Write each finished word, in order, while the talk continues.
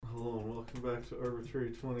welcome back to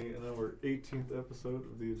Arbitrary 20 and our 18th episode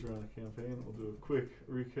of the Edjrana campaign. We'll do a quick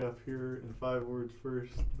recap here in 5 words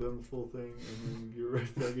first, then the full thing, and then get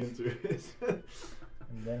right back into it. And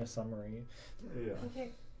then a summary. Yeah.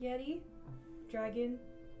 Okay. Yeti, Dragon,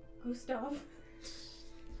 Gustav.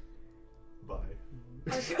 Bye.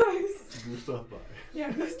 Archives. Gustav, bye.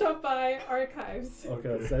 Yeah, Gustav by Archives.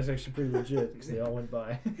 Okay, that's actually pretty legit because they all went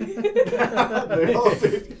by. They all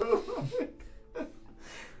did go.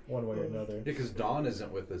 One way or another. Yeah, because Dawn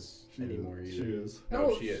isn't with us anymore either. She is.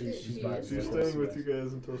 No, she is. She's She's staying with you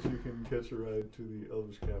guys until she can catch a ride to the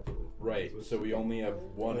Elvish capital. Right, so we only have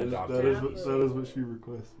one That adopted is NPC. what she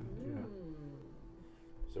requested. Yeah.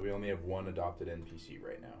 So we only have one adopted NPC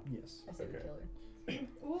right now. Yes. I said Okay. kill her.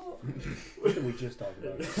 Ooh. What did we just talk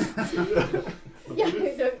about?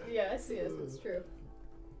 Yes, that's true.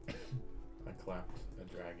 I clapped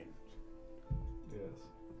a dragon. Yes.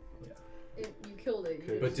 You killed it.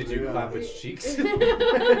 Okay. But did you clap its cheeks? I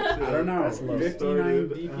don't know. That's low. 59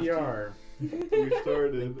 DPR. We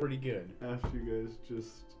started Pretty good. after you guys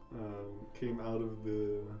just came out of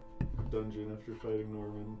the dungeon after fighting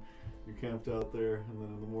Norman. You camped out there, and then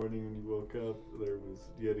in the morning when you woke up, there was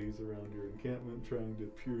Yetis around your encampment trying to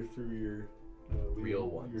peer through your Real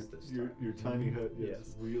ones this time. your tiny hut.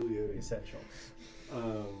 Yes, real Yetis. Essential.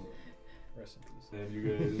 Rest in peace. And you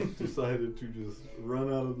guys decided to just run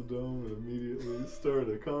out of the dome and immediately start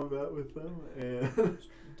a combat with them. And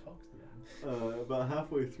Talk to them. about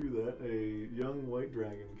halfway through that, a young white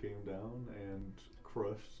dragon came down and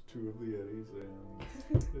crushed 2 of the Yetis,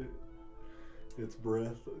 and its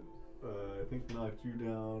breath, I think, knocked you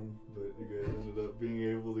down, but you guys ended up being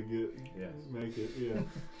able to make it. Yeah.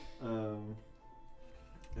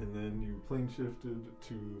 And then you plane shifted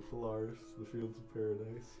to Phalaris, the Fields of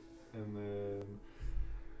Paradise, and then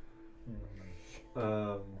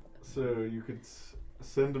so you could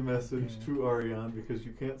send a message to Arion because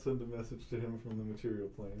you can't send a message to him from the material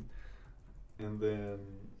plane, and then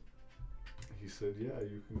he said, "Yeah,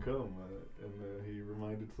 you can come." And then he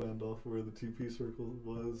reminded Flandolf where the TP circle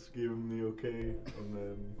was, gave him the okay, and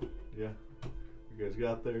then you guys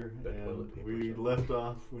got there, and we left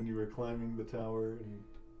off when you were climbing the tower and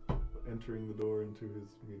entering the door into his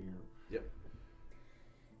meeting room. Yep.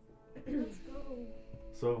 Let's go.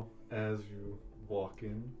 So as you walk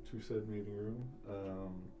in to said meeting room,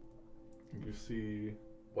 you see.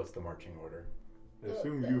 What's the marching order? I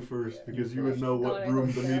assume you first, because you would know what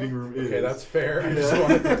room the meeting room is. Okay, that's fair. I just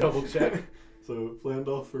wanted to double check. So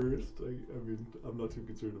Flandolf first. I mean, I'm not too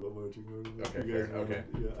concerned about marching order. Okay, you guys fair. Okay.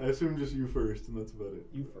 Yeah, I assume just you first, and that's about it.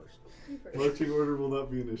 You first. Marching order will not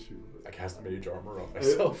be an issue. I cast mage armor on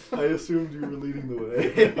myself. I assumed you were leading the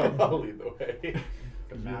way. I'll lead the way. If it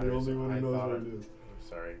You're matters, the only one I who knows thought where it is. I'm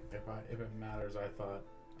sorry. If it matters, I thought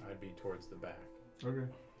I'd be towards the back. Okay.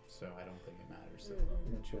 So I don't think it matters. So.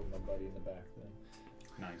 I'm gonna chill with my buddy in the back then.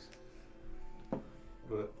 Nice.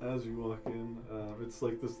 But as you walk in, it's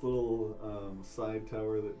like this little side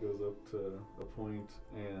tower that goes up to a point,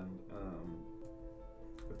 and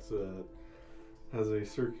it's has a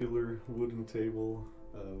circular wooden table,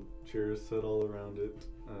 chairs set all around it.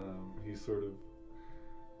 He's sort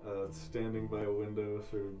of standing by a window,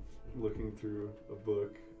 sort of looking through a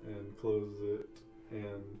book, and closes it,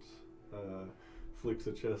 and flicks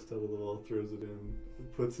a chest out of the wall, throws it in,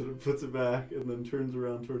 puts it back, and then turns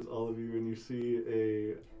around towards all of you, and you see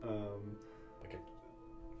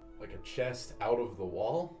like a chest out of the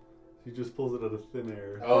wall. he just pulls it out of thin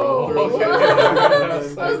air. Oh, Throws it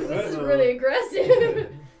okay. in, This is really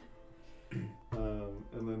aggressive.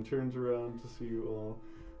 and then turns around to see you all,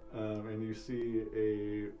 and you see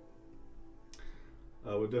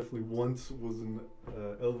what definitely once was an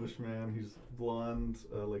elvish man. He's blonde,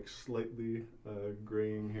 like slightly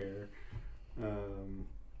graying hair,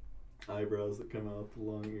 eyebrows that come out, the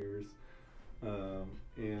long ears,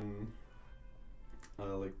 and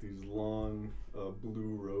like these long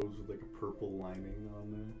blue robes with like a purple lining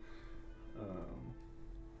on them.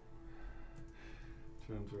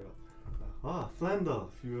 Turns around. Flandolf,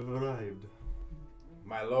 you have arrived.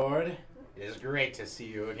 My lord, it is great to see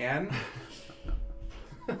you again.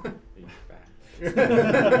 Being back.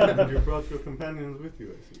 You brought your companions with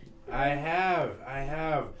you, I see. I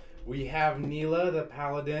have. We have Neela, the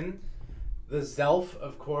paladin, the Zelf,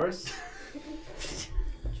 of course.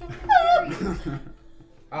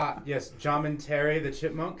 Yes, Jom and Terry, the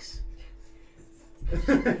chipmunks.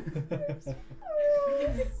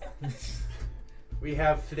 We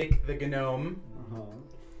have Flick, the gnome.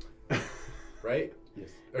 Right? Yes.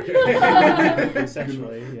 Okay.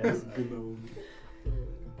 Essentially, yes.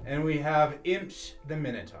 And we have Imsh, the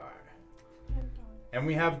minotaur. And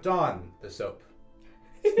we have Dawn, the soap.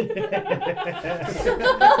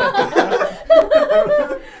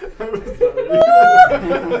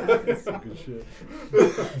 That's some good shit.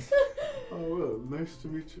 Oh well, nice to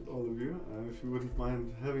meet you, all of you. If you wouldn't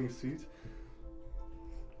mind having a seat,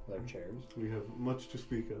 Like chairs. we have much to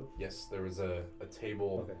speak of. Yes, there was a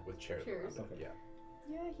table Okay. with chairs. Chairs. Around it. Okay. Yeah.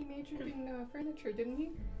 Yeah, he majored in furniture, didn't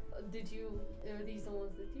he? Did you? Are these the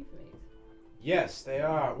ones that you've made? Yes, they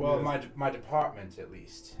are. Well, Yes. my department at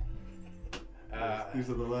least. These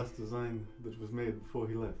are the last design that was made before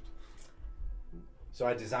he left. So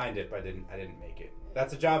I designed it, but I didn't make it.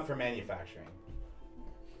 That's a job for manufacturing.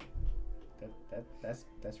 That's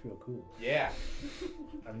real cool. Yeah.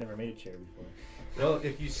 I've never made a chair before. Well,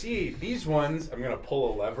 if you see these ones, I'm gonna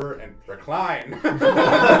pull a lever and recline.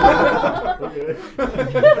 Okay.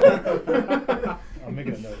 I'm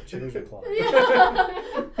making a note. Chairs recline. Yeah.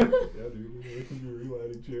 Yeah, dude, I can be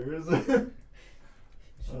relighting chairs.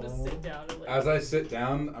 Should just sit down and like. As I sit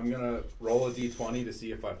down, I'm gonna roll a d20 to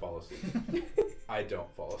see if I fall asleep. I don't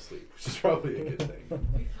fall asleep, which is probably a good thing.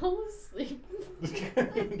 You fall asleep.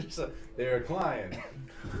 Just they recline.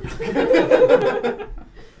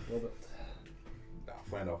 Well, but No,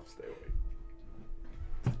 Flandolf, stay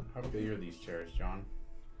awake. How big are these chairs, John?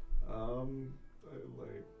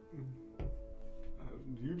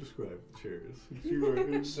 You describe the chairs. You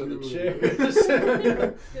are, So you the were-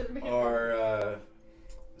 chairs are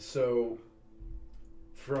so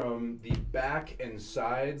from the back and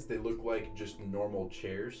sides they look like just normal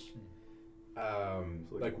chairs, So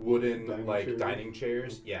like wooden dining dining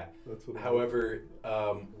chairs? chairs. Yeah. That's what However,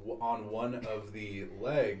 on one of the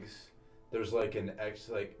legs, there's like an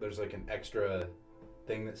extra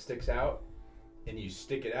thing that sticks out, and you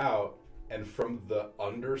stick it out, and from the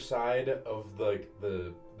underside of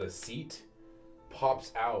the seat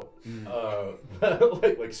pops out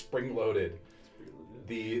like spring loaded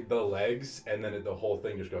the legs, and then the whole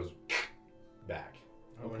thing just goes back.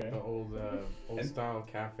 Oh, Okay. like the old And- style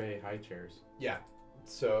cafe high chairs. Yeah.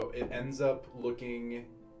 So it ends up looking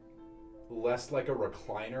less like a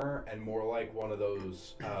recliner and more like one of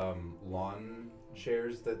those lawn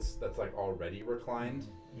chairs that's like already reclined,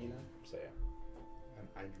 you know. So yeah. An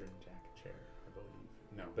Edjrana chair, I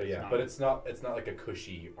believe. No. But yeah, not. but it's not like a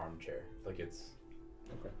cushy armchair. Like it's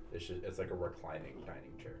like a reclining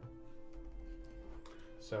dining chair.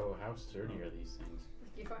 So how sturdy are these things?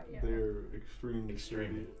 You find, yeah. They're extremely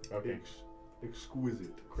Extremely. sturdy, Okay.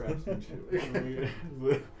 exquisite craftsmanship.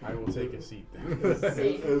 I will take a seat then.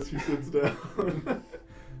 Same. As he sits down.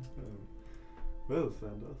 Well,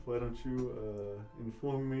 Sandalf, why don't you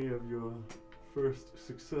inform me of your first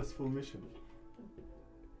successful mission?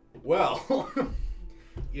 Well,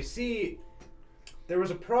 you see, there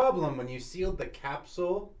was a problem when you sealed the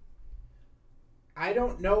capsule. I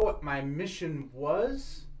don't know what my mission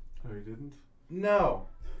was. Oh, you didn't? No.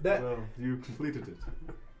 Well, you completed it.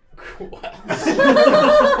 Well,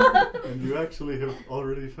 And you actually have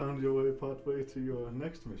already found your way partway to your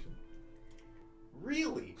next mission.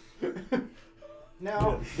 really?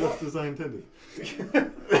 Now, Yes, just as I intended.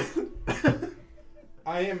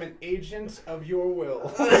 I am an agent of your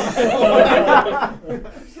will. I'm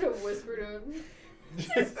just gonna whisper to him.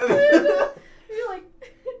 You're like,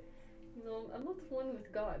 no, I'm not the one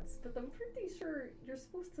with gods, but I'm pretty sure you're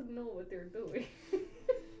supposed to know what they're doing.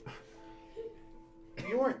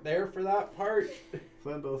 You weren't there for that part.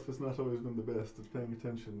 Sandalf has not always been the best at paying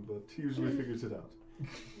attention, but he usually figures it out.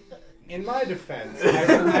 In my defense,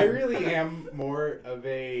 I really am more of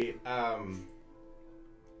a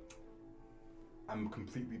I'm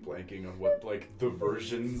completely blanking on what like the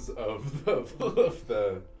versions of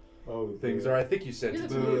the Oh, things are. I think you said You're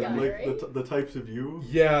the, the blue guy, like right? the types of you.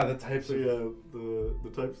 yeah, the types So of yeah, the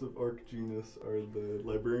types of arc genus are the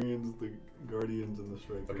librarians, the guardians, and the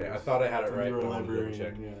strikers. Okay, I thought I had it And right, you're a but I wanted to double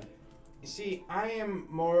check. librarian, yeah. You see, I am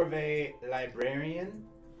more of a librarian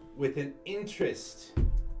with an interest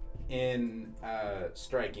in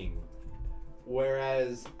striking,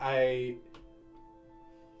 whereas I'm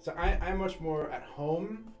much more at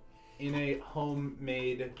home in a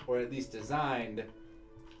homemade, or at least designed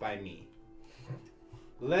by me.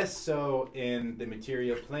 Less so in the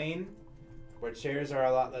material plane, where chairs are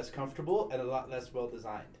a lot less comfortable and a lot less well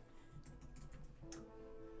designed.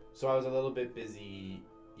 So I was a little bit busy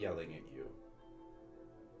yelling at you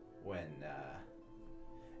when that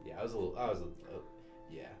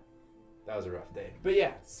was a rough day. But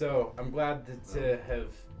yeah, so I'm glad to have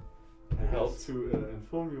I guess helped. to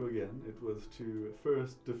inform you again, it was to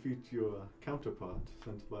first defeat your counterpart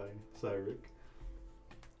sent by Cyric,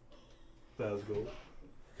 Thasgul.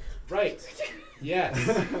 Right. Yes.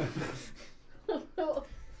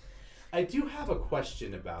 I do have a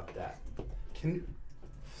question about that.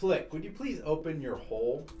 Flick, would you please open your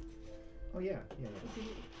hole? Oh yeah, yeah.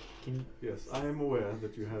 Can you, Yes, I am aware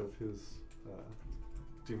that you have his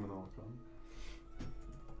Demonomicon.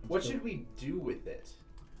 What should we do with it?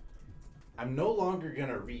 I'm no longer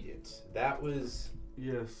gonna read it. That was...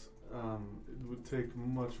 Yes, it would take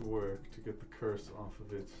much work to get the curse off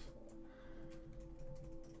of it.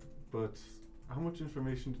 But how much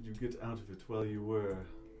information did you get out of it while you were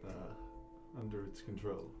under its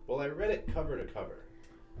control? Well, I read it cover to cover.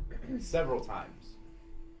 Several times.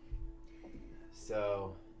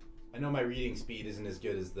 So, I know my reading speed isn't as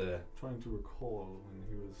good as the... Trying to recall when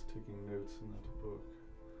he was taking notes in that book.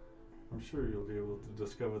 I'm sure you'll be able to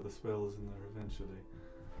discover the spells in there eventually.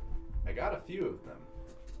 I got a few of them.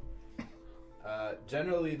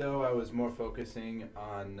 Generally, though, I was more focusing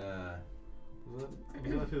on... Was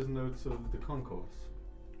that his notes of the concourse?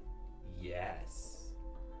 Yes.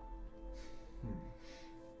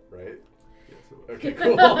 Right? Yes, it was. Okay,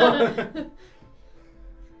 cool.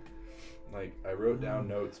 Like, I wrote down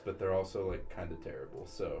notes, but they're also, like, kind of terrible,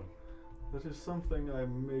 so... That is something I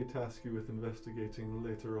may task you with investigating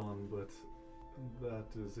later on, but that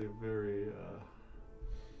is a very,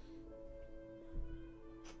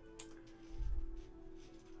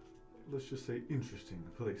 let's just say interesting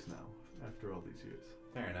place now, after all these years.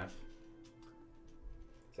 Fair enough.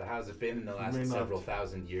 So how's it been in the You last may not- several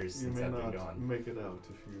thousand years You since may I've been not gone? make it out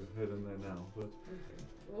if you head in there now, but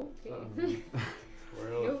Okay.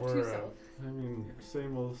 Well, Note if to we're, self. I mean,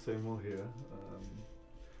 same old here.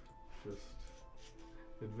 Just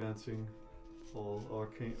advancing all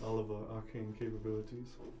of our arcane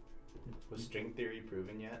capabilities. Was string theory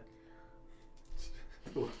proven yet?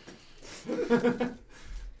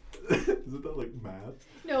 Isn't that like math?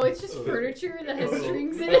 No, it's just Oh. furniture that has Oh.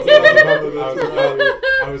 strings in Oh. it.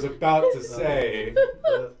 I was about to say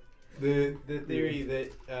Uh, the theory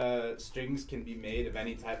that strings can be made of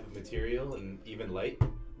any type of material and even light.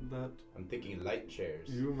 that I'm thinking light chairs.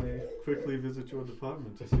 you may quickly visit your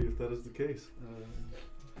department to see if that is the case.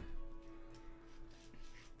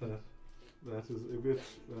 That is a bit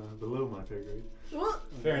below my pay grade. What?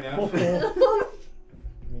 Fair enough.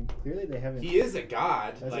 I mean, clearly they haven't. He is a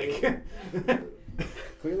god. That's Like,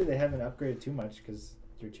 Clearly they haven't upgraded too much because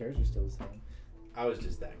your chairs are still the same. I was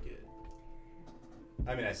just that good.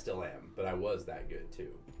 I mean, I still am, but I was that good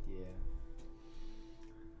too. Yeah.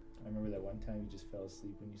 I remember that one time you just fell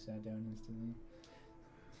asleep when you sat down instantly.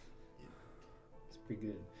 It's pretty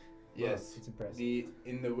good. Yes. It's impressive.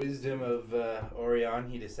 In the wisdom of Orion,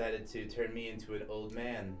 he decided to turn me into an old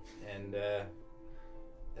man, and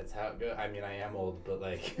that's how it goes. I mean, I am old, but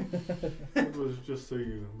like. It was just so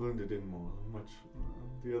you blended in more. Much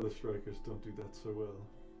the other strikers don't do that so well.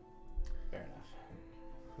 Fair enough.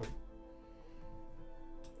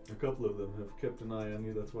 A couple of them have kept an eye on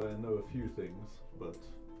you. That's why I know a few things, but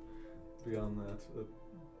beyond that.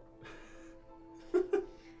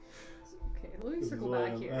 Okay, let me This is circle why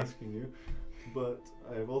back I'm here. asking you. But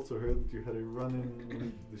I have also heard that you had a run-in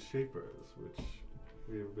with the Shapers, which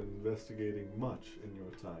we have been investigating much in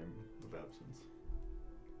your time of absence.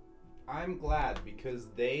 I'm glad because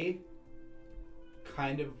they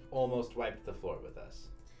kind of almost wiped the floor with us.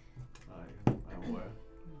 I'm aware.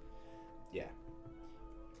 Yeah.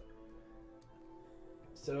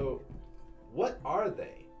 So, what are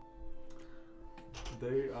they?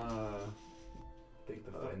 They are. I think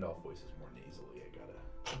the Fendolf voice is more nasally. I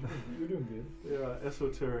gotta. You're doing good. They are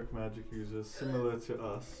esoteric magic users, similar to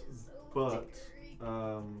us, but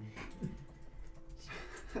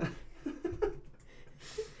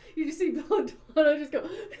You just see Belladonna just go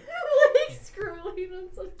like scribbling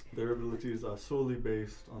on something. their abilities are solely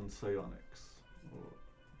based on psionics, or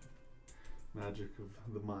magic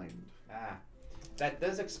of the mind. Ah, that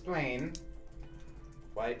does explain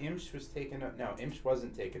why Imsh was taken over. No, Imsh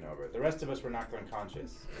wasn't taken over. The rest of us were knocked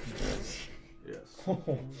unconscious. Yes.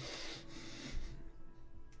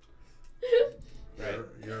 Right.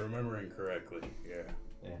 You're remembering correctly. Yeah.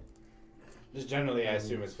 Yeah. Just generally, I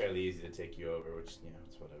assume it's fairly easy to take you over, which, you know,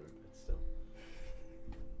 it's whatever, but still.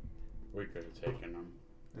 We could have taken them.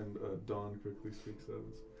 And Dawn quickly speaks out.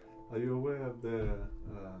 Are you aware of their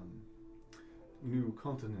new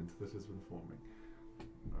continent that has been forming?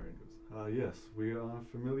 Marion goes, yes, we are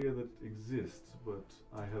familiar that it exists, but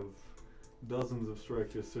I have dozens of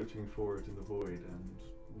strikers searching for it in the void, and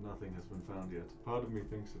nothing has been found yet. Part of me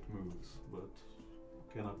thinks it moves, but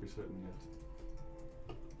cannot be certain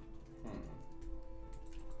yet.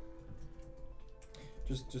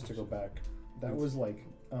 Just to go back, that was like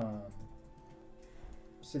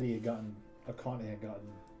city had gotten, a continent had gotten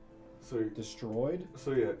So Destroyed?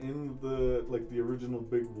 So yeah, in the original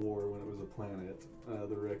big war when it was a planet,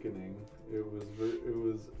 the Reckoning, it was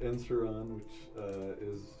Enceron, which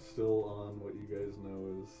is still on what you guys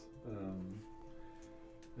know as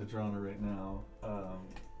Edjrana right now.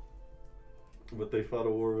 But they fought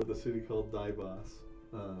a war with a city called Dibos,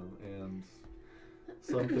 and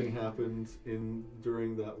something happened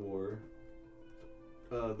during that war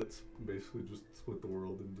that's basically just split the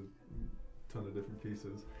world into a ton of different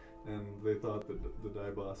pieces. And they thought that the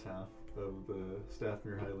Dibos half of the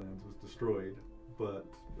Staffmere Highlands was destroyed, but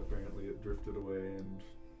apparently it drifted away, and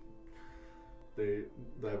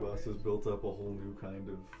Dibos has built up a whole new kind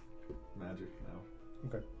of magic now.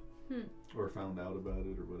 Okay. Or found out about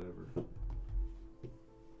it or whatever.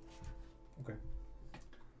 Okay.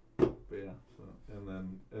 But yeah, so and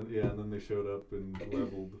then they showed up and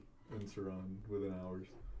leveled Enceron within hours.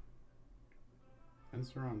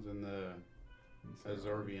 Enceron's in the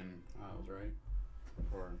Azorbian Isles, right?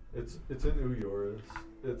 Or It's in Uyorus.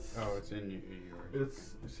 It's in Uyorus.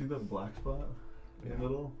 It's see that black spot in the Yeah.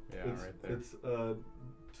 middle? Yeah, It's, right there. It's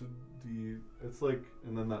it's like,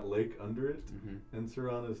 and then that lake under it. Mm-hmm.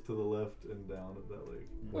 Enceron is to the left and down of that lake.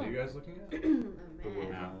 What are you guys looking at? Oh, The world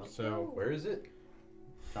man. map. So Where is it?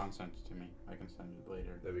 John sent it to me. I can send it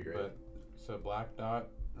later. That'd be great. But so black dot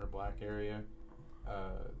or black area,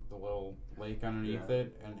 the little lake underneath Yeah.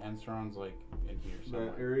 it, and Enceron's like in here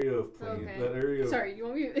somewhere. That area of plains. Okay. That area. Of, Sorry, you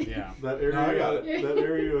want me to... Yeah. That area. No, I got it. That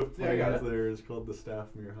area of Yeah, I got plains it. there is called the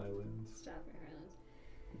Staffmere Highlands. Staffmere Highlands.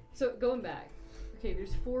 So, going back. Okay,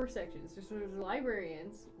 there's 4 sections. There's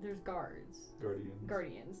librarians, there's guardians,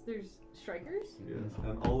 there's strikers. Yes,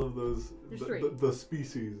 and all of those. There's 3. The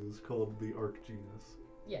species is called the arc genus.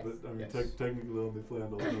 Yes. But, I mean, Yes. Technically only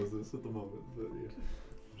Flandel knows this at the moment, but yeah.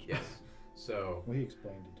 Yes. So Well, he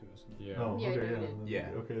explained it to us. Yeah. Oh, Yeah, I okay, know you yeah. did. Then,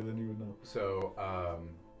 Yeah. Okay, then you would know. so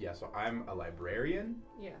I'm a librarian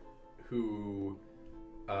Yeah. who,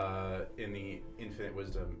 in the infinite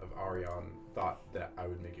wisdom of Arion, thought that I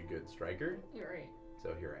would make a good striker. You're right.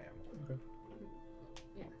 So here I am. Okay.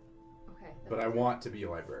 that But I makes want to be a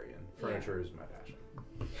librarian. Furniture is my passion.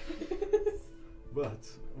 sense. But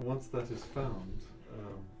once that is found,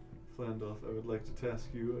 Flandolf, I would like to task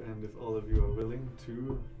you, and if all of you are willing,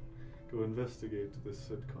 to go investigate this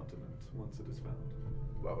said continent once it is found.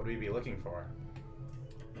 What would we be looking for?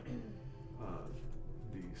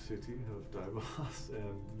 The city of Dibos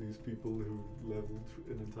and these people who leveled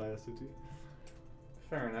an entire city.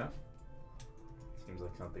 Fair enough. Seems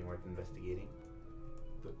like something worth investigating.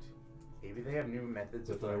 That Maybe they have new methods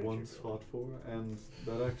of that I furniture once building. fought for, and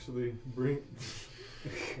that actually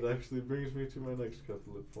brings me to my next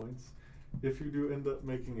couple of points. If you do end up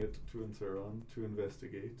making it to Enceron to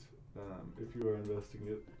investigate, if you are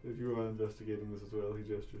investigating this as well, he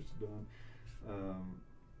gestures to Dawn.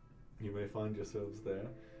 You may find yourselves there.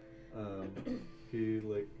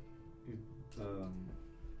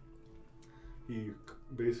 He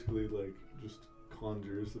basically just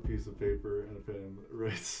conjures a piece of paper and a pen,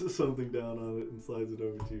 writes something down on it, and slides it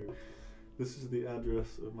over to you. This is the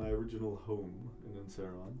address of my original home in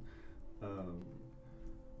Enceron.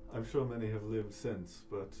 I'm sure many have lived since,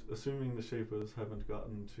 but assuming the Shapers haven't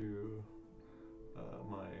gotten to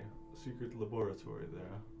my secret laboratory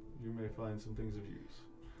there, you may find some things of use,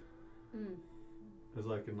 as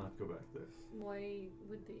I cannot go back there. Why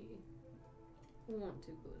would they want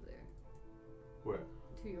to go there? Where?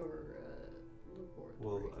 To your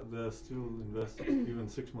Well, laboratory? they're still investigating. Even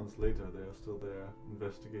 6 months later, they are still there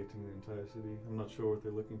investigating the entire city. I'm not sure what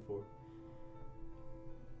they're looking for.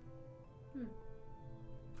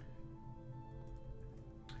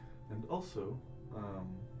 And also,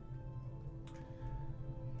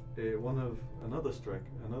 another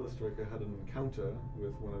striker had an encounter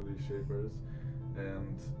with one of these shapers,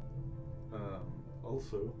 and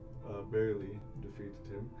also barely defeated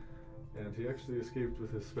him. And he actually escaped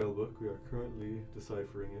with his spell book. We are currently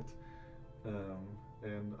deciphering it,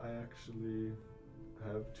 and I actually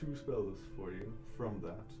have 2 spells for you from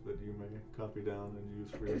that you may copy down and use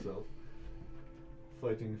for yourself.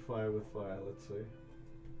 Fighting fire with fire, let's say.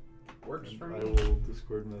 Works And for I me. will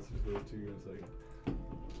Discord message those to you in a second.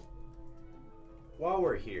 While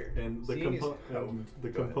we're here, And the, seeing as compo- how- and the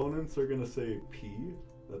go ahead. components are going to say P.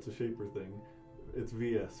 That's a shaper thing. It's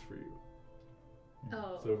VS for you.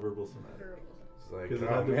 Oh. So verbal somatic. Verbal. It's like, 'Cause it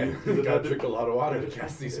oh had to man, be- 'cause it gotta had to- drink a lot of water to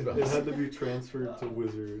cast these It spells. had to be transferred to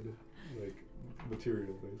wizard,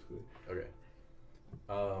 material, basically. Okay.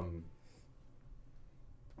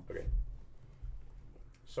 Okay.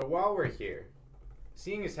 So while we're here,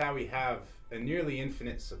 seeing as how we have a nearly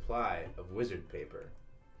infinite supply of wizard paper,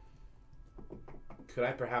 could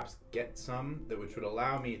I perhaps get some which would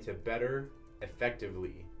allow me to better,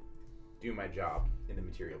 effectively do my job in the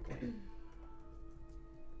material plane?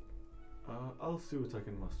 I'll see what I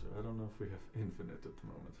can muster. I don't know if we have infinite at the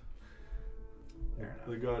moment. Fair enough.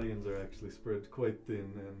 The Guardians are actually spread quite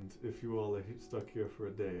thin, and if you all are stuck here for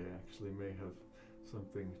a day, I actually may have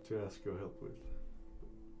something to ask your help with.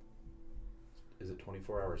 Is it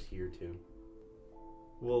 24 hours here too?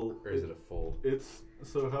 Well, Or is it a full? It's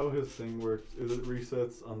so how his thing works is it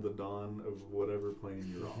resets on the dawn of whatever plane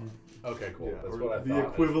you're on. Okay, cool. Yeah, That's or what I thought. the I just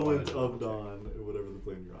equivalent wanted to of double check. dawn, whatever the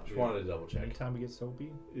plane you're on. Just wanted to double check. Anytime we get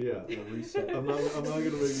soapy, Yeah. we'll reset. I'm not gonna make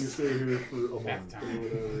you stay here for a month or time.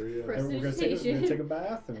 whatever. Yeah. For- And we're gonna Prestidigitation. take a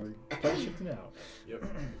bath and we're plane shifting out. Yep.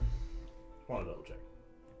 Want to double check.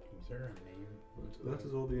 Is there a name? That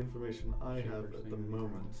is all the information I have at the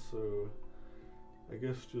moment. So, I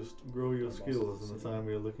guess just grow your I'm also skills the in the city. time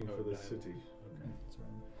we are looking Oh, for this dialogue. city. Okay. That's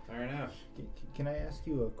right. Fair enough. Can I ask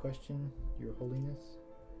you a question, Your Holiness?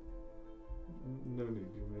 No need.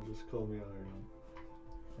 You may just call me Iron.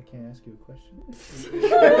 I can't ask you a question.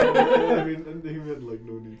 I mean, and he meant like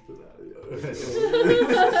no need for that.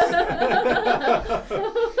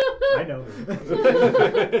 I know.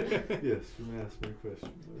 Yes, you may ask me a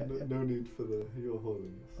question. No need for your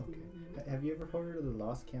holiness. Okay. Have you ever heard of the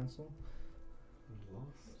Lost Council?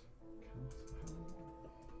 Lost Council?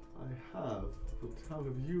 I have, but how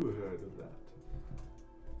have you heard of that?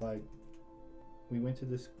 Like, we went to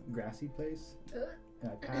this grassy place,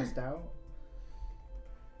 and I passed out,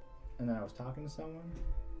 and then I was talking to someone,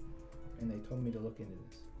 and they told me to look into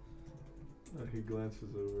this. He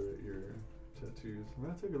glances over at your tattoos. May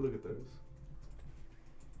I take a look at those?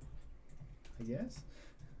 I guess?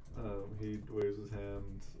 He waves his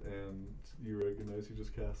hand, and you recognize he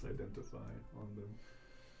just casts Identify on them.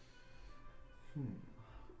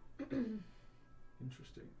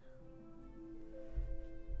 Interesting.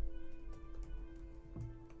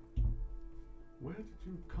 Where did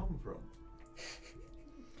you come from?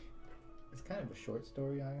 It's kind of a short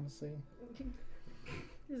story, honestly.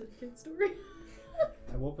 Is it a kid story?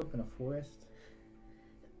 I woke up in a forest,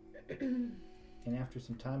 and after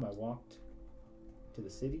some time, I walked to the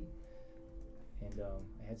city, and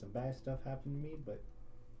I had some bad stuff happen to me. But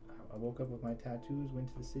I woke up with my tattoos, went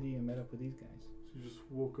to the city, and met up with these guys. So you just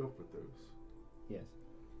woke up with those. Yes,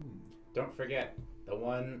 Don't forget the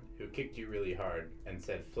one who kicked you really hard and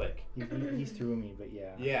said flick. he threw me, but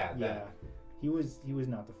yeah, Yeah, that. He was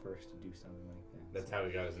not the first to do something like that. That's so, how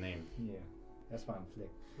he got his name. Yeah, that's why I'm Flick.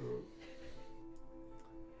 So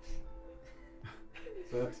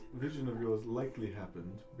that vision of yours likely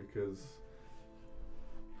happened because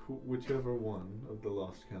whichever one of the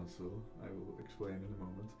Lost Council, I will explain in a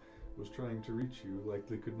moment, was trying to reach you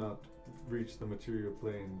likely could not reach the material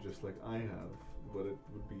plane just like I have, but it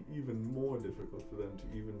would be even more difficult for them to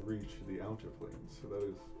even reach the outer planes. So that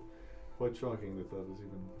is quite shocking that that is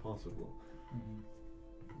even possible.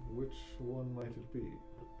 Mm-hmm. Which one might it be?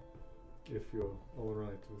 If you're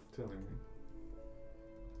alright with telling me.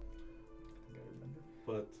 I gotta remember.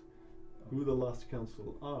 But who the Lost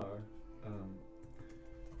Council are,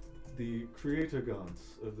 the creator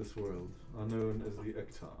gods of this world are known as the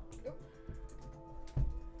Ektar.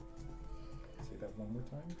 Say that one more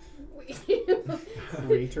time. Wait.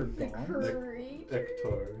 Creator The gone. creator?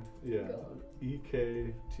 Ektar, yeah. God.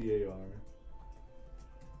 E-K-T-A-R.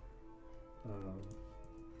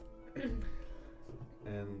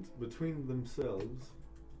 And between themselves,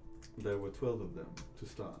 there were 12 of them to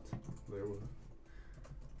start. There were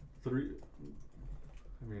three,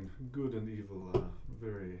 good and evil are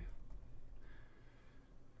very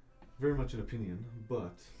much an opinion,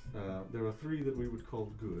 but there are 3 that we would call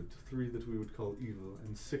good, 3 that we would call evil,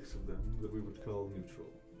 and 6 of them that we would call neutral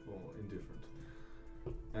or indifferent.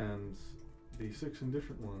 And the 6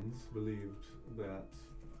 indifferent ones believed that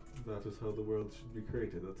that is how the world should be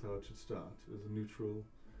created, that's how it should start, as neutral,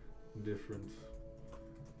 indifferent,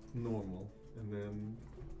 normal, and then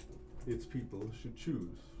its people should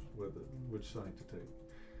choose which side to take.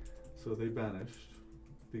 So they banished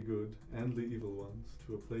the good and the evil ones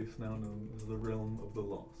to a place now known as the Realm of the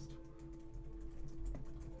Lost.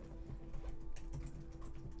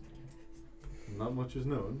 Not much is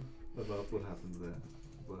known about what happened there,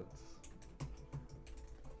 but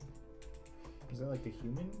Is that like the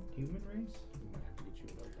human race? We might have to get you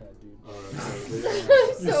a notepad, dude.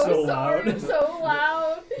 I'm You're so, so sorry. loud. I'm so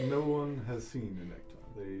loud. no one has seen an Ektar.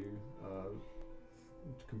 They are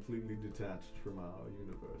completely detached from our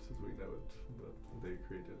universe as we know it, but they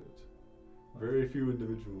created it. Very few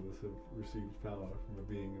individuals have received power from a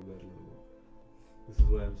being of that level. This is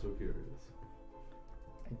why I'm so curious.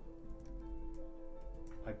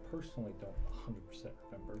 I personally don't 100%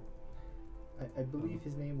 remember. I believe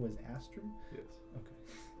his name was Astrum. Yes. Okay.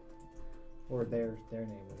 Or their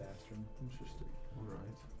name was Astrum. Interesting. All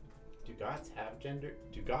right. Do gods have gender?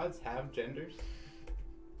 Do gods have genders?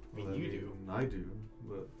 I mean, you do. I do,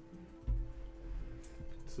 but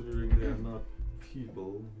considering they are not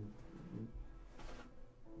people,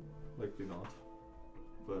 likely not.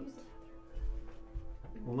 But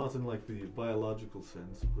well, not in like the biological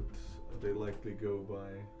sense, but they likely go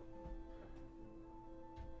by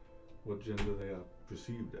what gender they are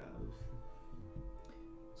perceived as.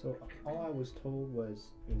 So all I was told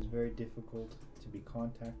was it was very difficult to be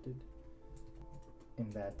contacted,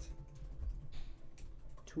 and that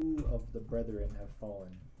 2 of the brethren have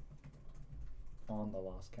fallen on the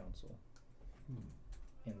Lost Council,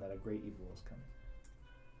 and that a great evil is coming.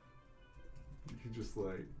 He just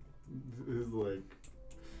like is like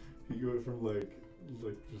he went from like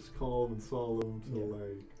just calm and solemn to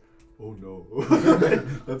like, oh no.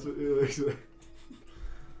 That's what it like.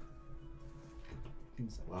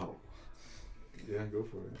 Wow. Yeah, go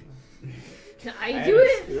for it. Can I do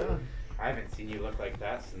it? Yeah. I haven't seen you look like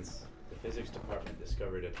that since the physics department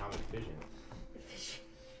discovered atomic fission.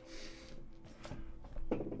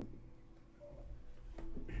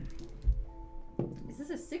 Is this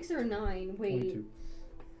a 6 or a 9? Wait. 22.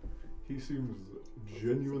 He seems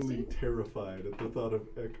genuinely 16? terrified at the thought of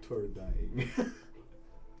Ektar dying.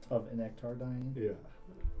 Of an Ektar dying? Yeah.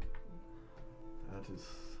 That is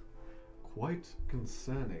quite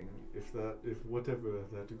concerning if whatever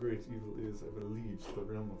that great evil is ever leaves the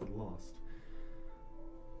realm of the lost.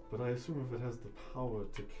 But I assume if it has the power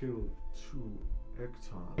to kill 2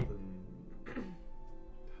 Ektar, then it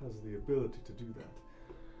has the ability to do that.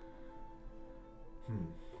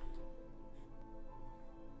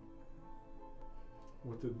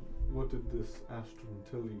 What did this Astron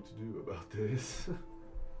tell you to do about this?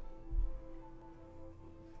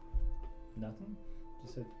 Nothing.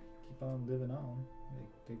 Just said keep on living on.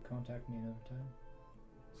 They'd contact me another time.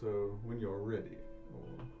 So when you're ready,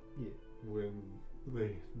 or when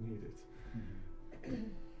they need it.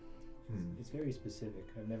 It's very specific.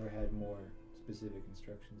 I've never had more specific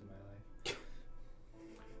instructions in my life.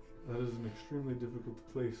 That is an extremely difficult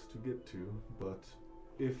place to get to, but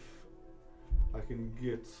if I can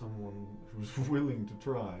get someone who's willing to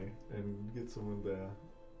try and get someone there,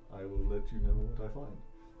 I will let you know what I find.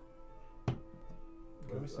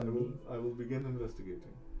 I will begin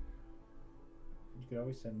investigating. You could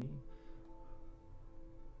always send me.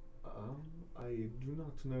 I do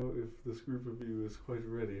not know if this group of you is quite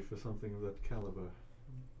ready for something of that caliber.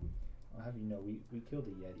 I'll have you know, we killed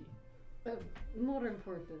a Yeti. More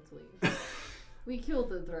importantly, we killed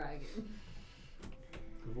the dragon.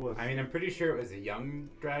 What? I mean, I'm pretty sure it was a young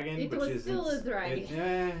dragon, It which was is still a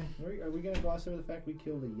dragon. Are we gonna gloss over the fact we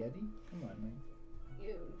killed a Yeti? Come on, man.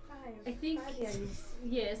 I think, 5 Yetis.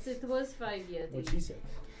 yes, it was 5 Yetis. What she said.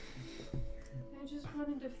 I just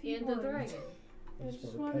wanted to feed And one. the dragon. I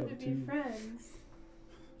just wanted to be friends.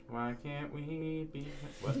 Why can't we be?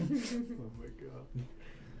 What? Oh my god.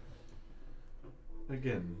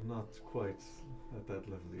 Again, not quite at that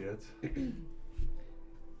level yet.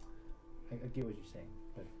 I get what you're saying,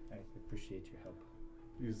 but I appreciate your help.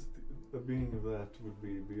 A being of that would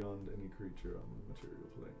be beyond any creature on the material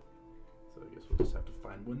plane. So I guess we'll just have to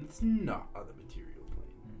find one that's not on the material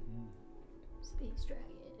plane. Space dragon.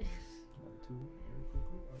 1, 2,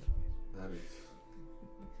 artifacts. That is.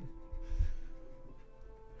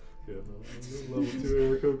 Yeah, no, level 2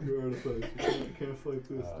 Aarakocra artifacts. You can't fight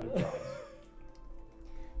this, dude.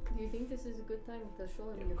 Do you think this is a good time to show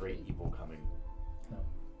him Yeah, your great feet? evil coming. No,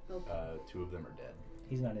 Okay. 2 of them are dead.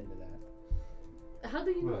 he's not into that. How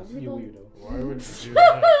do you know? Well, We You don't- weirdo. Why would you do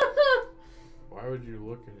that? Why would you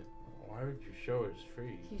look at it? Why would you show his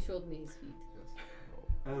feet? He showed me his feet.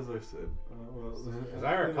 As I said, As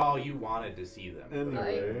I recall, you wanted to see them.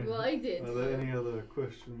 Anyway, I did. are there any other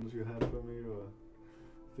questions you had for me, or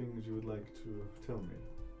things you would like to tell me?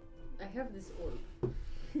 I have this orb.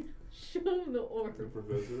 Show him the orb. The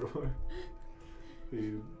professor, or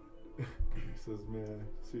he says, "May I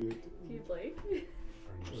see it?" If you'd like.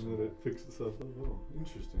 And then it picks itself up. Oh,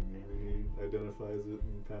 interesting. And he identifies it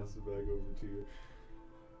and passes it back over to you.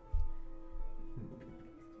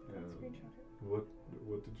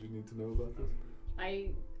 What did you need to know about this?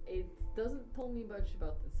 It doesn't tell me much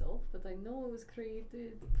about itself, but I know it was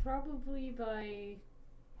created probably by.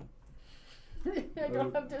 I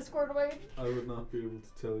don't have Discord away. I would not be able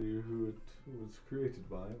to tell you who it was created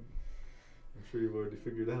by. I'm sure you've already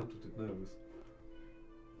figured out what it knows.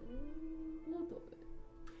 Not of it.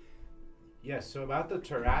 Yes, so about the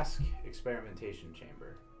Tarask experimentation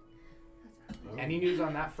chamber. Oh. Any news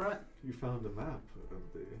on that front? You found a map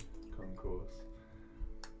of the concourse.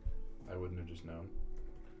 I wouldn't have just known.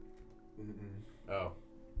 Mm-mm. Oh.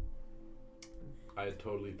 I had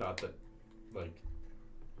totally thought that, like,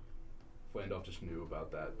 Flandolf just knew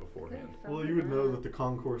about that beforehand. Well, you would know that the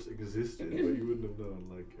concourse existed, but you wouldn't have known,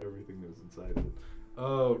 like, everything that was inside it.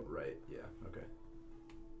 Oh, right. Yeah. Okay.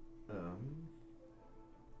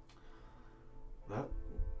 That...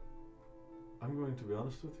 I'm going to be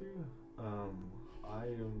honest with you. I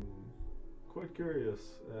am quite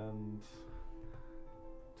curious and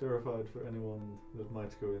terrified for anyone that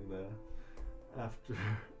might go in there after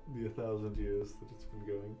the 1,000 years that it's been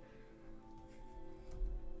going.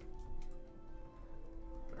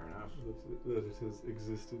 Fair enough. That it has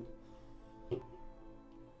existed.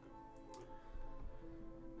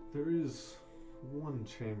 There is one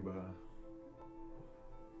chamber,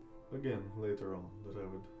 again later on, that I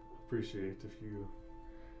would appreciate if you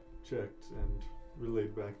checked and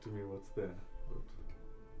relayed back to me what's there. But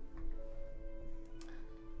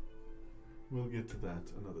we'll get to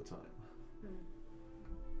that another time.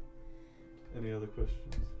 Any other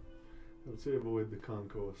questions? I would say avoid the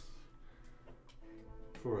concourse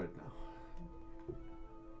for right now.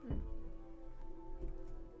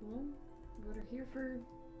 Well, we're here for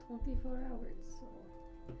 24 hours, so...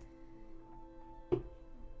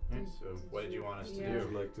 So what did you want us to Would you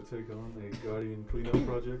do? like to take on a Guardian cleanup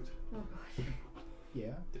project? Oh gosh.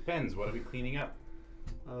 Yeah. Depends. What are we cleaning up?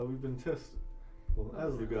 We've been testing. Well,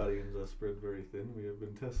 as the Guardians are spread very thin, we have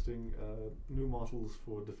been testing new models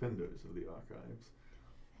for defenders of the archives.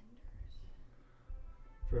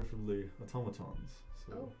 Preferably automatons,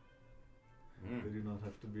 so they do not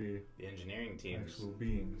have to be The engineering teams actual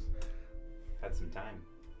beings. had some time.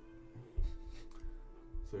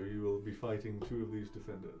 So you will be fighting 2 of these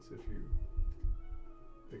defenders if you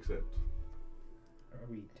accept. Are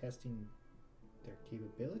we testing their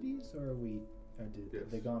capabilities, or are Yes. have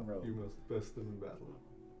they gone rogue? You must best them in battle.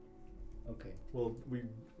 Okay. Well, we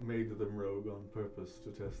made them rogue on purpose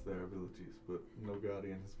to test their abilities, but no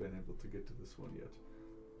Guardian has been able to get to this one yet.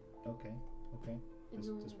 Okay. Okay.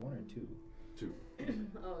 Just 1 or 2? 2.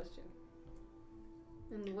 Oh, it's 2.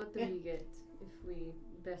 And what do we get if we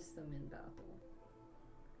best them in battle?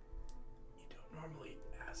 You don't normally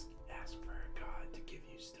ask for a god to give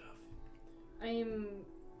you stuff. I am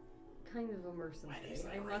kind of a mercenary. When is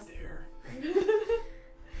that I right must. there?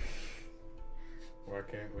 Why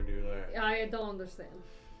can't we do that? I don't understand.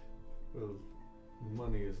 Well,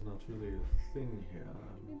 money is not really a thing here.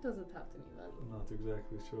 It doesn't have to be that. I'm not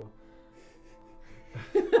exactly sure.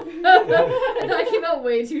 That came out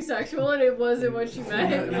way too sexual, and it wasn't what she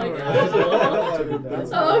meant. Like,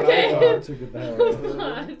 oh, okay.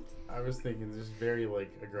 God. I was thinking just very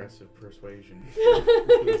like aggressive persuasion.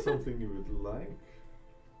 Is there something you would like?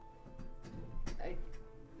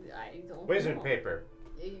 I don't Wizard know. paper.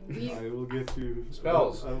 I will get you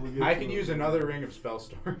Spells. I could use another ring of spell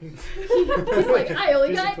storing. He's like, I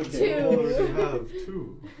only got I already 2. have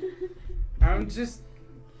 2. I'm just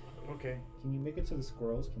okay. Can you make it so the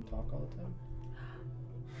squirrels can talk all the time?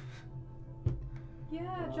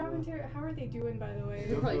 Yeah, Job and Terry, how are they doing, by the I way?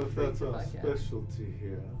 don't know if that's Freak our the fuck out. specialty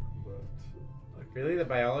here, but Really? The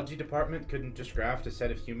biology department couldn't just graft a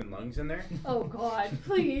set of human lungs in there? Oh God,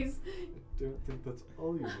 please. I don't think that's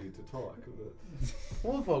all you need to talk about.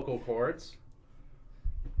 Well, vocal cords.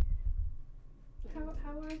 How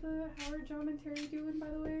are Job and Terry doing, by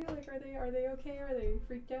the way? Like, are they okay? Are they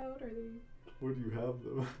freaked out? Are they Where do you have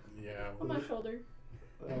them? Yeah. on my shoulder?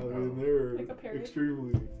 I mean, they're Like a parrot.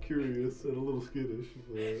 extremely curious and a little skittish,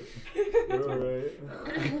 but they're alright.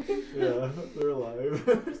 Yeah, they're alive.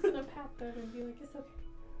 I'm just gonna pat them and be like, it's okay.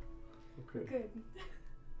 We're Okay. good.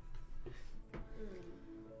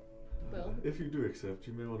 Well. If you do accept,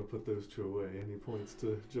 you may want to put those 2 away. Any points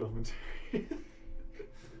to John and Terry?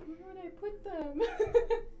 Where would I put them?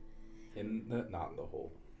 Not in the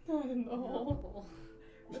hole. Not in the hole.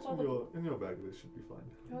 Just all the- in your bag, they should be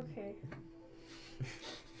fine. Okay.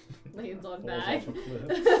 Lands on Falls bag. off a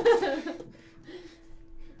cliff.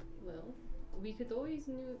 Well, we could always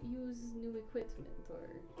use new equipment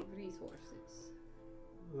or resources.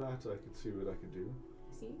 That I could see what I could do.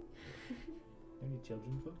 See? Any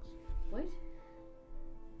children's books? What?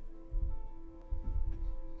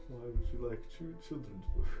 Why would you like children's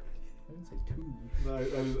books? I didn't say 2. No,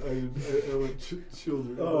 I went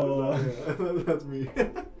children. Oh. Yeah, that's me.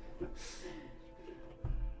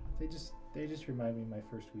 They just remind me of my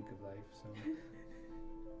first week of life. So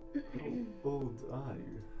How old are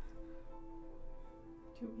you?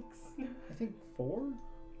 2 weeks. I think 4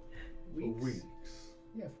 weeks. 4 weeks.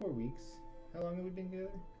 Yeah, 4 weeks. How long have we been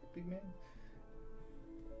together, big man?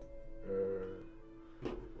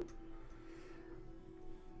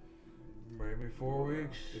 4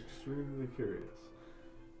 weeks. Extremely curious.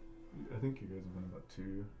 I think you guys have been about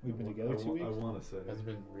 2. We've been together 2 weeks? I want to say. Has it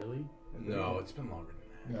been really? No, it's been longer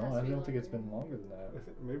than that. No, has I to be don't think it's longer. been longer than that. I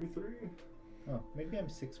think maybe 3. Oh, maybe I'm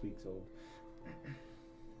 6 weeks old.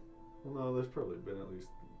 Well, no, there's probably been at least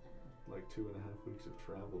like 2.5 weeks of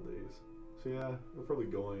travel days. So yeah, we're probably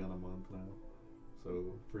going on a month now.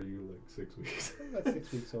 So for you, like 6 weeks. I'm about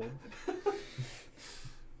 6 weeks old.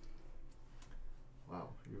 Wow,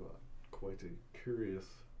 you are quite a curious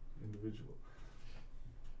individual.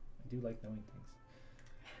 I do like knowing things.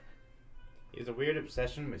 He has a weird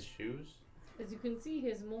obsession with shoes. As you can see, he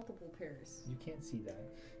has multiple pairs. You can't see that.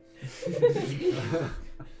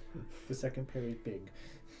 The second pair is big.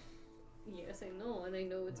 Yes, I know, and I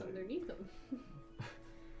know it's underneath them.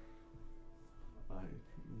 I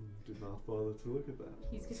did not bother to look at that.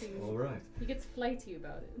 He's getting. All right. He gets flighty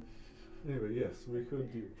about it. Anyway, yes, we could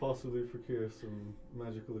possibly procure some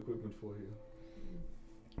magical equipment for you.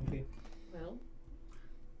 Okay. Well,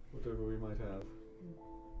 Whatever we might have.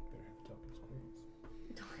 Better have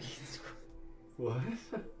talking squirrels.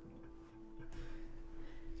 What?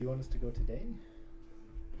 Do you want us to go today?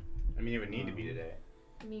 I mean, it would need to be today.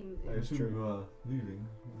 I mean, I That's assume true. you are leaving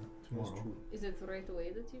tomorrow. That's true. is it right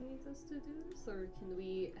away that you need us to do this, or can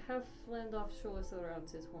we have Flandolf show us around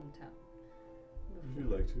his hometown? If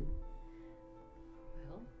you'd like to.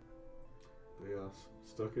 Well, They are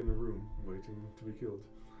stuck in a room waiting to be killed.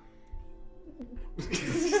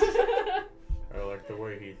 I like the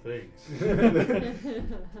way he thinks.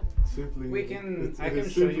 Simply, We can- I it can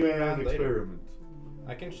is show you simply around an later. experiment.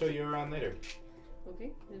 I can show you around later.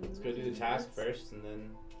 okay. Then Let's go do the task let's- first, and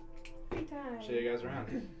then Free time. show you guys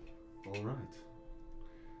around. All right.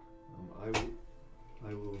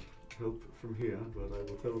 I will help from here, but I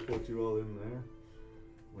will teleport you all in there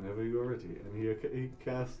whenever you are ready. And he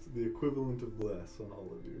casts the equivalent of bless on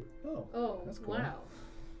all of you. Oh. Oh, That's cool. wow.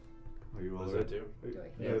 Are you all What does ready? that do? Do I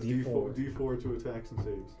It Yeah, has D4. D4 to attacks and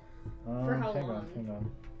saves. For how hang long? on, hang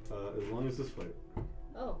on. As long as this fight.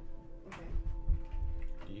 Oh, okay.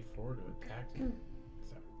 D4 to attack.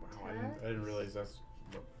 Is that, wow, I didn't realize that's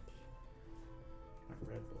what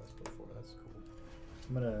I read bless before. That's cool.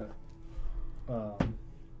 I'm gonna.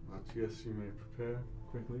 But yes, you may prepare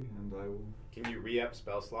quickly, and I will. Can you re-up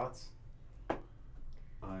spell slots?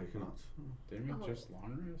 I cannot. Didn't we Oh. just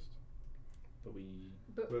long rest? But we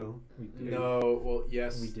Well, did. No, well,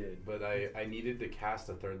 yes, We did. but I needed to cast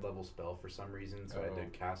a 3rd level spell for some reason, so I had Oh. to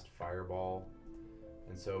cast Fireball,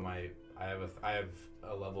 and so I have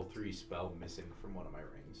a level 3 spell missing from one of my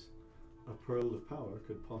rings. a pearl of power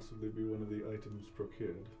could possibly be one of the items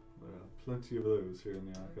procured. There are plenty of those here in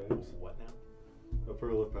the archives. What now? A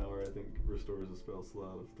pearl of power, I think, restores a spell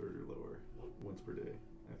slot of 3rd or lower once per day.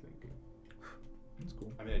 I think. That's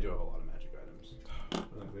cool. I mean, I do have a lot of magic items,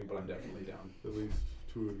 I think but I'm definitely down. at least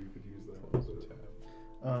 2 of you could use that. Close but- the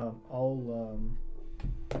tab. I'll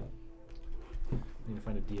need to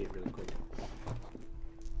find a D8 really quick.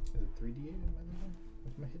 Is it 3D8? Am I there?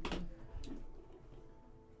 What's my hit die?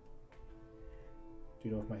 Do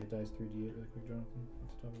you know if my hit die is 3D8 really quick, Jonathan?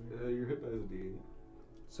 Off the top of your head? Your hit die is a D8.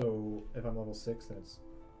 So if I'm level 6, then it's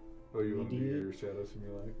Oh, you want to do D8? your shadow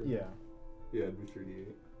simulacra? yeah. Yeah, it'd be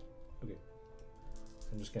 3D8.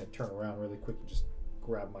 I'm just gonna turn around really quick and just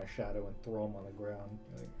grab my shadow and throw him on the ground.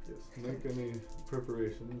 Like, Yes. Make any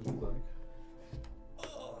preparations you'd like.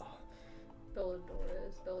 Belladora.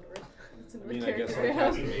 It's I another mean, I guess character I'm I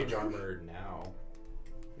have. casting Mage Armor now.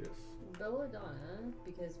 Yes. Belladonna,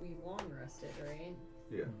 because we long rested, right?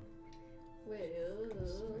 Yeah. just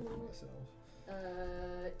make Well,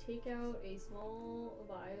 myself. take out a small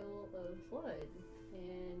vial of blood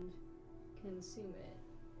and consume it.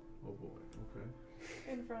 Oh boy.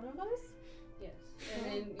 Okay. In front of us? Yes. And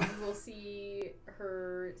then you will see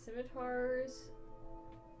her scimitars.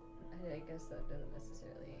 I guess that doesn't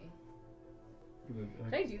necessarily.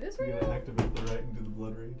 Can I do this right You're gonna now? activate the right and do the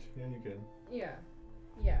blood rage? Yeah, you can. Yeah.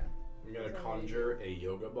 Yeah. I'm gonna Is that conjure a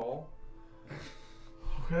yoga ball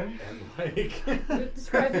Okay. and like.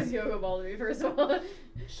 Describe this yoga ball to me first of all.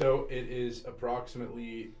 So it is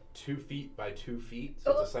approximately 2 feet by 2 feet,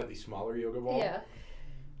 so it's a slightly smaller yoga ball. Yeah.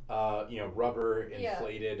 Rubber, Yeah.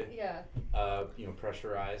 inflated, Yeah.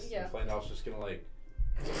 pressurized. Yeah. And Flandolf's just gonna like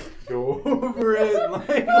go over it. Like,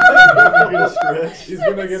 Get a stretch. He's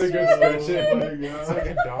gonna get a good stretch in. It's like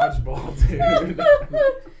a dodgeball, dude.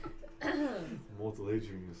 Mortal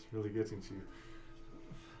aging is really getting to you.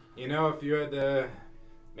 You know, if you had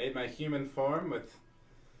made my human form with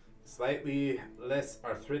slightly less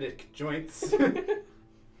arthritic joints,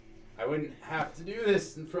 I wouldn't have to do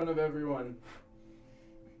this in front of everyone.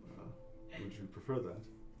 Would you prefer that?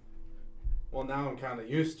 Well, now I'm kind of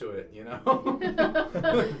used to it, you know.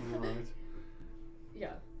 Alright.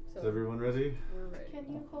 Yeah. So Is everyone ready? we're ready.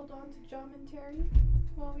 Can you hold on to John and Terry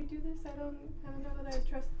while we do this? I don't know that I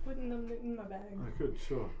trust putting them in my bag. I could,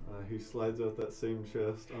 sure. He slides out that same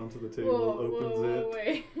chest onto the table, Whoa, opens whoa, it. whoa,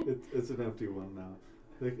 wait. It's an empty one now.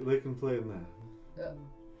 They can play in that.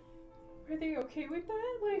 Are they okay with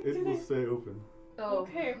that? Like, It do will they? stay open. Oh.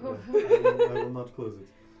 Okay. Yeah, I will not close it.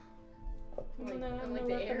 I'm Like- gonna, I I'm like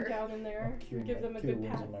gonna the let air. them down in there. I'll cure Give them a cure good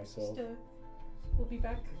wounds pat. in myself. We'll be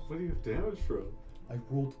back. What do you have damage from? I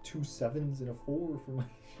rolled 2 7s and a 4 for my.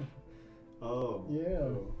 Oh. Yeah.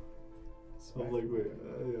 Oh. Smack. I'm like, wait,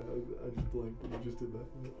 yeah, I just blanked when you just did that.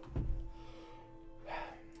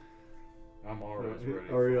 I'm always ready.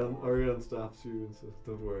 Ariane stops you and says,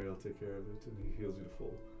 "Don't worry, I'll take care of it," and he heals you to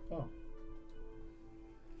full. Oh.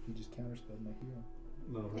 He just counterspelled my hero.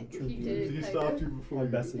 No, He he did, stopped kinda. you before. I you-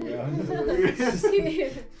 messed it around.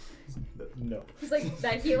 No. He's like,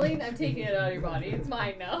 that healing, I'm taking it out of your body. It's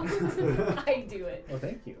mine now. I do it. Oh,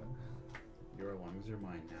 thank you. Your lungs are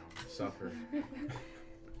mine now. Suffer. Enemy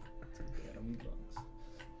lungs.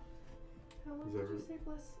 How long Is did every- you say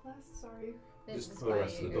last? Sorry. It's Just the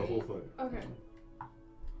rest of the whole fight. Okay.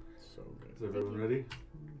 So good. Is everyone ready?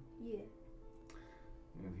 Yeah.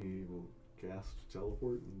 And he will cast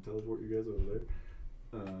teleport and teleport you guys over there.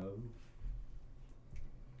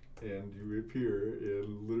 And you appear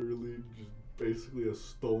in literally just basically a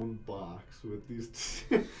stone box with these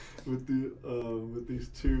with these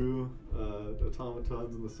two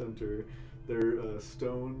automatons in the center. They're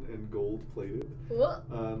stone and gold plated,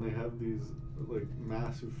 and they have these like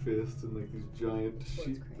massive fists and like these giant.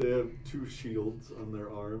 They have 2 shields on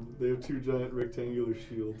their arm. They have 2 giant rectangular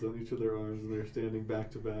shields on each of their arms, and they're standing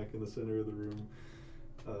back to back in the center of the room.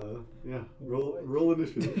 Yeah. Roll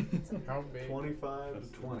initiative. How big? 25 That's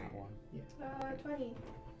to 20. not one. 20.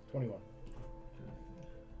 21.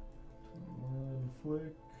 21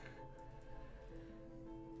 Flick.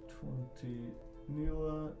 20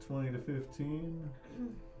 Neela. 20 to 15.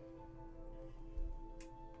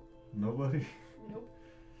 Nobody. Nope.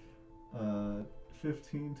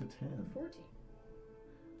 15 to 10. 14.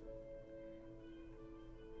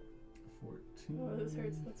 14. Oh, this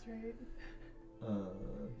hurts. That's right.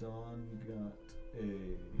 Dawn got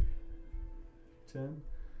a 10.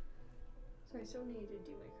 So I still need to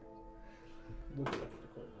do my Look at that.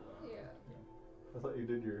 Yeah. I thought you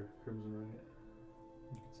did your Crimson Right.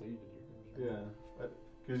 You could say you did your Yeah.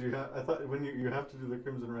 Because I thought when you have to do the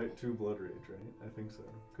Crimson Right to Blood Rage, right? I think so.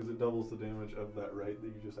 Because it doubles the damage of that right that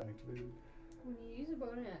you just activated. When you use a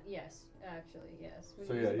bonus, yes, actually, yes. When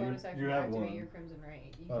So you yeah, use a bonus you action to have activate one. your Crimson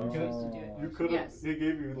Right, you Oh. can choose to do it. You could have. Yes. It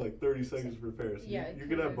gave you like 30 seconds to prepare, so Yeah, you it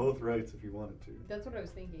could have could've- both rights if you wanted to. That's what I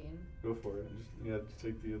was thinking. Go for it. Just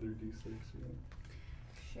take the other d6, yeah.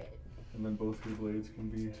 Shit. And then both your blades can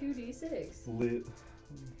be 2d6. lit.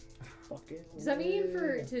 Fucking. Does that mean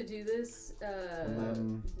to do this And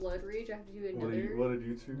then Blood Rage, I have to do What another did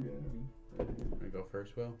you two get? I go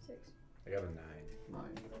first, Will. 6? I got a 9. 9.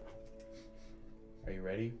 Are you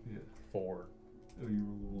ready? Yeah. 4. Oh, you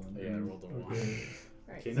rolled a 1. Yeah, I rolled a 1.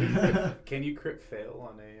 Alright. Can you crit fail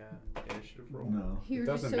on a initiative roll? No. You're It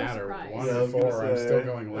just doesn't so matter. surprised. 1 Yeah, I to was gonna 4, I'm say, still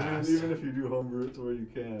going I mean, last. even if you do homebrew it to where you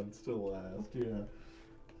can, still last. Yeah.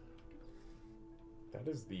 That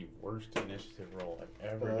is the worst initiative roll I've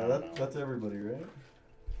ever done. That's everybody, right?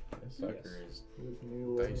 This sucker is With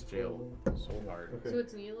Neela, dice jail so hard. Okay. So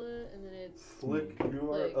it's Neela, and then it's Flick,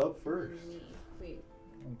 you are Flick. up first. me. Wait,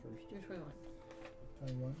 I'm first. you're 21.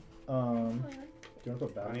 21. Do you want to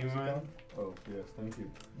put battle music 21. on? Oh, yes, thank you.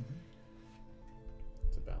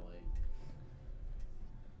 It's a ballet.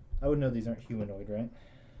 I would know these aren't humanoid, right?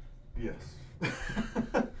 Yes.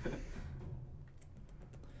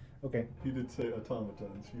 Okay. He did say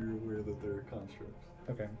automatons. You're aware that they're constructs.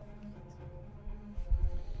 Okay.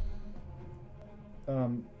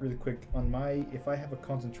 Really quick, if I have a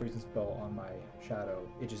concentration spell on my shadow,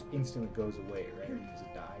 it just instantly goes away, right? Because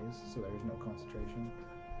it dies, so there's no concentration.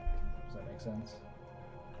 Does that make sense?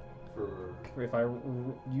 For If I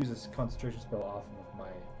use this concentration spell off of my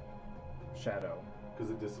shadow. because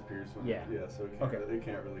it disappears when Yeah. so it can't, Okay. it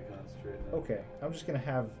can't really concentrate. No. Okay, I'm just gonna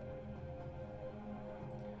have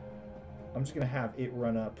it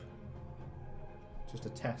run up just to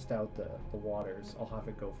test out the waters. I'll have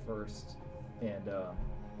it go first and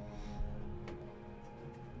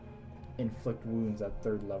inflict wounds at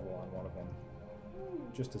 3rd level on one of them,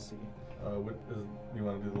 just to see. You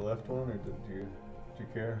want to do the left one, or do you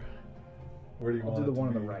care? Where do you I'll want do the it to one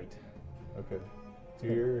on the be? right. Okay. It's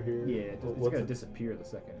gonna- Here. Yeah, it's What's gonna it- disappear the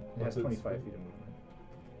second. It what's has its 25 speed? feet of movement.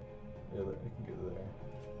 Yeah, I can get there.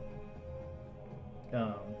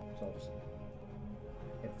 So I'll just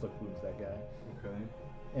inflict wounds that guy. Okay.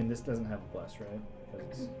 And this doesn't have a bless, right?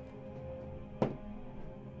 Because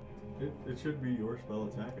It should be your spell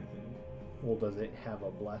attack, I think. well, does it have a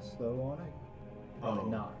bless though on it? Probably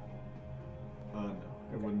not. No,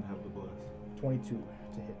 it wouldn't have the bless. 22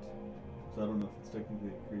 to hit. So I don't know if it's technically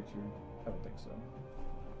a creature. I don't think so.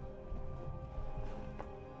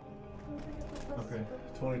 Okay,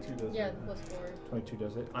 22 does Yeah, it. the +4. 22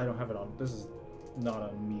 does it. I don't have it on. This is not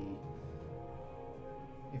on me.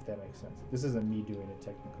 If that makes sense. This isn't me doing it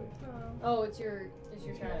technically. Oh, it's your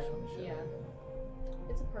shadow. Shadow. Yeah.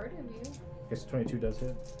 It's a part of you. Guess 22 does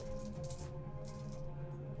hit.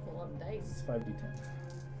 Pull up dice. It's 5d10.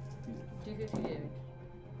 250 damage.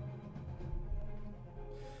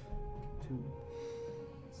 2,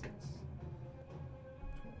 6,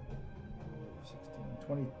 12, 16,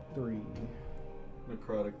 23.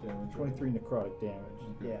 Necrotic damage. 23 necrotic damage.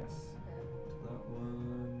 Okay. Yes. That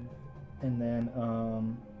one. And then,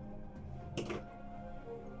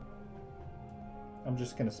 I'm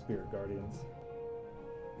just gonna Spirit Guardians.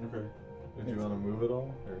 Okay. Did you want to move it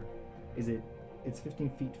all? Or? Is it? It's 15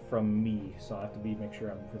 feet from me, so I have to make sure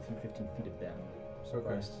I'm within 15 feet of them. So if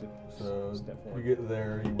I Okay. So step you forward. get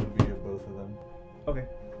there, you would be at both of them. Okay.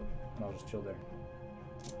 And I'll just chill there.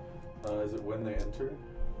 Is it when they enter?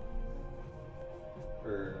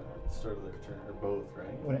 Or at the start of their turn? Or both,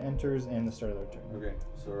 right? When it enters and the start of their turn. Okay,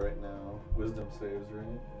 so right now, wisdom saves,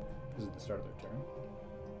 right? This is the start of their turn.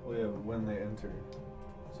 Well, yeah, but when they enter.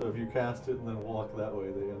 So if you cast it and then walk that way,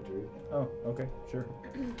 they enter. Oh, okay, sure.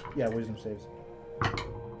 Yeah, wisdom saves.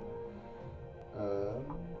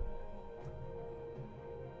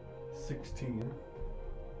 16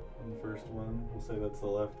 on the first one. We'll say that's the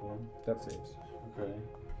left one. That saves. Okay.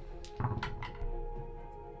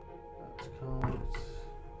 That's called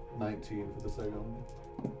 19 for the second one.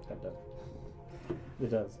 That does. It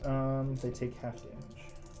does. They take half damage.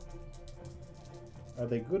 Are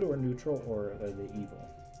they good or neutral, or are they evil?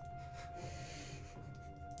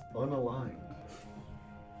 Unaligned.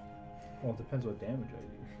 Well, it depends what damage I do.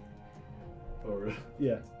 Oh, really?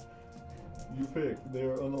 Yeah. You pick. They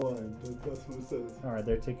are unaligned. That's what it says. Alright,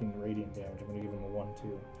 they're taking radiant damage. I'm gonna give them a 1,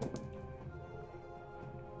 2. 10,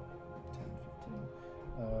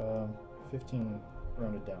 15. 15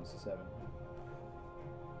 rounded down, so 7.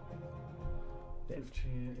 Damage.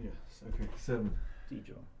 15. Yes. Okay. 7.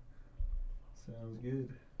 Dejo. Sounds good.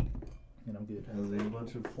 And I'm good. As a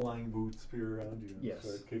bunch of flying boots appear around you and Yes.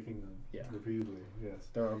 start kicking them Yeah. repeatedly. Yes.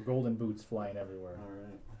 There are golden boots flying everywhere. All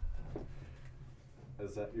right.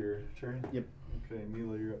 Is that your turn? Yep. Okay,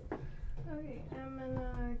 Mila, you're up. Okay, I'm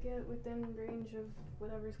gonna get within range of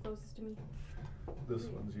whatever's closest to me. This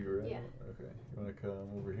one's you, right? Yeah. Okay. You want to come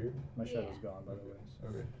over here? My shadow's Yeah. gone, by the way. So.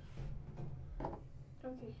 Okay.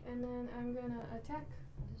 Okay, and then I'm gonna attack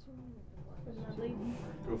with my blade.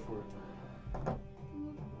 Go for it.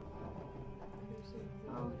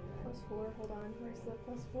 Oh, +4. Hold on. Where's the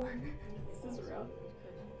 +4? This is rough.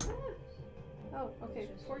 Oh, okay.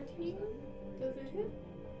 14. Does it hit?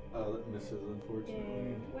 Oh, that misses,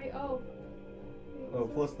 unfortunately. Yeah. Wait. Oh. Wait, Oh,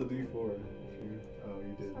 was plus the D4.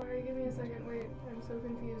 You did. Sorry, give me a second. Wait, I'm so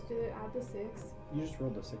confused. Did it add the 6? You just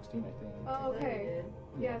rolled a 16, I think. Oh, okay.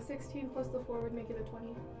 Yeah, 16 plus the 4 would make it a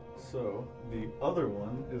 20. So the other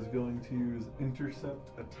one is going to use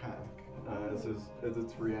intercept attack as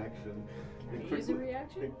its reaction. Can It I use a quickly-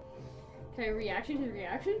 reaction? Can I reaction his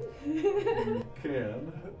reaction? You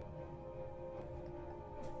can.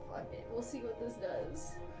 Fuck it. We'll see what this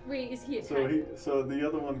does. Wait, is he attacking? So the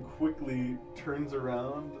other one quickly turns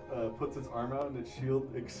around, puts its arm out, and its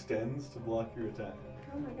shield extends to block your attack.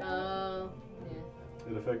 Oh my god. Oh,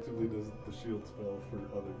 yeah. It effectively does the shield spell for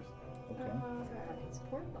others. Okay. Okay. Fucking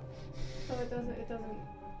support ball. So it doesn't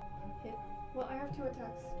hit. Well, I have 2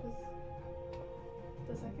 attacks.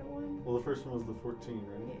 The second one? Well, the first one was the 14,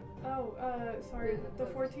 right? Oh, sorry. The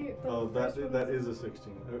 14. The Oh, first one that was- is a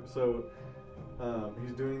 16. So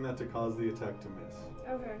he's doing that to cause the attack to miss.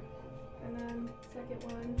 Okay. And then second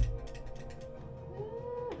one.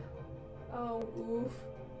 Oh, oof.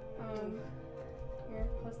 Here,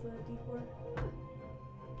 plus the D4.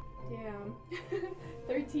 Damn.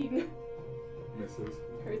 13. Misses.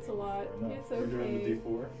 Hurts a lot. Fair enough. It's You're okay. doing the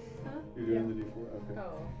D4? Huh? You're doing the D4? Okay.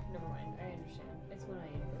 Oh, never mind. I understand. It's when I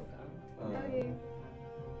invoke on. Okay.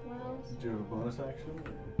 Well, Do you have a bonus action?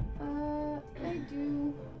 I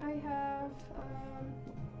do. I have,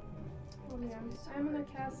 oh yeah. I'm gonna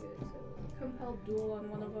cast Compelled Duel on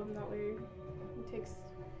one of them. That way it takes,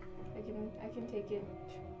 I can take it.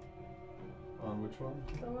 On which one?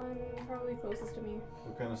 The one probably closest to me.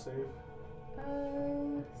 What kind of save?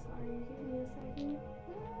 Sorry, give me a second.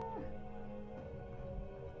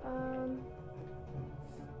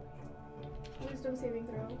 Wisdom saving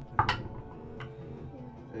throw.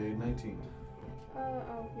 A 19.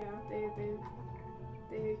 Oh yeah, they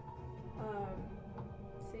save.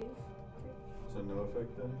 So no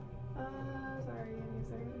effect then? Sorry, give me a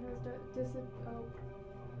second. It has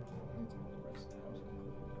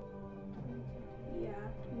yeah,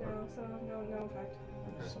 no, so no effect.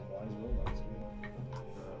 Okay. Some wise robots here.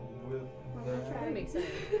 With Well, that, try. That makes sense.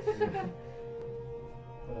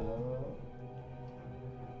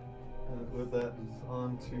 with that is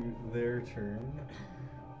on to their turn.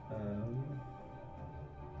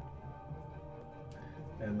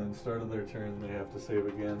 And then start of their turn, they have to save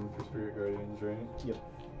again for Spirit Guardians, right? Yep.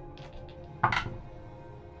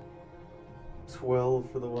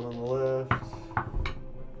 12 for the one on the left,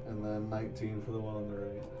 and then 19 for the one on the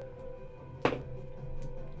right.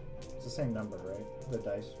 It's the same number, right? The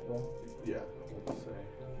dice roll? Yeah, we'll just say.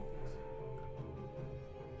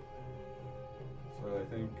 So I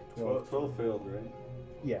think 12 failed, right?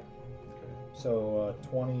 Yeah. Okay. So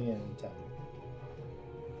 20 and 10.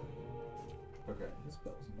 Okay. This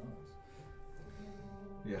spell's nuts.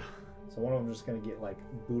 Yeah. So one of them just gonna get like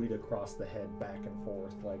booted across the head back and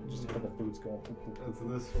forth, like just a couple boots going poop, poop, That's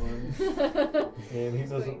poop. this one.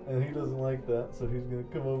 And he doesn't like that, so he's gonna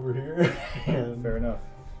come over here and Fair enough.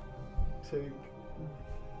 take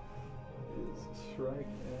his strike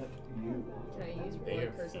at you. Can I use They Blood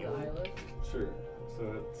have Curse of the field. Eyeless? Sure. So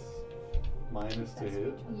it's minus to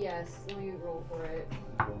hit. Yes, let me roll for it.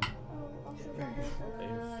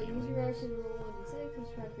 Use your action to roll a d6 and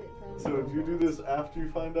subtract it from. So do you do this after you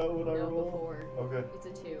find out what I No, roll? before. Okay. It's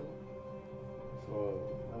a 2. So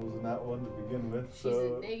that was not one to begin with. She's So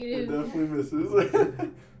a it negative. definitely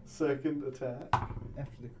misses. Second attack.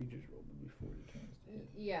 After the creature's rolled before he can.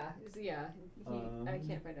 Yeah, I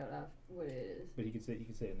can't find out what it is. But you could say a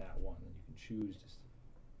nat 1, and you can choose just.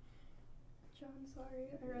 John, sorry,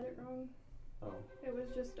 I read it wrong. Oh. It was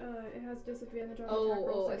just it has disadvantage on Oh, attack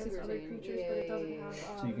rolls I see against what other you're saying. creatures, Yeah, but it yeah, doesn't yeah,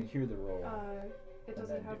 have So you can hear the roll. it and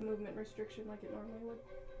doesn't then have do- movement restriction like it normally would.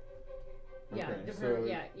 Yeah, Okay, different. so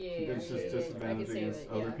yeah. It's just I disadvantage could save against it,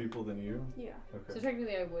 other yeah. people than you? Yeah, Okay. So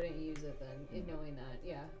technically, I wouldn't use it then, in knowing that.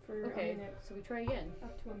 Yeah. for Okay. a minute, So we try again.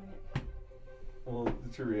 up to a minute. Well,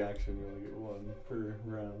 it's your reaction. You only get one per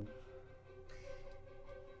round.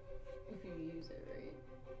 If you use it, right?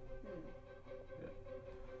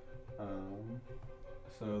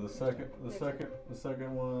 So the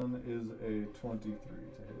second one is a 23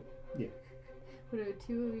 to hit. Would a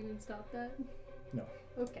 2 have even stopped that? No.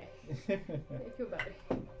 Okay. I feel better.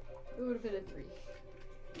 It would have been a 3.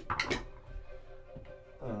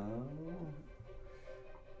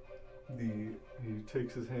 He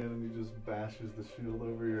takes his hand and he just bashes the shield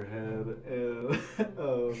over your head,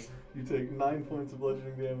 and you take 9 points of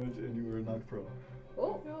bludgeoning damage, and you are knocked prone.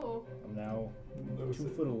 Oh. No. I'm now Notice 2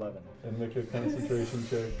 it. foot 11. And make a concentration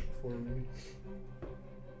check for me.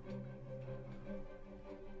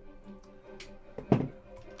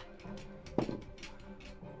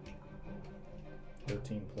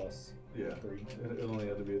 Plus Yeah. 3. It only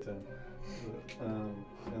had to be a 10.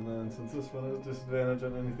 And then since this one has disadvantage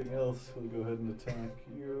on anything else, we'll go ahead and attack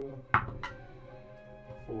you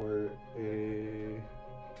for a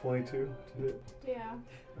 22 to hit. Yeah.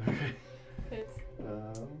 Okay. It's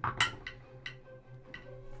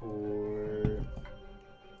For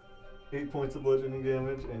 8 points of bludgeoning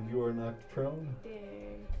damage, and you are knocked prone.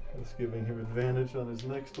 dang. That's giving him advantage on his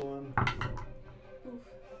next one. Oof.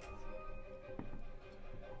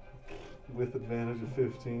 With advantage of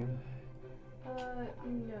 15.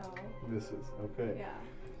 No. Misses. Okay. Yeah.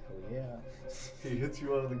 Oh yeah. He hits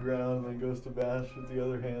you onto the ground and then goes to bash with the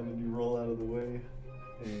other hand, and you roll out of the way.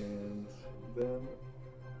 And then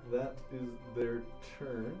that is their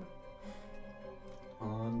turn.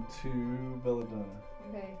 On to Belladonna.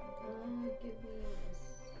 Okay. Give me a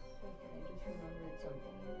second. I just remembered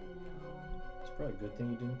something. It's probably a good thing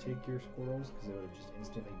you didn't take your squirrels, because they would have just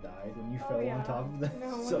instantly died when you Oh, fell yeah. on top of them.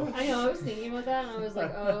 No, So I know. I was thinking about that, and I was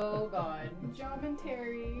like, oh god. Job and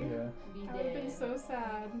Terry. yeah. Be I would have been dead. so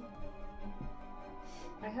sad.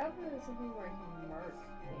 I have something where I can mark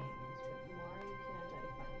things, but why can't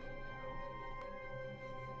I find it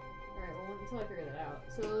now? Alright, well, until I figure that out.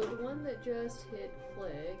 So, the one that just hit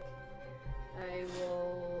Flick, I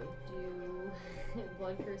will do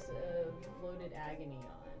Blood Curse of Loaded Agony on.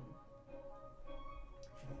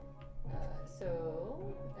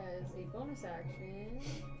 So, as a bonus action,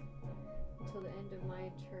 until the end of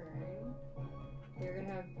my turn, they're going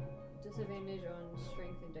to have disadvantage on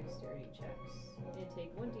strength and dexterity checks, and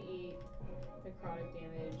take 1d8 necrotic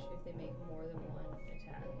damage if they make more than one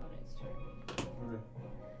attack on its turn. Okay.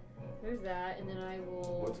 There's does that, and then I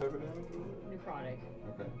will What type of damage was it? necrotic,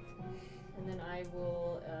 Okay. and then I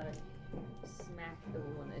will smack the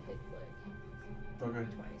one that hit Flick Okay.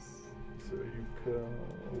 twice. So you come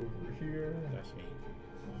over here. That's me.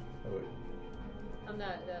 Oh wait. I'm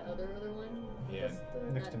not the other one. Yeah.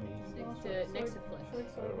 Next to me. Next to Flick.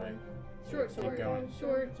 So do I. Short Keep sword. going.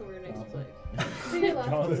 Short sword next to Johnson. Flick. To your left.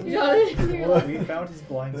 Johnson. To your left. We found his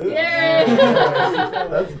blind spot. Yay!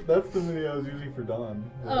 That's the mini I was using for Dawn.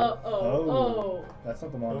 Oh. That's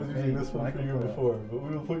not the I one. was using this one for you before, but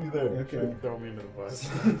we will put you there. Okay. Throw me into the bus.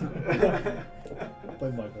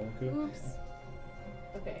 Play Michael, okay? Oops.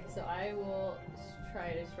 Okay, so I will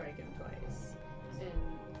try to strike him twice. And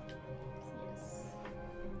yes.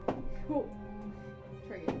 Cool.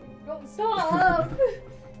 Try again. No, stop!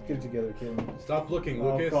 Get it together, kid. Stop looking,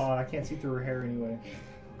 Oh Lucas. god, I can't see through her hair anyway.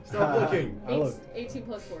 Stop looking. I look. 18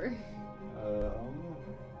 plus 4. The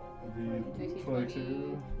 19,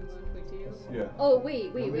 22. 22. Yeah. Oh,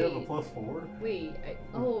 wait. Don't we have a +4? Wait,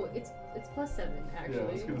 it's plus 7, actually. Yeah,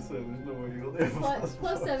 I was gonna say there's no way you only have a Plus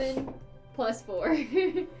 4. 7, plus 4.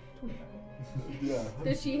 Yeah.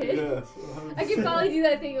 Does she hit? Yes. I could probably do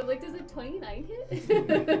that thing of like, does a 29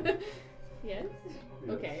 hit? Yes?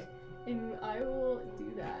 Okay. And I will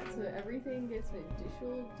do that. So everything gets an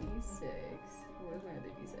additional d6. Where's my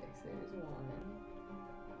other d6? There's 1.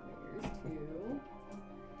 There's 2.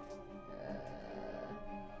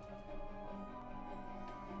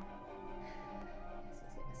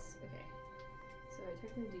 Yes. Okay. So I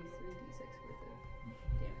took the d3, d6 worth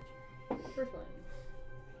of damage. First one.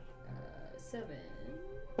 7.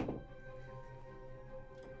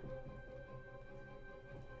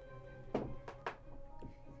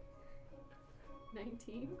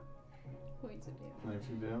 19 points of damage.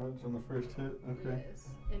 19 damage on the first hit. Okay. Yes.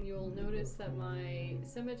 And you'll notice that my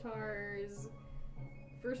scimitars.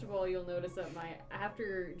 First of all, you'll notice that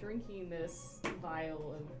after drinking this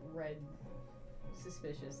vial of red,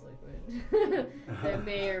 suspicious liquid that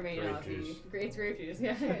may or may Grape not juice. be grape juice.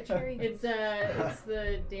 Yeah, Cherry it's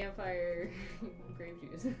the Dampfire grape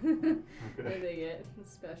juice that they get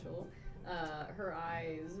special. Her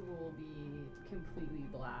eyes will be completely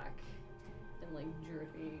black and like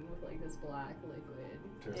dripping with like this black liquid,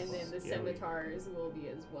 and then the scimitars will be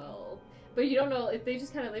as well. But you don't know if they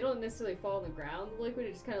just they don't necessarily fall on the ground. The liquid,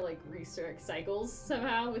 it just kind of like recycles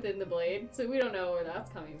somehow within the blade. So we don't know where that's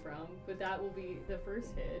coming from. But that will be the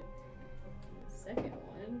first hit. The second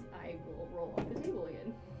one, I will roll off the table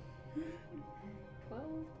again.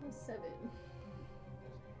 12 plus 7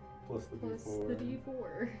 Plus the plus d4. the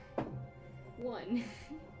d4. 1.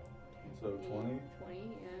 So 20. 20,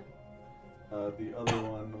 yeah. The other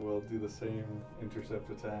one will do the same intercept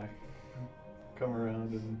attack. Come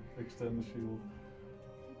around and extend the shield.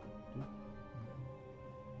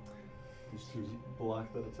 Just to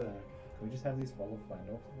block that attack. Can we just have these follow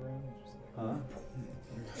Flandolf around? Just Huh?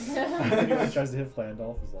 anyone tries to hit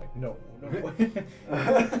Flandolf is like, no.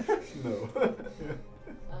 No.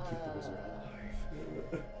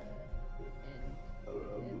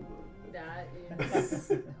 And that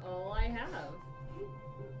is all I have.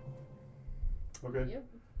 Okay. Yep.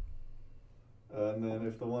 And then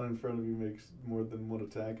if the one in front of you makes more than one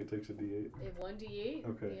attack, it takes a d8. 1d8.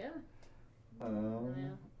 Okay. Yeah.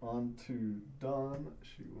 On to Dawn.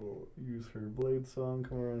 She will use her blade song,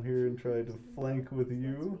 come around here and try to flank with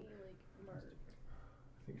you. I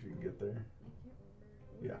think she can get there.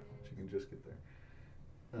 Yeah, she can just get there.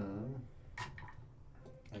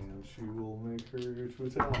 And she will make her 2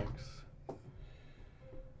 attacks.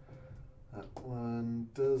 That one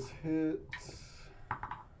does hit.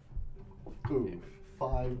 Ooh,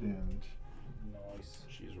 5 damage. Nice.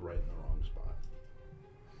 She's right in the wrong spot.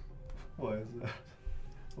 Why is that?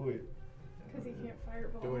 Wait. Because he can't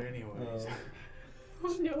fireball. Do it anyways. Oh no.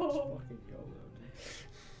 Fucking YOLO,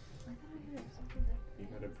 You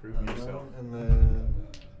gotta prove yourself. And then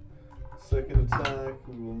second attack,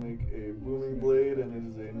 we will make a booming blade, and it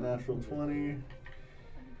is a natural 20.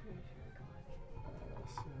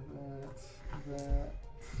 So that's that.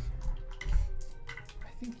 I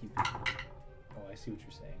think you can. Oh, I see what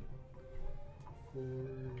you're saying. 4,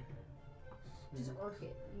 Just 6, arc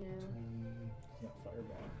it, you know. He's not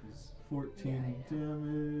fireball. He's 14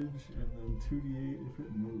 damage, and then 2d8 if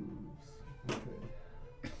it moves. Okay.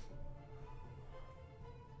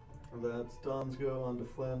 That's Dawn's go on to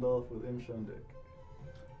Flandolf with Imshundik.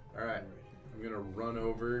 Alright, I'm gonna run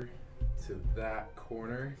over to that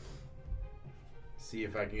corner, see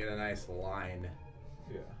if I can get a nice line,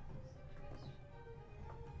 Yeah.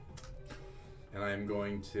 and I'm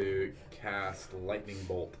going to cast Lightning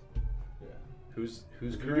Bolt. Yeah. Who's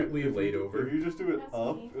If you currently do- if laid you, over? If you just do it That's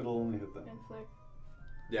up, me. it'll only hit them. And Flick.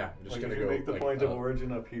 Yeah, I'm just Like gonna if you go make the like, point of up.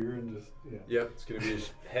 origin up here and just Yep, it's gonna be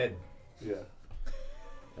his head. yeah.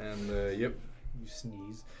 And yep. You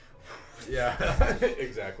sneeze. Yeah,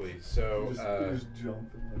 exactly. So, You just jump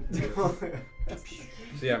and like.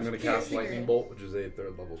 so yeah, I'm gonna cast lightning bolt, which is a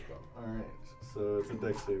 3rd level spell. All right, so it's a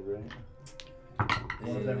dex save, right?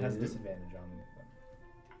 One of them has disadvantage on them.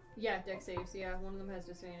 Yeah, dex saves. Yeah, one of them has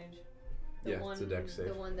disadvantage. Yeah, it's a dex save.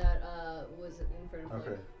 The one that was in front of Okay.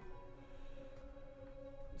 Flip.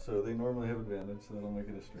 So they normally have advantage, so that'll make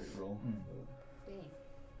it a straight roll.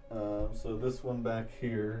 Dang. So this one back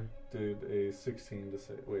here did a 16 to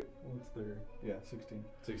say. Wait, what's their? Yeah, 16.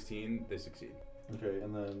 16, they succeed. Okay,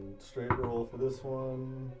 and then straight roll for this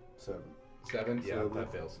one, 7. 7, yeah, So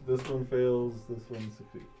that fails. This one fails. This one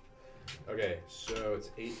succeeds. Okay, so it's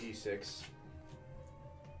 8d6.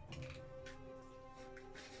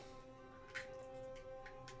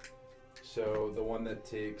 So the one that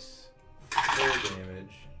takes full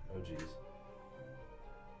damage. Oh jeez.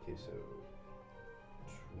 Okay, so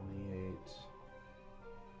 28.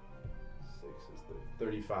 6 is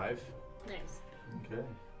 35. Nice. Okay.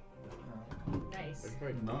 Nice.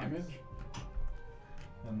 Like Nice. damage?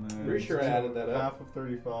 And then Pretty sure I added that up. half of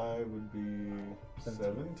 35 would be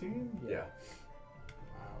 17. Yeah. Wow.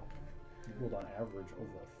 You rolled on average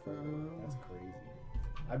over a 3rd. That's crazy.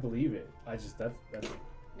 I believe it. I just that's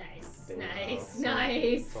Nice. Damn. Nice. So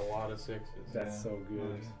Nice. It's a lot of 6s. that's so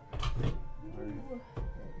good. Nice.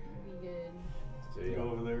 Be good. So Go yeah.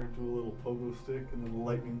 over there, do a little pogo stick, and then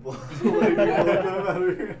lightning bolt. Lightning bolt them out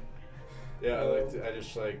of here. Yeah, I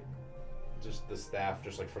just like, just the staff,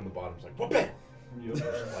 just like from the bottom, is like, whoop it! Yep.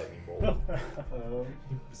 Just lightning bolt.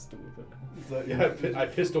 Is that Yeah, your, I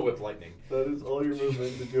pistol whip lightning. that is all your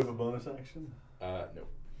movement. Did you have a bonus action? No.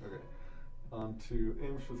 Okay. On to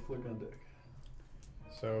Imsh with flick on deck.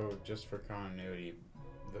 So, just for continuity,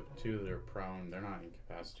 the 2 that are prone, they're not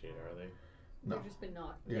incapacitated, are they? No. They've just been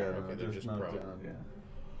knocked. Yeah, down. Okay, they're just knocked prone. down,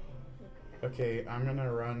 yeah. Okay, I'm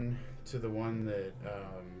gonna run to the one that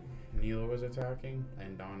Neela was attacking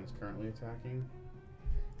and Dawn is currently attacking.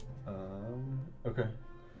 Okay.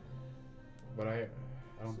 But I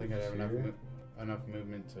don't So think I'd have just enough here? enough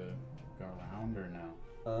movement to go around or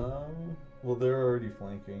no. Well, they're already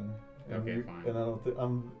flanking. And Okay, you- fine. And I don't think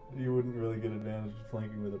you wouldn't really get advantage of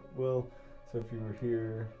flanking with it. Well, so if you were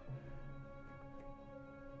here,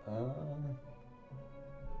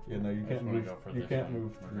 yeah, no, you I can't just wanna move. go for You this can't one,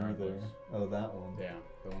 move through there. regardless. Oh, that one. Yeah,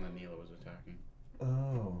 the one that Neela was attacking. Oh.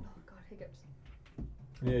 Oh god, hiccups.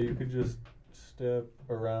 Yeah, you could just step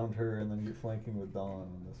around her and then get flanking with Dawn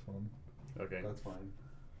on this one. Okay. That's fine.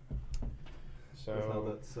 So That's how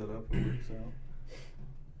that's set up. It works out.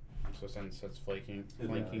 So since that's flanking,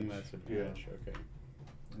 Advantage. that's advantage. Okay.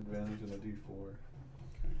 Advantage in a D4.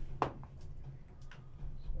 So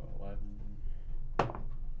 11 or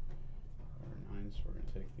 9. So we're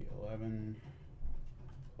gonna take the 11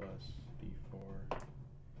 plus D4.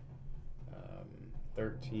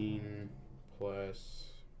 13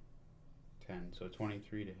 plus 10, so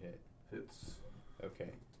 23 to hit. Hits. Okay.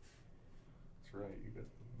 That's right. You got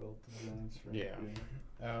the belt of giants. Right?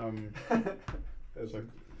 Yeah. That's So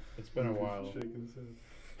it's been a while. Shaking his head.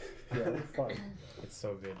 Yeah, we're fine. It's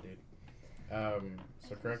so good, dude.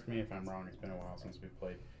 So correct me if I'm wrong. It's been a while since we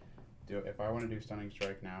played. If I want to do stunning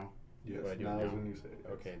strike now, Yes. do I do it Now is now? when you say it.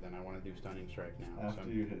 okay, then I want to do stunning strike now. After so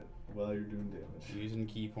you hit, while you're doing damage. using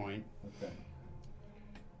key point. Okay.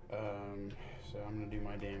 So I'm gonna do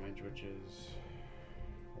my damage, which is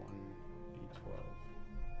 1d12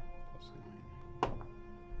 plus 9.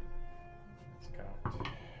 It's cocked.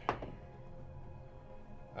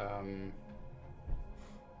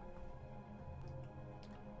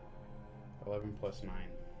 11 plus 9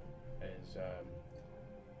 is come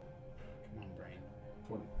on, brain.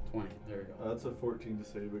 20. 20. There we go. That's a 14 to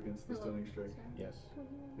save against the stunning strike. Yes.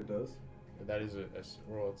 It does? But that is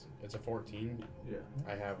well, it's a 14. Yeah.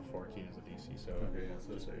 I have a 14 as a DC, so Okay, yeah,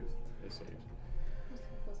 so it saves. it saves.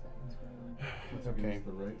 That's Okay. against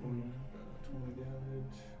the right one. 20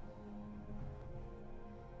 damage.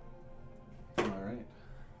 Alright.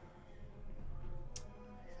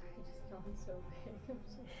 I just yawned so big. I'm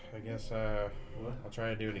so I guess What? I'll try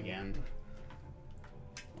to do it again.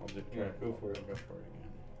 I'll do Yeah, go for it. I'll go for it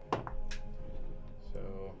again.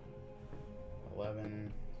 So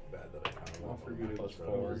 11. Bad that I kind of Don't want forget it. plus Don't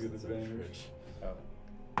 4. forget It's in the advantage. fridge.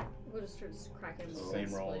 Oh, We'll just start cracking the Same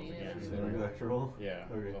splitting rolls it. again. Same exact roll? yeah.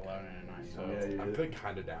 Okay. It was 11 and a 9. So Yeah, you I'm hit. feeling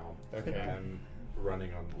kind of down. Okay. I'm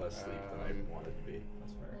running on less sleep than I Um, wanted to be.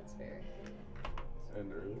 That's fair. That's fair.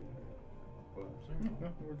 And early? Well, No,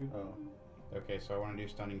 we're good. oh, okay, so I want to do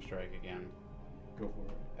stunning strike again. go for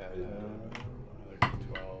it. Add Yeah. another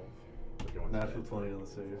d12. going to Natural bed. 20 on the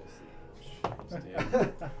save. Just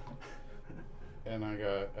did. And I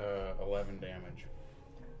got 11 damage.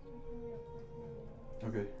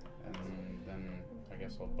 Okay. And then I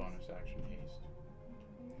guess I'll bonus action haste.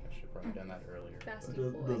 I should have probably done that earlier. Fast but-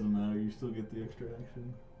 deploy. Doesn't matter. You still get the extra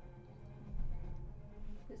action.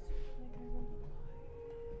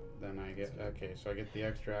 Then I get, okay, so I get the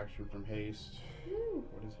extra action from haste. Woo.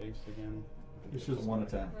 What is haste again? It's just one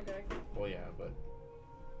attack. Okay. Well, yeah, but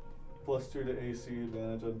 +2 to AC,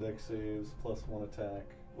 advantage on dex saves, +1 attack.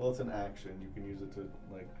 Well, it's an action. You can use it to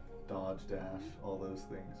like dodge, dash, all those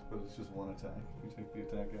things. But it's just one attack. You take the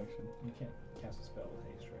attack action. You can't cast a spell with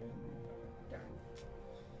haste, right? Darn.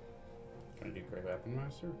 can I do Great Weapon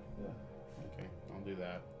Master? Yeah. Okay, I'll do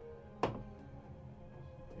that.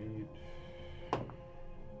 8.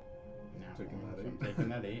 Now, Taking that so I'm 8. taking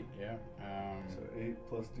that 8, yeah. So 8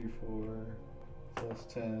 plus D4 plus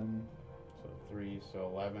 10. So 3, so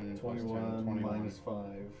 11 plus 10, 21 21. minus 5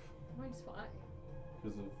 Mine's 5.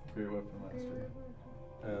 because of Great Weapon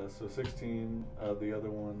Master. So 16. The other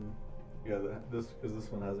one, yeah, because this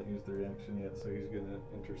one hasn't used the reaction yet, so he's gonna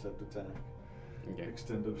intercept attack, Okay.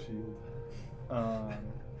 extend of shield Um,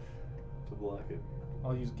 to block it.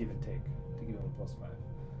 I'll use give and take to give him a +5.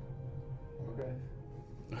 Okay.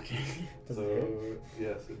 Okay. Does so it hit?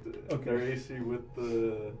 yes, it did. Okay. Their AC with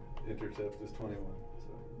the intercept is 21.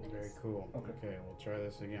 So Very cool. Okay. Okay, we'll try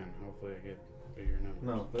this again. Hopefully I get bigger numbers.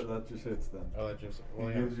 no, that just hits then. Oh, that just, He well,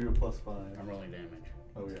 yeah. gives you a +5. I'm rolling damage.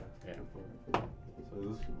 Oh yeah. Yeah. Go for it. So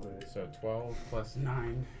this way. So 12 plus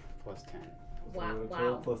 9 plus 10. Wow, So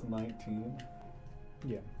 12 wow. plus 19.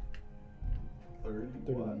 Yeah. 31.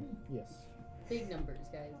 31. Yes. Big numbers,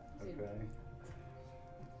 guys. Okay.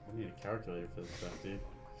 I need a calculator for this stuff, dude.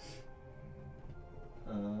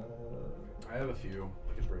 I have a few.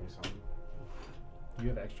 I could bring some. You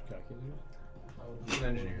have extra calculators? It's an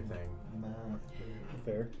engineer thing. Math.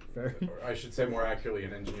 Fair. Fair. Or I should say more accurately,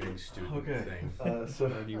 an engineering student Okay. thing. So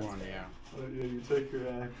 31, yeah. yeah, you take your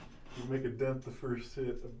axe, you make a dent the first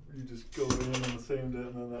hit, you just go in on the same dent,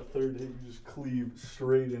 and then that third hit, you just cleave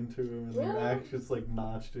straight into him, and your Whoa. axe just like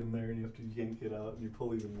notched in there, and you have to yank it out, and you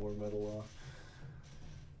pull even more metal off.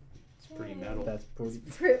 It's pretty metal. That's pretty.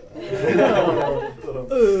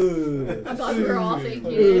 I thought we were all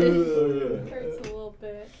thinking it. Hurts a little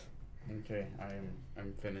bit. Okay,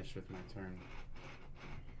 I'm finished with my turn,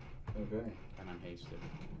 Okay. and I'm hasted.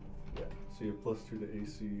 Yeah. So you have +2 to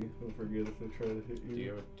AC. Don't forget if they try to hit you. Do you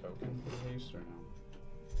have a token for the haste or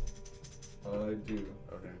no? I do.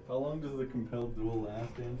 Okay. How long does the compelled duel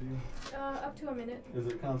last, Angie? Up to a minute. Is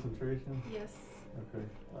it concentration? Yes. Okay.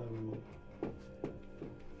 I will.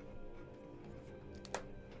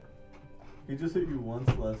 He just hit you once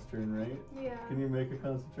last turn, right? Yeah. Can you make a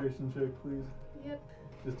concentration check, please? Yep.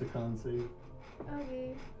 Just a con save.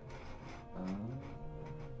 Okay. I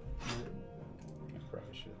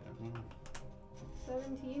probably should have one.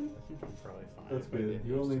 17. I think I'm probably fine. That's if I good. did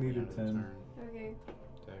You haste only at the needed end of the 10. turn. Okay.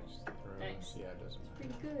 Dex, throws. Nice. Yeah, it doesn't Pretty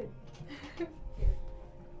matter. good. Gotta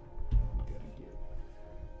get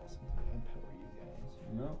some gunpowder, you guys.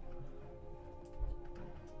 No.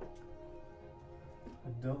 I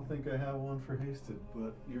don't think I have one for hasted,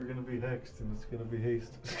 but you're gonna be hexed and it's gonna be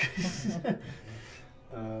hasted.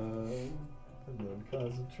 And then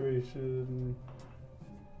concentration.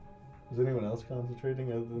 Is anyone else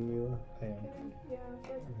concentrating other than Mila? I am. Yeah.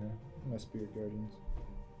 Like, Okay. My spirit guardians.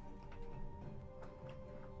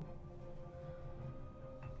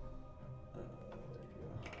 There you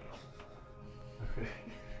go. Okay.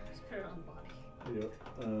 Just put it on the body. Yep.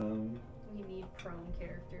 We need prone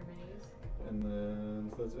character minis. And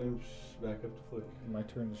then so that's imps back up to flick. My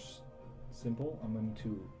turn is simple. I'm going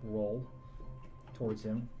to roll towards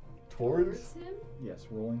him. Towards? him? Yes,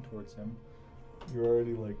 rolling towards him. You're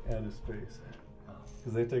already like at his space.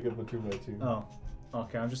 Because they take up a 2x2. Oh,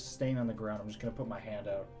 okay. I'm just staying on the ground. I'm just gonna put my hand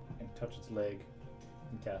out and touch its leg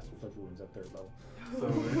and cast Inflict Wounds at third level. So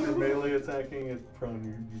if you're melee attacking it prone,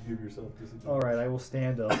 you give yourself disadvantage. All right, I will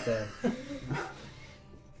stand up then. I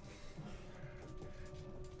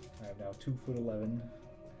have now 2'11".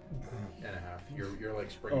 And a half. You're like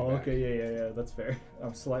springing Oh, back. okay, yeah. That's fair.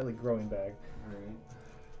 I'm slightly growing back.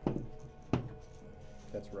 Alright.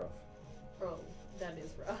 That's rough. Oh, that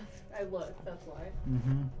is rough. I looked, that's why.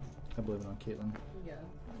 Mm-hmm. I blame it on Caitlin. Yeah.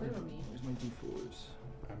 Blame on me. Where's my D4s?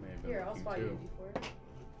 I may have been Here, I'll looking spot too. you before.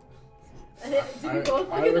 Did we both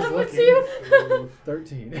look I at was that one looking. too?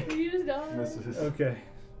 13. You just got it. Misses. Okay.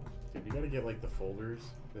 Dude, you gotta get like the folders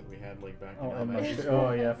that we had like back Oh, in and my elementary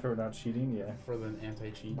oh yeah, for not cheating. Yeah. for the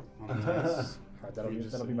anti-cheat on the dice. Alright, that'll You be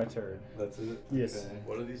just that'll be said- my turn. That's it? Yes. Okay.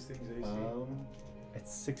 What are these things AC?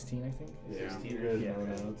 It's 16, I think. Yeah. 16 You or guys Yeah, know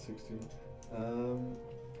okay. now it's 16.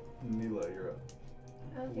 Nila, you're up.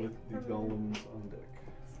 Okay. With the I'm gonna golems on deck.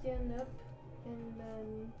 stand up and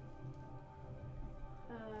then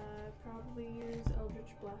probably use Eldritch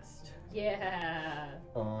Blast. Yeah.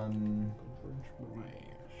 On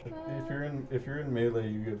if you're in melee,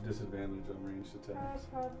 you get disadvantage on ranged attacks.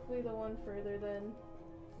 Probably the one further then.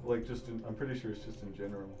 Like I'm pretty sure it's just in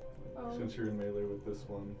general. Oh. Since you're in melee with this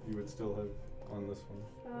one, you would still have on this one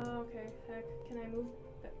Okay. Heck, can I move?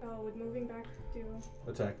 Oh, with moving back to.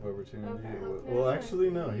 attack of opportunity. Okay. It would- Okay, well, that's actually,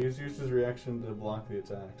 fine. no. He's used his reaction to block the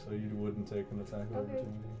attack, so you wouldn't take an attack of Okay.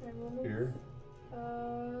 opportunity. I will move. Here.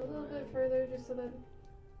 A little bit further just so that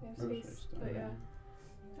I have Okay. space. But yeah.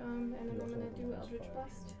 And then You I'm also gonna have do minus Eldritch 5.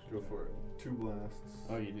 Blast. Go for it. 2 blasts.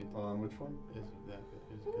 Oh, you did. On which one? Is that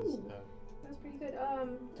Ooh. because That's pretty good.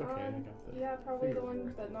 it's okay. I got the. Yeah, probably the Figure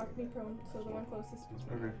one four. that knocked me prone, so the one closest. It's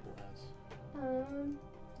Okay.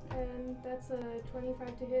 And that's a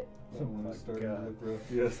 25 to hit That one my is starting to God. look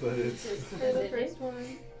rough. Yes, that is. for the Is it first hit? one.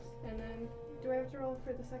 And then, do I have to roll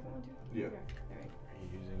for the second one too? Yeah. Okay, alright. Are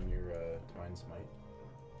you using your Divine Smite?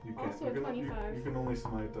 You can't. Also you, can, 25. you can only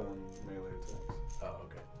smite on melee attacks. Oh,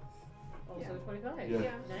 okay. Also Yeah. 25. Yeah,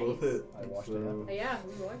 Yeah. Nice. both hit. I watched it so happen. Yeah,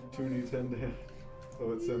 we watched. 2d10 damage.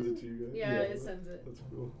 Oh, it sends it to you guys? Yeah, it sends it. That's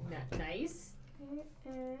cool. Nice.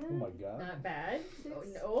 Okay, Oh and my god. Not bad. Six. Oh,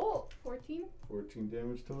 no. 14? 14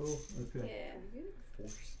 damage total? Okay. Yeah.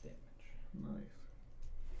 Force damage. Nice.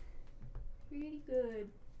 Pretty good.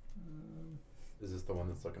 Is this the one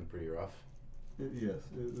that's looking pretty rough? Yes,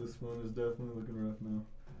 this one is definitely looking rough now.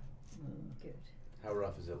 Good. How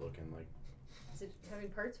rough is it looking? Like, Is it having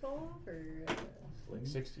parts fall off or? Like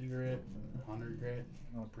 60 grit, 100 grit.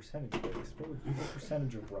 On a percentage base, what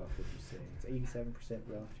percentage of rough would you say? It's 87%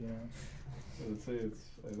 rough, you know? I would say it's,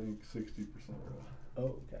 I think, 60% rough.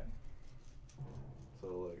 Oh, okay. So,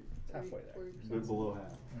 like, It's halfway there. a bit below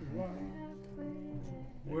half.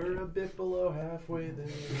 we're a bit below halfway there.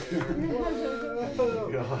 Oh,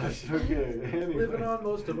 gosh, okay. Anyway. Living on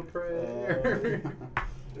most of a prayer.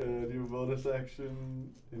 Do you have a bonus action?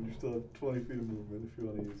 And you still have 20 feet of movement if you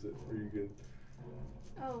want to use it. Or you good?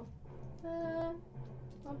 Oh.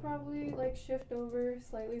 I'll probably like shift over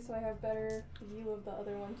slightly so I have better view of the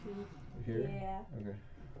other one too. Here? Yeah. Okay.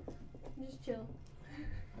 Just chill.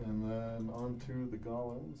 And then on to the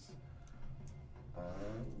golems.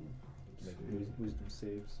 Make let's see. wisdom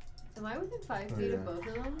saves. Am I within 5 Oh, feet yeah. of both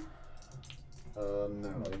of them? No,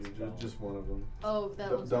 No, it's you Dawn. just one of them. Oh,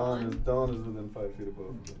 that one's Dawn gone. Dawn is within 5 feet of both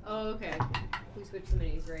of them. Oh, okay. We switched the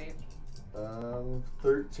minis, right?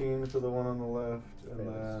 13 for the one on the left, and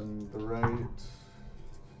Fails. then the right,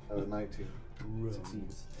 19.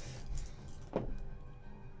 Succeeds.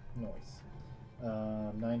 Nice.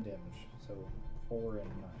 9 damage. So 4 and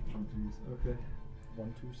 9. Jeez. Okay.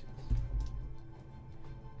 1, 2, 6.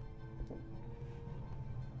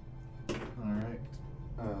 All right.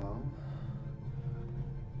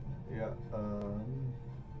 Yeah.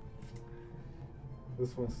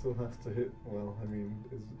 This one still has to hit. Well, I mean,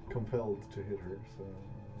 is compelled to hit her. So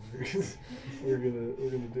we're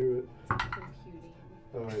gonna do it. Computing.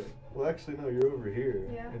 Oh wait. Well, actually, no. You're over here,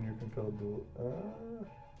 Yeah. and you're compelled to. Does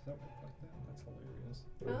that work like that? That's hilarious.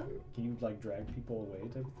 Huh? Can you like drag people away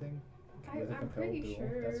type of thing? With a I'm compelled pretty duel?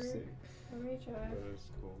 sure. That's sick. Let me check. That is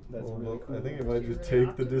cool. That's well, really well, cool. I think it might You're just really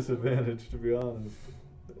take the optimal. disadvantage, to be honest.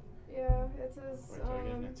 Yeah, it says Wait, do I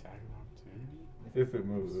get an attack of opportunity? If it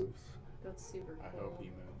moves, That's super I cool. hope he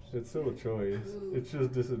moves. it's still a choice. Ooh. It's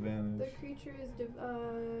just the disadvantage. creature is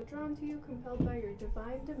drawn to you, compelled by your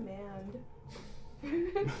divine demand.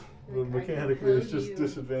 But mechanically, it's just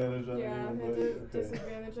disadvantage on Yeah, anyone. it's Like, a okay.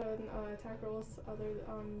 disadvantage on attack rolls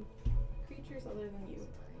creatures other than you.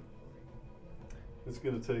 It's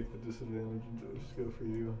gonna take the disadvantage and just go for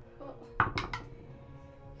you. Oh,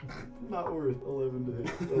 Not worth 11 to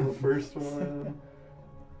hit on the first one.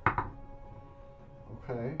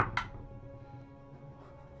 Okay.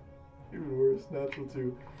 Even worse, natural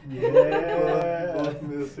 2. Yeah. Both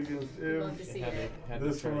miss against him. Love to see Had to- it. had to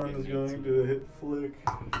This try to one get is me going to- to hit Flick.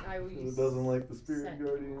 I will It use doesn't like the Spirit set.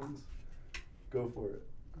 Guardians. Go for it.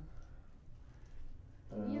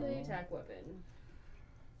 melee attack weapon.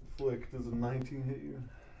 Flick, does a 19 hit you?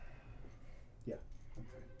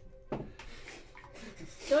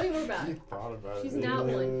 Don't even worry about You it. thought about She's it. not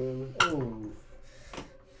one. Oof.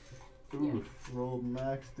 Oof. Rolled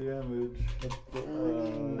max damage.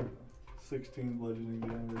 16 bludgeoning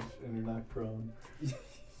damage, and you're knocked prone.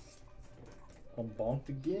 I'm bonked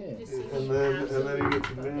again. Just see And me then he absolutely gets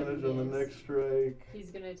fucking advantage on the miss. next strike. He's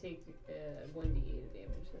gonna take 1d8 of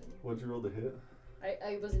damage then. What'd you roll to hit?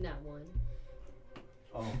 I wasn't at one.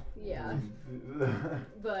 Oh. Yeah.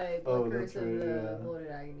 But Oh, Curse that's of right, the yeah.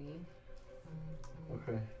 Bloated Agony.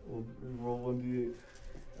 Okay, we'll roll 1d8.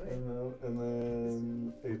 Okay. And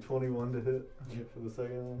then a 21 to hit for the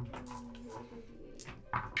second one.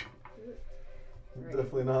 Right.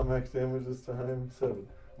 Definitely not max damage this time. 7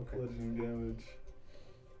 Okay. bludgeoning damage,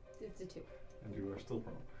 It's a 2. and you are still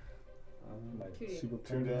prone. My 2d. super 2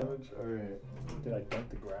 prone. damage. All right. Did I dent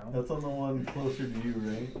the ground? That's on the one closer to you,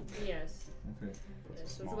 right? Yes. Okay.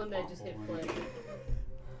 Yes, that's the one that just hit pothole in Flynn.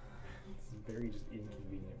 It's a very just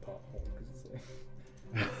inconvenient pothole because it's like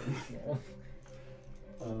very small.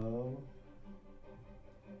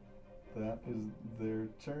 That is their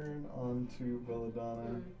turn. On to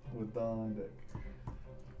Belladonna with Dawn on deck.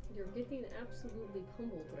 You're getting absolutely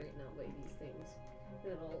pummeled right now by these things.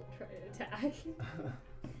 Then I'll try to attack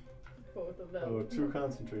both of them. Oh, 2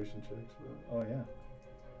 concentration checks. But Oh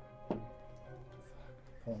yeah.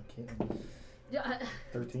 Pulling kitten. Yeah.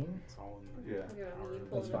 13. It's all in the yeah, Yeah, power you of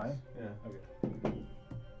pull That's them. fine. yeah. Okay.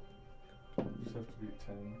 You just have to beat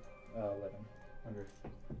 10. 11. Okay.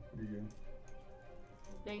 You're good.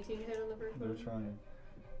 19 hit on the first They're one. trying.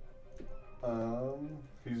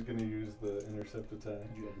 He's gonna use the intercept attack.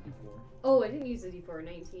 Did you have a D4? Oh, I didn't use the D4.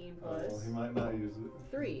 19 Well, plus he might not use it.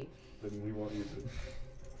 3. Then he won't use it.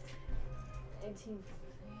 19 plus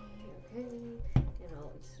 3. Okay. And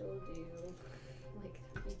I'll still do like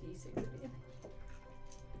 3d6 of damage.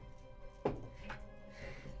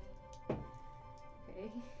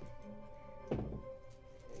 Okay.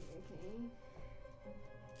 Okay.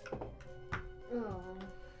 Oh.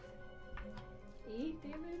 8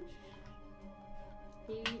 damage?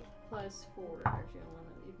 8 plus 4. Actually, hold on.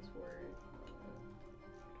 8 plus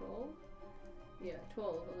 4. 12? Yeah,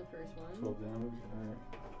 12 on the first one. 12 damage. Alright.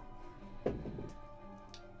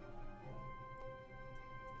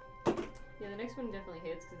 Yeah, the next one definitely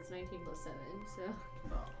hits because it's 19 plus 7, so.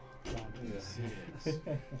 Yeah.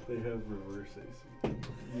 They have reverse AC.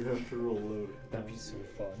 You have to roll loaded. That'd be so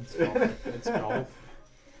fun. It's golf. It's golf.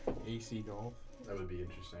 AC golf. That would be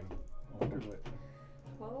interesting. I wonder what.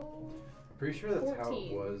 12? I'm pretty sure that's how it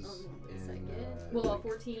 14 was on the in second. like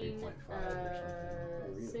 14, 3.5 or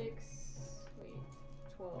something. 6, wait,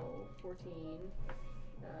 12, 14,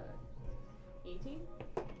 18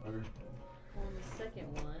 Okay. on the second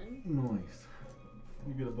one. Nice.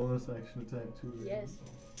 You get a bonus action attack too. right? Yes.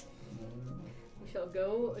 We shall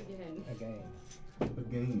go again. Again.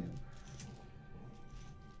 Again.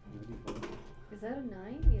 Is that a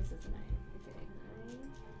 9? Yes, it's a 9. Okay,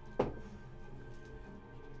 9.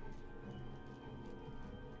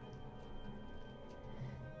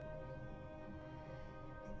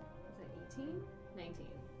 Is that 18?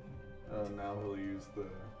 19. Now he'll use the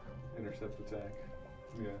intercept attack.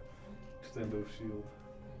 Yeah. Extendo shield.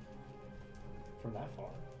 From that far.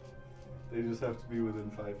 They just have to be within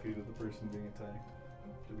 5 feet of the person being attacked.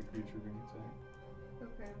 To the creature being attacked.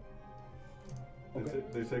 Okay.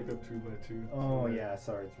 They take up 2 by 2. Oh yeah,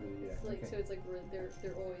 sorry, it's really It's like, okay. so it's like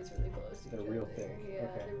they're always really close to They're each real other. thick. Yeah,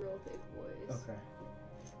 Okay. they're real thick boys. Okay.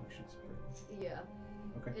 We should spread. Yeah.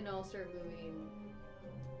 Okay. And I'll start moving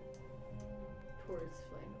towards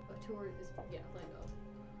Flango. Towards, yeah, Flango.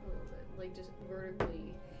 A little bit. Like just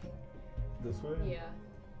vertically. This way? Yeah.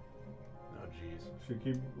 Oh, jeez. Should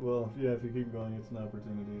keep, well, yeah, if you keep going, it's an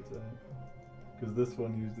opportunity attack. Because this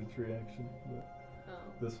one used its reaction, but Oh.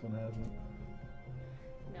 this one hasn't.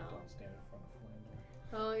 No. Don't stand in front of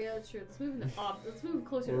Flanders. Oh yeah, that's true. Let's move in the let's move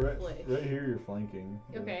closer Well, to right, the flank. right here you're flanking.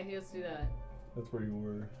 but Okay, let's do that. That's where you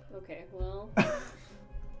were. Okay, well. That's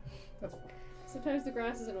fine. Sometimes the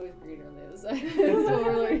grass isn't always greener on the other side. So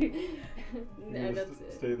we're like, You nah, gonna that's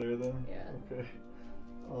it. Stay there then? Yeah. Okay.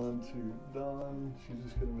 On to Dawn. She's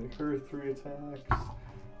just gonna make her 3 attacks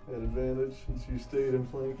at advantage since you stayed in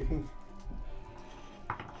flanking.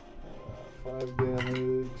 5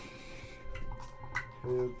 damage.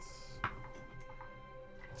 Hits.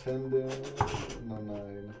 10 damage. No,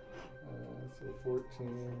 9. So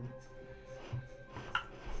 14.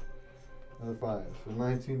 Another 5. So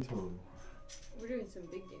 19 total. We're doing some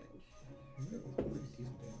big damage. Pretty decent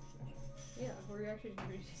damage, actually. Yeah, we're actually doing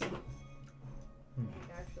pretty decent.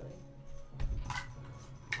 Actually.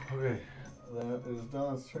 Okay. That is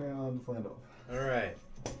Dawn's turn on to Flandolf. All right.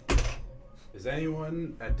 Is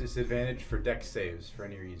anyone at disadvantage for dex saves for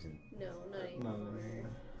any reason? No, not anymore. No.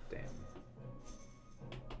 Damn.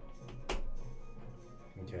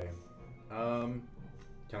 Okay.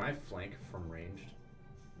 Can I flank from ranged?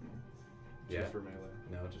 Yeah. Just for melee.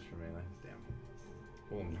 No, just for melee. Damn.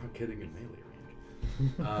 Well, I'm not getting in melee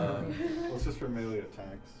range. Well, it's just for melee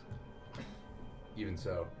attacks. Even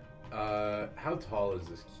so, how tall is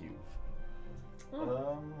this cube?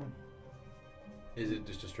 Oh, Is it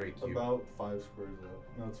just a straight cube? About 5 squares out.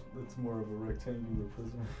 No, it's more of a rectangular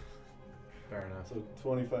prism. Fair enough. So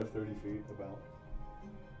 25, 30 feet about.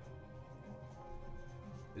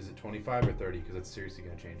 Is it 25 or 30? Because that's seriously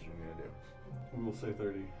going to change what I'm going to do. We'll say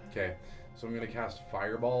 30. Okay, so I'm going to cast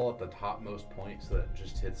Fireball at the topmost point so that it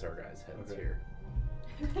just hits our guys' heads Okay. here.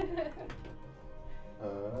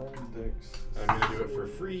 Dex. And I'm going to do it for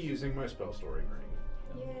free using my spell storing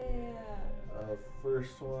ring. Yeah.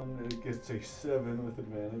 First one, it gets a 7 with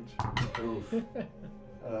advantage. Oof. And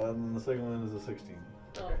then the second one is a 16.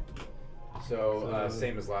 Okay. So,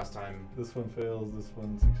 same as last time. This one fails, this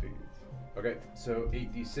one succeeds. Okay, so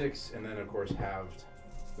 8d6, and then of course halved.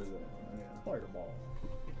 For that one, yeah. Fireball.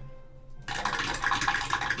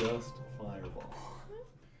 Just fireball.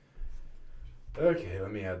 Okay,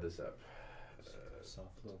 let me add this up. Soft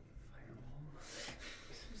little fireball.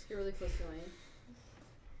 Just get really close to mine.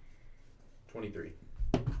 23.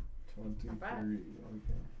 23. bad.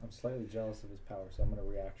 Okay. I'm slightly jealous of his power, so I'm gonna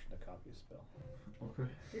reaction to copy a spell. Okay.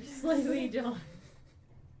 You're slightly jealous.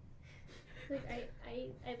 Like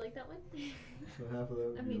I like that one. So half of that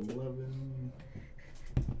would be Me too. 11.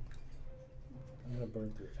 I'm gonna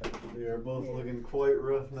burn through it. They are both looking quite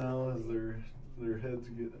rough now as their heads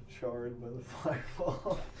get charred by the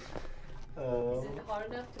fireball. Is it hot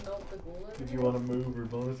enough to melt the gold? Did you want to move or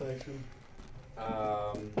bonus action?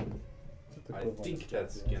 I think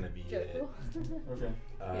that's gonna be it. Okay.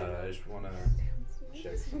 I just wanna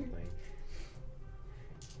check something.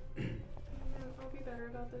 I'll be better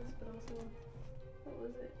about this, but also, what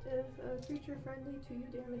was it? If a creature friendly to you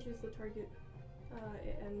damages the target,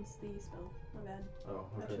 it ends the spell. My bad. Oh,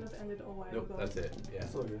 That okay. should have ended a while Nope, ago. that's it. Yeah,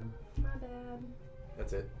 That's all good. My bad.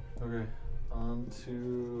 that's it. Okay. On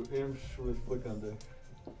to Imsh with Flick on deck.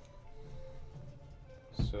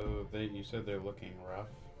 So you said they're looking rough.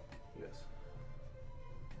 Yes.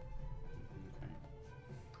 Okay.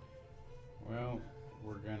 Well,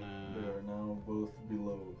 we're They gonna. are now both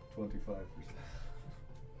below 25%.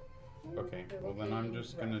 Okay. They're Well, then I'm looking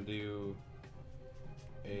just rough. gonna do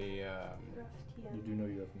a. Rough TM. You do know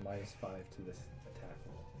you have -5 to this attack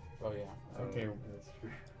roll. Oh yeah. Okay. That's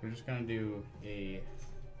true. We're just gonna do a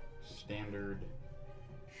standard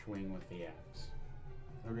swing with the axe.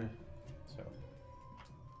 Okay. So.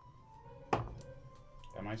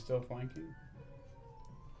 Am I still flanking?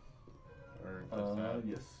 Or does that?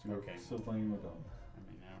 Yes. You're Okay. still playing Madonna. I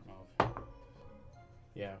mean, I don't know if.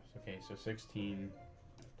 Yeah. Okay. So 16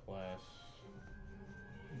 plus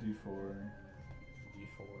D4,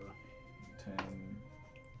 D4. 10,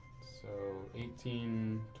 So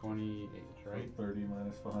 18, 28, right? 30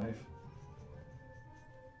 minus 5.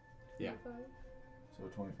 Yeah. So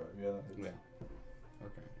 25. Yeah, that hits. Yeah.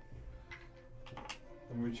 Okay.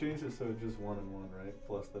 And we changed it so it's just 1 and 1, right?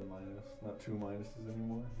 Plus then minus. Not 2 minuses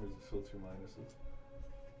anymore? Or is it still 2 minuses?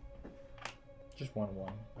 Just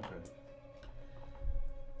 1/1. Okay.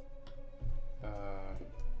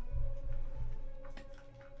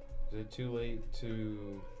 Is it too late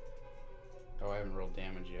to? Oh, I haven't rolled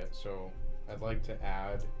damage yet, so I'd like to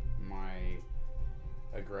add my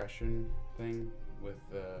aggression thing with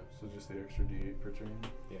the. So just the extra D8 per turn?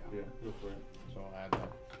 Yeah. Yeah, go for it. So I'll add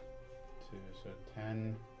that to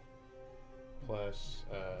 10 plus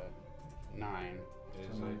 9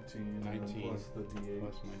 is So 19, and then 19 plus the D8.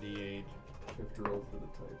 plus my D8. You have to roll for the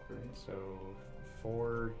type, right? So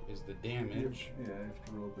 4 is the damage, Yeah, you have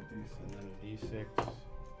to roll the D6. and then D6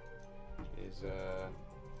 is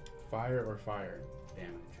fire or fire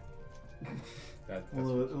damage. That's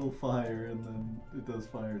Well, it'll fire and then it does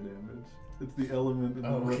fire damage. It's the element and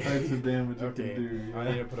Oh, then what okay. types of damage okay. it can do.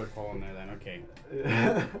 I need to put a call in there then. Okay,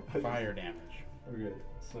 Yeah. fire damage. Okay,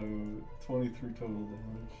 so 23 total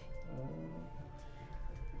damage.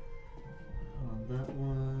 On that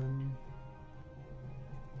one.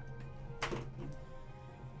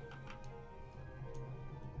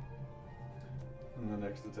 And the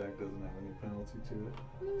next attack doesn't have any penalty to it.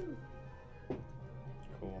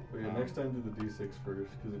 Cool. But yeah, next time do the D6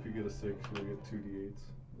 first, because if you get a 6, you'll get 2 D8s.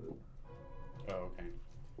 But Oh, okay.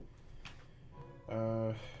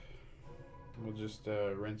 We'll just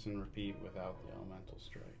rinse and repeat without the elemental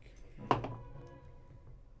strike.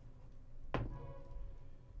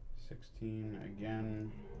 16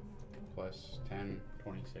 again, plus 10,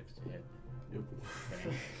 26 to hit. yep.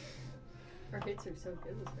 Okay. Our hits are so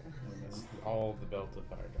good this round. It's all the belt of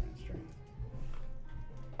fire giant strength.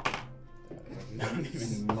 Not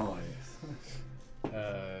even. Nice.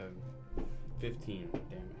 15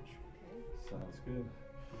 damage. Sounds good.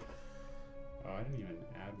 Oh, I didn't even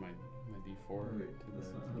add my D4 Wait, to that's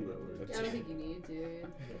the. not how that works. I don't think you need to.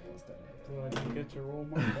 So I didn't get to roll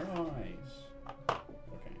my dice.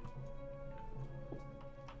 Okay.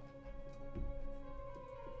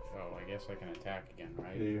 guess I can attack again,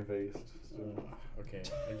 right? Yeah, you're faced. So. Okay,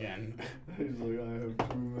 again. He's like, I have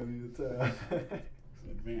too many attacks.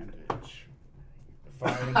 Advantage.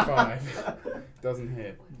 5 and 5. Doesn't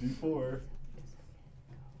hit. D4.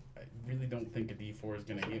 I really don't think a D4 is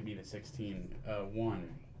gonna get me to 16. 1.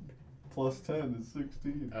 Plus 10 is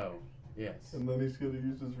 16. Oh, yes. And then he's gonna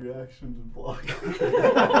use his reaction to block.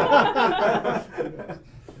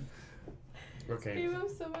 Okay. Gave him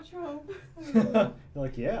so much hope. You're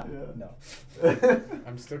like, yeah. Yeah. No.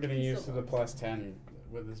 I'm still getting used to the plus 10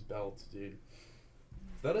 with this belt, dude. Is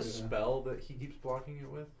that a spell that he keeps blocking it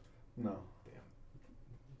with? No.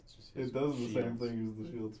 It's just his It does the same shields. thing as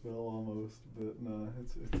the shield spell almost, but no,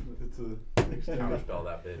 it's a Counterspell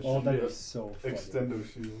that bitch. Oh, that'd Yeah. be so funny.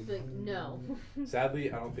 extendo shield. Like, no. Sadly,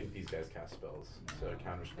 I don't think these guys cast spells, so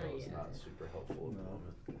counterspell is Yeah. not super helpful at the No.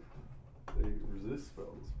 moment. They resist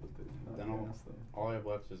spells, but they do Then not I'll- cast them. All I have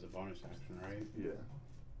left is a bonus action, right?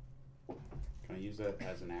 Yeah. Can I use that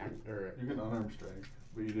as an act? Or You can unarmed strike,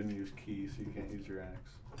 but you didn't use key, so you can't use your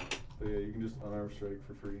axe. But yeah, you can just unarmed strike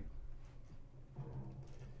for free.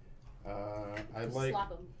 I'd like Slap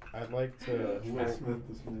him. I'd like to Will Smith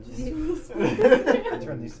this man.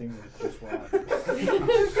 Turn these things into Chris Rock.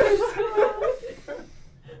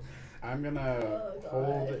 I'm gonna Oh,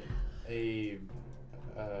 hold God. a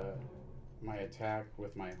my attack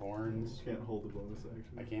with my horns. You can't hold the bonus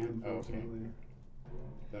action. I can't? Oh, okay. unfortunately.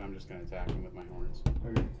 Then I'm just gonna attack him with my horns.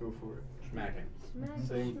 Okay, go for it. Smacking.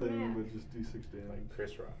 Same thing, smack. but just d6 damage. Like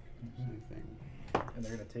Chris Rock. Same thing. And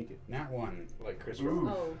they're gonna take it. Nat 1 Like Chris Ooh.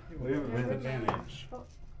 Rock. Oh. We have with advantage. advantage.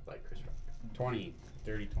 Like Chris Rock. 20,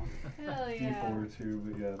 dirty 20. Hell yeah. D4 too,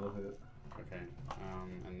 but yeah, they'll hit. Okay.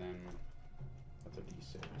 And then that's a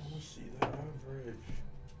D6. See the average.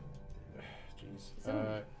 Jeez.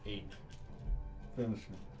 So- 8. Finish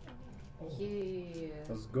him. Yeah.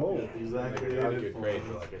 Let's go. Yeah, exactly. Like a eight good for grade, him.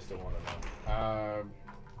 but like I still want to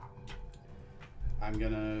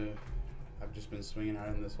know. I've just been swinging at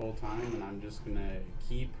him this whole time, and I'm just gonna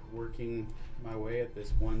keep working my way at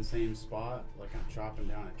this one same spot, like I'm chopping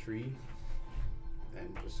down a tree, and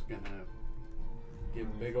just gonna give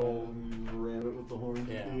a big old You ran it with the horns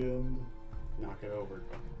Yeah. at the end. knock it over.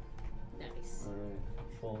 Nice. Alright,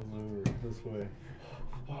 falls over this way.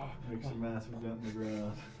 Makes a massive dent in the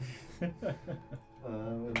ground.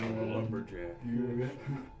 And then Lumberjack. you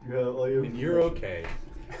have, all you have And you're okay.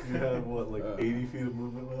 You have what, like 80 feet of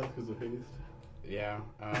movement left because of haste? Yeah.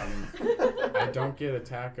 I don't get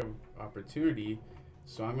attack of opportunity,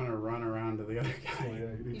 so I'm gonna run around to the other Oh, guy. yeah,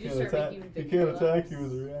 You he just can't start attack. making He big can't attack blocks. you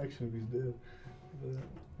with a reaction if he's dead.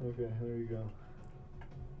 But, okay, there you go.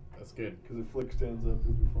 That's good. Because if Flick stands up,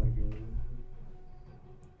 he'll be flanking with him.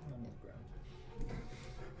 I'm on the ground.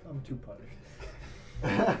 I'm too punished.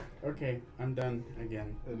 Okay, I'm done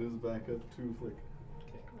again. It is back up to Flick.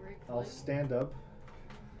 Right I'll foot. stand up.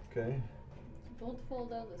 Okay. Don't fall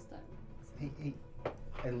down this time. Hey,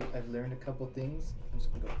 I've learned a couple things. I'm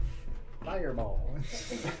just gonna go fireball.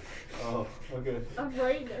 Oh, okay. I'm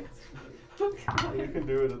right next to you. You can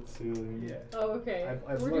do it at the ceiling. Yeah. Oh, okay.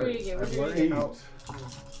 I've We're learned. doing it again. We're I've doing learned it Eight. how.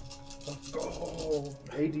 Let's go.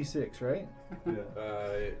 8d6, right? Yeah.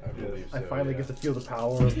 I believe so. I finally yeah. get to feel the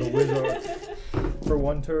power of the wizard for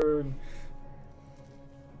one turn.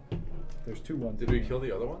 There's 2 ones. Did in we here. kill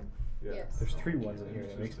the other one? Yeah. Yes. There's 3 ones in here.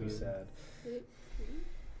 That makes me sad. 6, 3,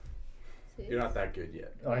 6. You're not that good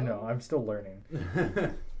yet. I know. I'm still learning. 12.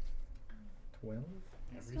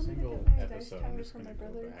 Every Still need to single get my dice episode, tower I'm just from gonna my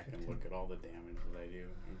go brother. back and look at all the damage that I do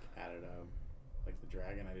and add it up. Like the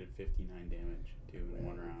dragon, I did 59 damage too in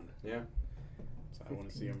one round. Yeah. So I want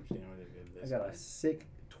to see how much damage I did I this got a time. sick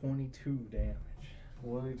 22 damage.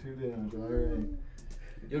 22 damage. Alright.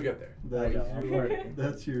 You'll get there. That know, is I'm your, learning.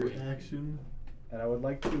 that's your action. And I would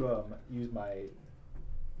like to use my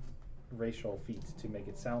racial feat to make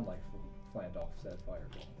it sound like Flandolf said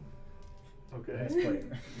fireball. Okay. Nice play.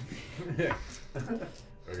 Yeah.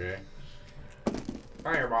 Okay.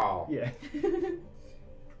 Fireball. Yeah.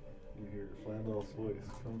 You hear Flandol's voice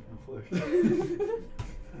come from Flick.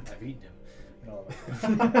 I've eaten him. No,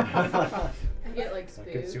 You get like I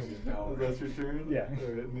spooked. consume power. That's your turn? Yeah.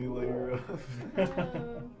 Alright, Neela, you're up.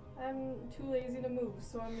 I'm too lazy to move,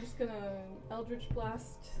 so I'm just gonna Eldritch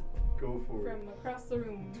Blast Go for it. from across the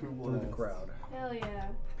room. 2 Through blasts. the crowd. Hell yeah.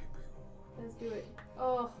 Let's do it.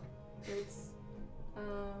 Oh, it's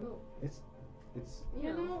It's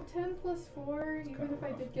you know, 10 plus 4, even kinda if I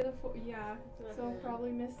rough. did get a 4, yeah, Not so I'll bad.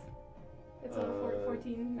 probably miss. It's a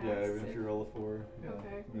 14 max. Yeah, even if you roll a 4. Yeah.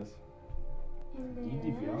 Okay. Miss. And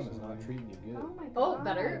Diviana's then- not treating you good. Oh my god. Oh,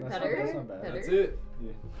 better, That's better, not- that's not bad. better. That's it.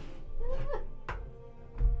 Yeah.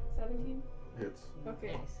 17? Hits.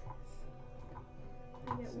 Okay. Nice.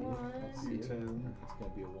 I get See, one. let's see it. 10. It's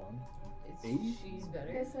gonna be a 1. It's, 8? She's better.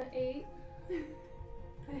 It's an 8.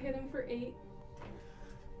 I hit him for 8.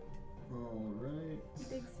 Alright.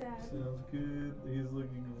 Big sad. Sounds good. He's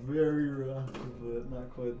looking very rough, but not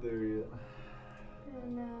quite there yet.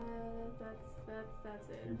 And that's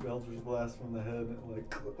Your it. Eldritch Blast from the head,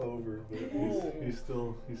 like, over, but Oh. he's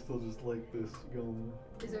still just like this going.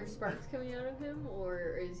 Is there sparks coming out of him,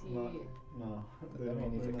 or is he? Not- No. That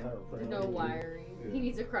man needs a chiropractor. There's no wiring. Yeah. He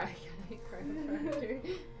needs a chiropractor.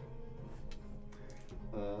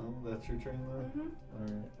 That's your turn then?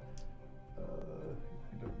 Mm-hmm. Alright.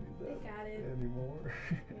 You don't need I that got it. anymore.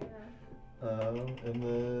 Yeah. And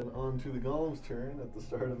then on to the golem's turn at the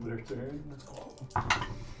start of their turn.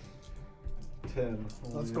 10.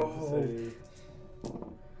 Only Let's have go. to save.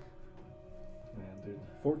 Man, dude.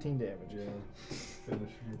 14 damage. Yeah.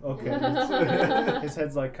 Finish him. Okay. His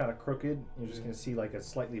head's like kind of crooked. You're just gonna see like a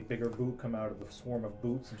slightly bigger boot come out of the swarm of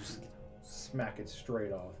boots and just smack it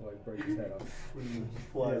straight off, like break his head off. Pretty much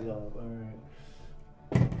flies off. Alright.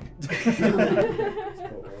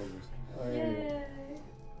 Alright. Yay!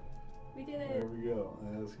 We did There it. we go.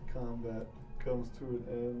 As combat comes to an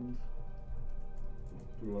end.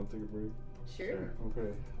 Do we want to take a break? Sure.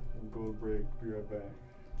 Okay. We'll go to break. Be right back.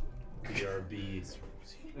 BRB.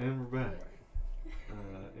 And we're back.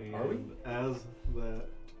 And Are we? as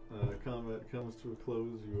that combat comes to a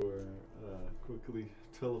close, you are quickly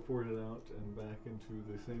teleported out and back into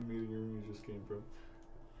the same meeting room you just came from.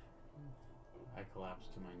 I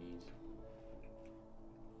collapsed to my knees.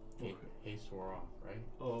 Hey, haste wore off, right?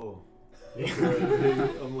 Oh. Yeah.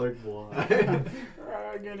 I'm like, why?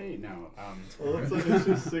 I'm gonna eat. No. Well, it's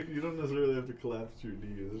just sick. You don't necessarily have to collapse your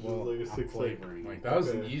knees. It's well, just like a I'm 6 flavoring. Like that was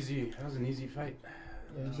an Okay. easy fight.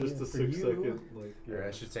 It's just a for 6 you, second, like, Or yeah.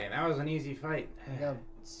 I should say, that was an easy fight. I got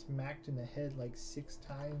smacked in the head like 6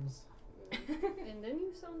 times. And then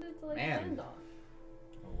you sounded like Man. Gandalf.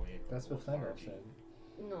 That's what Thunder said.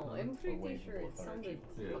 No, Huh? I'm pretty Away sure from it sounded.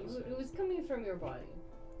 Yeah. It was coming from your body.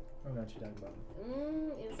 I don't know what you're talking about.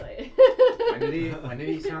 Inside. When did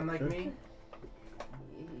he sound like me?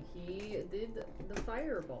 He did the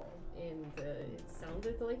fireball, and it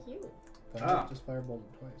sounded like you. Thunder just fireballed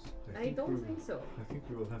him twice. I don't think so. I think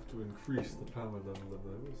we will have to increase the power level of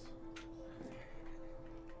those.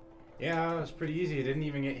 Yeah, it was pretty easy. It didn't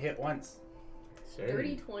even get hit once.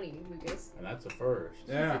 Dirty 20, Lucas. And that's a first.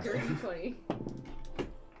 Yeah. It's a dirty 20.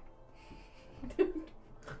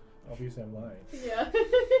 Obviously, I'm lying. Yeah.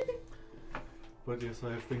 But yes,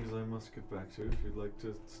 I have things I must get back to. If you'd like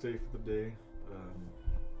to stay for the day,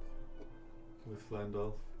 with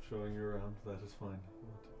Flandolf showing you around, that is fine.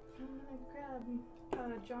 I'm gonna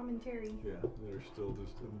grab John and Terry. Yeah, they're still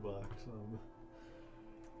just in the box.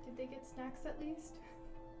 Did they get snacks at least?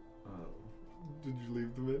 Did you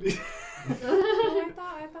leave them any? Oh,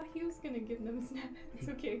 I thought he was gonna give them snacks. It's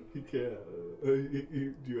okay. He can't.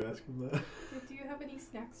 Do you ask him that? Do you have any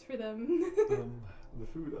snacks for them? The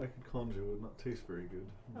food I could conjure would not taste very good.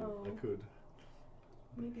 But I Oh. could.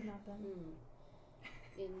 Maybe not them.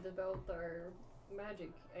 And about our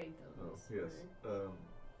magic items. Oh, yes. or-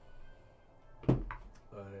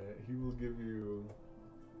 He will give you.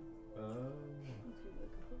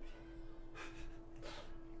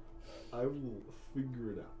 I will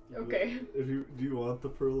figure it out. Okay. If you do, you want the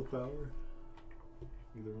pearl of power?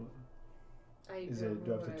 Either one. I Is don't it-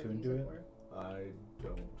 do I have know to what tune use to it? for. I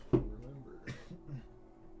don't remember.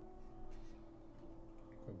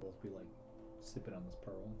 We'll both be like sipping on this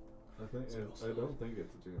pearl. I think Smells I don't think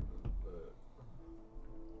it's a tune.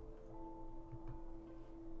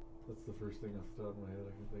 That's the first thing off the top of my head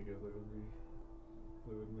I can think of that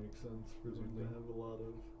would make sense for them to have a lot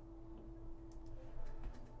of.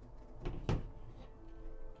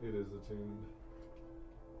 It is attuned.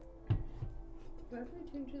 Do I have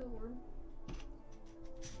to tune to the worm?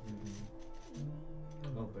 I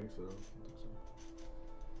don't think so.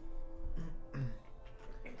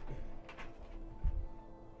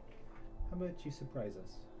 How about you surprise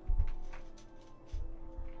us?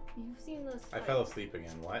 You've seen this. I fell asleep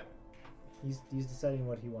again. What? He's deciding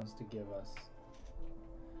what he wants to give us.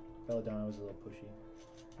 Belladonna was a little pushy.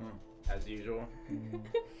 As usual.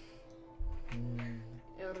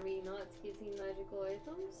 Are we not getting magical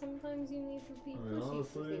items? Sometimes you need to be I mean, pushy for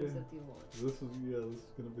honestly, things that you want. This is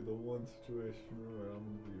gonna be the one situation where I'm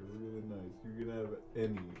gonna be really nice. You can have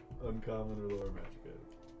any uncommon or lower magic item.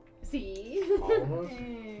 See? All of us?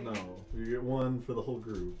 No, you get one for the whole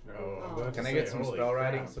group. Oh. Can I get some holy spell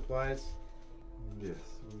writing crap. supplies? Yes,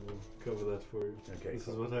 we will cover that for you. Okay, This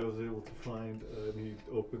cool. is what I was able to find, and he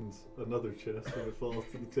opens another chest and it falls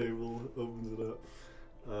to the table, opens it up.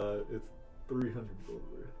 It's 300 gold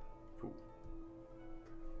worth.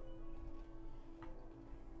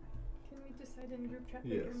 decide in group chat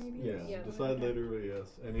Yes. later, maybe. Yeah. Yeah. Decide later, but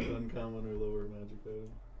yes. Any uncommon or lower magic item.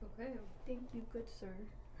 Okay. Thank you, good sir.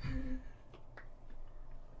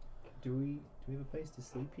 Do we have a place to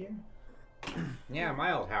sleep here? Yeah,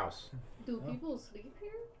 my old house. Do Oh. people sleep here?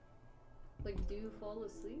 Like, do you fall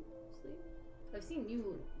asleep? I've seen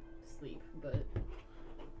you sleep, but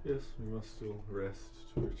Yes, we must still rest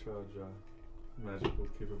to recharge our magical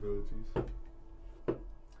capabilities. But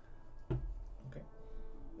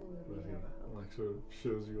yeah, like sort of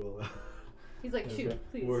shows you all that. he's like, As shoot, I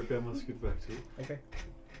please. Work I must get back to. Okay.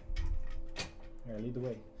 Alright, lead the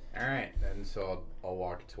way. All right, and so I'll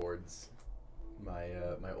walk towards my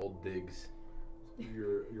my old digs.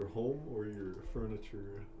 Your home or your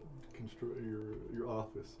furniture, your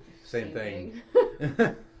office. Same thing.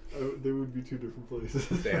 There would be two different places.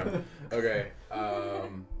 Damn. Okay.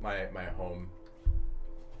 My home.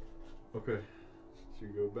 Okay. So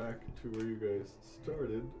you go back to where you guys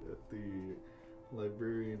started at the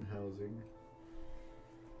librarian housing,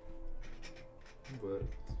 but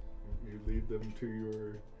you lead them to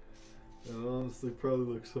your. And honestly,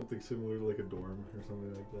 probably looks something similar to like a dorm or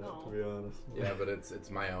something like that. Aw. To be honest. Yeah, but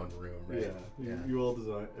it's my own room, right? Yeah. You all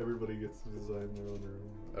design. Everybody gets to design their own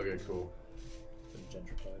room. Okay, cool.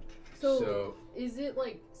 Gentrified. So, is it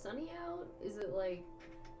like sunny out? Is it like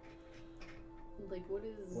what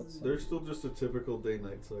is? What's There's still just a typical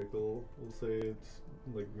day-night cycle. We'll say it's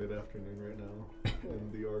like mid-afternoon right now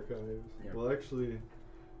in the archives. Yeah. Well, actually,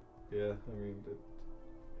 yeah. I mean,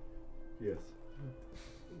 yes.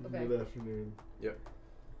 Okay. Mid-afternoon.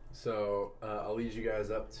 So I'll lead you guys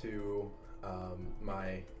up to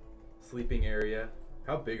my sleeping area.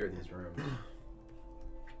 How big are these rooms?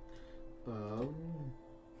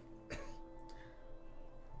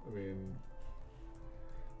 I mean,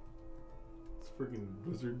 it's freaking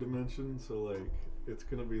wizard dimension, so like, it's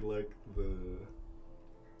gonna be like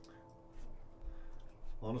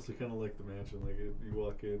honestly, kind of like the mansion. Like, you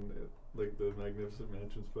walk in, like the Magnificent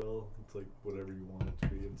Mansion spell. It's like whatever you want it to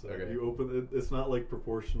be inside. Okay. You open it. It's not like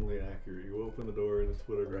proportionally accurate. You open the door and it's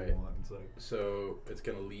whatever Right. you want inside. So it's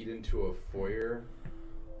gonna lead into a foyer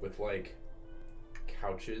with like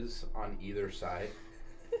couches on either side.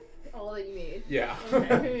 All that you need. Yeah.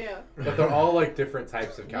 Okay, yeah. But they're all like different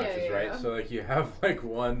types of couches, Yeah, yeah, right? yeah. So like you have like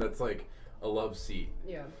one that's like a love seat,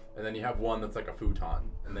 Yeah. and then you have one that's like a futon,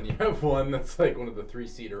 and then you have one that's like one of the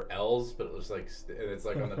 3-seater L's, but it looks like and it's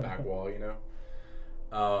like on the back wall, you know.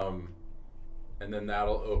 And then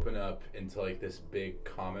that'll open up into like this big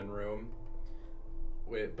common room.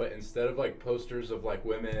 But instead of like posters of like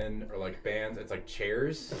women or like bands, it's like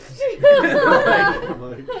chairs.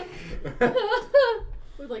 Like,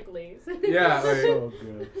 With like lace. Yeah, like, So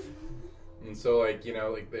good. and so like, you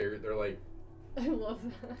know, like they're like I love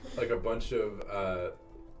that. like a bunch of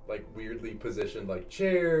like weirdly positioned like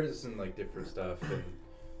chairs and like different stuff, and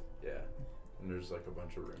yeah, and there's like a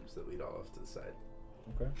bunch of rooms that lead all off to the side.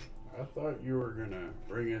 Okay. I thought you were gonna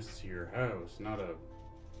bring us to your house, not a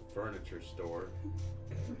furniture store.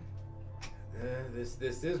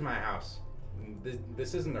 This is my house.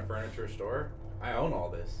 This isn't a furniture store. I own all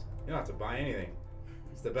this. You don't have to buy anything.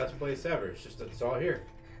 It's the best place ever. It's all here.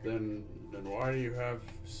 Then why do you have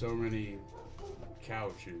so many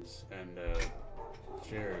couches and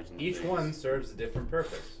chairs? And Each things? one serves a different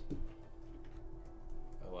purpose.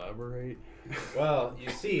 Elaborate. Well, you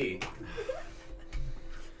see,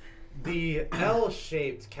 the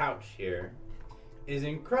L-shaped couch here is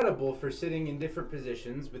incredible for sitting in different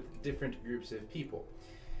positions with different groups of people.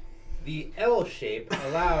 The L shape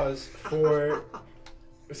allows for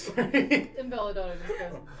sorry, And Belladonna just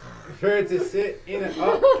goes. for it to sit in a.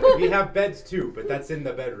 Oh, we have beds too, but that's in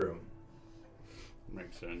the bedroom.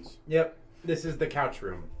 Makes sense. Yep, this is the couch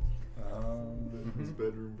room. his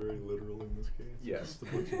bedroom very literal in this case. Yes. Just a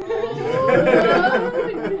bunch of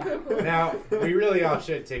Oh, no. Now, we really all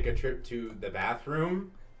should take a trip to the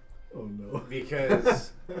bathroom Oh no.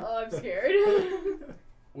 because Oh, I'm scared.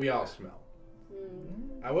 we all smell.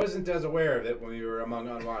 Mm. I wasn't as aware of it when we were among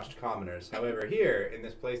unwashed commoners. However, here, in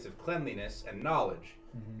this place of cleanliness and knowledge,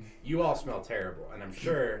 Mm-hmm. you all smell terrible, and I'm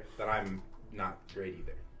sure that I'm not great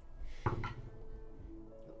either.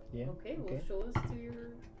 Yeah. Okay, well, show us to your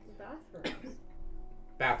bathrooms.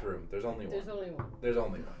 Bathroom. There's only one. There's only one. There's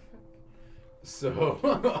only one. So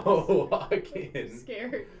I'll walk in.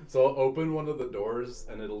 Scared. So I'll open one of the doors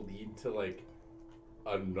and it'll lead to like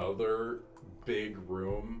another big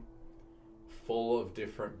room full of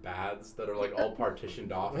different baths that are like all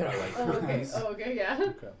partitioned off by like Oh, okay. curtains. Oh, okay, yeah.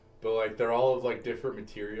 Okay. But like they're all of like different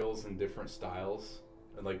materials and different styles.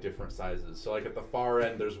 and like different sizes. So like at the far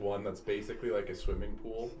end, there's one that's basically like a swimming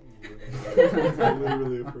pool. It's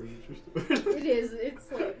literally a furniture store. It is.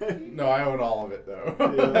 It's like. No, I own all of it though.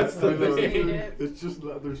 Yeah, That's the I know, Hate thing. it. it's just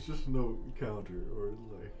not. There's just no counter or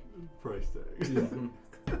like price tag.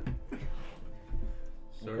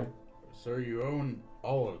 So, so you own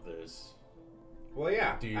all of this. Well,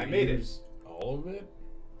 yeah, Do you I made it. use all of it?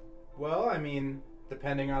 Well, I mean,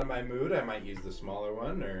 depending on my mood, I might use the smaller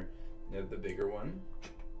one or the bigger one.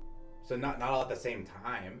 So not all at the same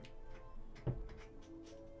time.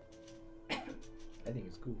 I think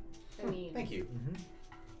it's cool. I mean. Thank you.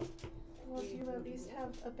 Well, do you at least have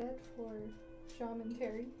a bed for John and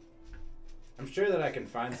Terry? I'm sure that I can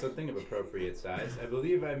find something of appropriate size. I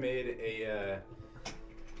believe I made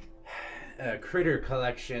a critter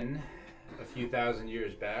collection a few thousand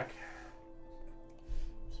years back.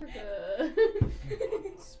 Circa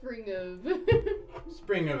spring of.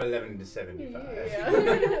 Spring of 1175.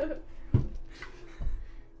 Yeah.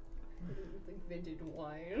 Like vintage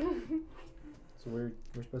wine. So we're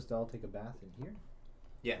supposed to all take a bath in here?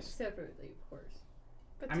 Yes. Separately, of course.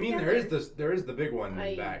 But I mean, together. there is the big one in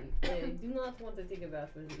I the back. do not want to take a bath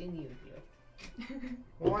with any of you.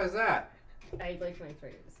 Well, why is that? I like my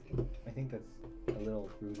privacy. I think that's a little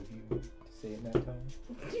rude of you to say it in that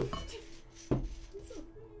tone.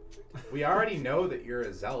 We already know that you're a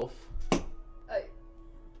Zelf.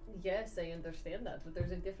 Yes, I understand that, but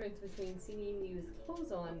there's a difference between seeing me with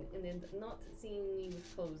clothes on and then not seeing me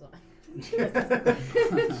with clothes on.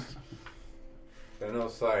 Then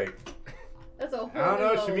it's like, That's a whole. I don't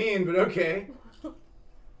know what you mean, but okay.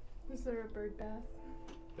 Is there a bird bath?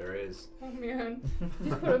 There is. Oh man.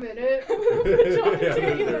 Just put a minute. John and Yeah,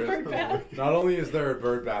 Terry in there a is. bird bath. Not only is there a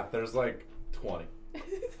bird bath, there's like 20.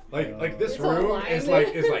 Like this It's a room line. is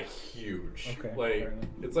like huge. Okay, Like fair enough.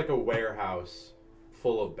 it's like a warehouse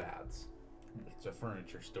full of baths. It's a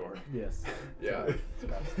furniture store. Yes. Yeah. It's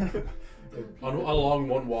about- Along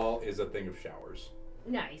one wall is a thing of showers.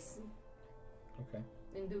 Nice. okay.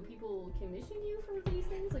 And do people commission you for these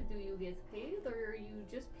things? Like, do you get paid, or are you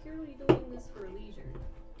just purely doing this for leisure?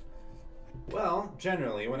 Well,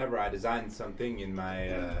 generally, whenever I design something in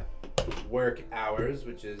my work hours,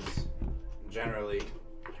 which is generally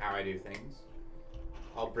how I do things,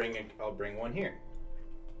 I'll bring one here.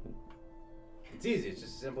 It's easy. It's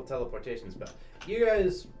just a simple teleportation spell. You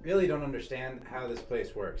guys really don't understand how this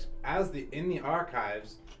place works. In the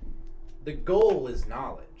archives, the goal is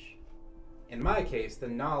knowledge. In my case, the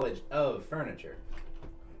knowledge of furniture.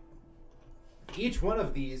 Each one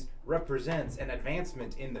of these represents an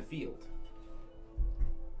advancement in the field.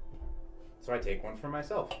 So I take one for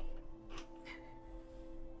myself.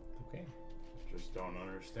 Okay. Just don't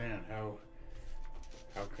understand how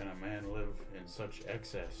can a man live in such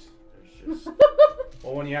excess? There's just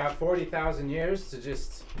Well, when you have 40,000 years to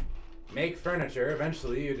just make furniture,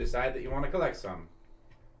 eventually you decide that you want to collect some.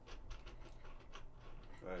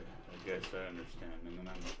 I guess I understand, and then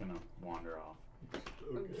I'm just gonna wander off.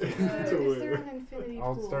 Okay. To Is there where? an infinity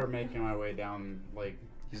I'll pool? start making my way down, like,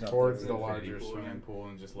 He's not towards doing the it. larger Infinity pool swimming again. pool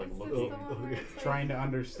and just, like, Is this looking, the one where it's like- trying to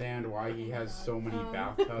understand why he has so many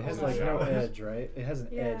bathtubs It has and like no showers. edge, right? It has an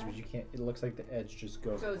edge, Yeah. but you can't. It looks like the edge just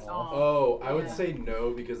goes Goes off. off. Oh, I would Yeah. say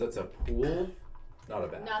no because that's a pool, not a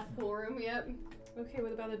bath. Not pool room yet. Okay,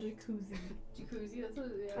 what about a jacuzzi? Jacuzzi. That's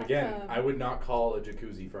what. Yeah. Again, Bathtub. I would not call a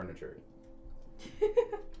jacuzzi furniture.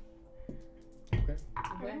 Okay.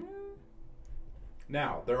 Okay.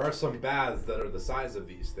 Now, there are some baths that are the size of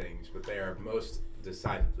these things, but they are most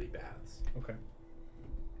decidedly baths. Okay.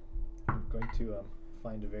 I'm going to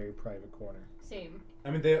find a very private corner. Same.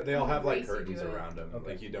 I mean, they all have like Ways to do curtains it. around them.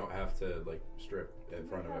 Okay. Like you don't have to like strip in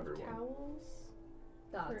front of have everyone. Towels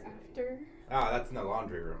That's for right. after. Ah, that's in the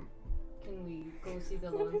laundry room. Can we go see the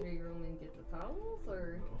laundry room and get the towels,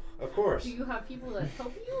 or Of course. do you have people that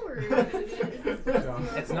help you, or is this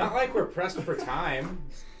just It's not like we're pressed for time.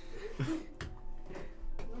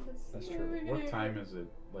 That's true. What time is it,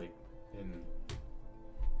 like, in...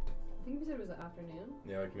 I think we said it was the afternoon.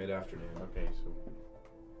 Yeah, like mid-afternoon. Okay, so...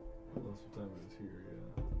 That's what time it is here,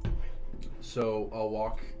 yeah. So I'll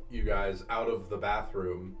walk you guys out of the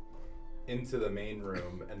bathroom into the main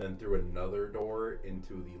room and then through another door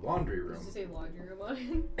into the laundry room. Did you say laundry room on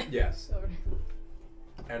it? Yes. Sorry.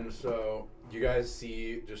 And so you guys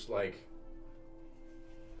see just like,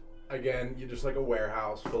 again, you just like a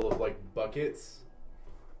warehouse full of like buckets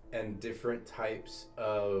and different types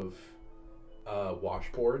of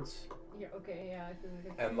washboards Yeah. Okay. Yeah. I feel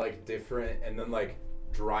like and like different, and then like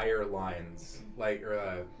dryer lines, like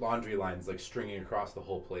or laundry lines, like stringing across the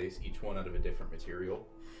whole place, each one out of a different material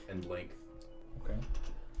and length. Okay.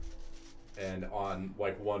 And on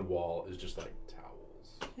like one wall is just like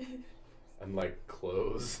towels. and like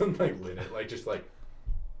clothes and like linen, like just like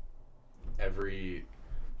every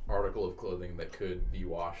article of clothing that could be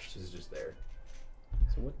washed is just there.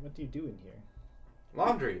 So what do you do in here?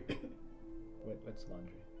 Laundry. What's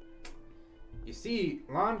laundry? You see,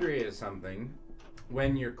 laundry is something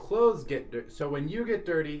when your clothes get dirty. So when you get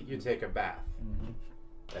dirty, you take a bath. Mm-hmm.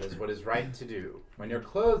 That is what is right to do. When your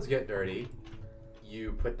clothes get dirty,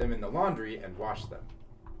 you put them in the laundry and wash them.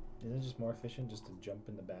 Isn't it just more efficient just to jump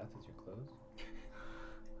in the bath as your clothes?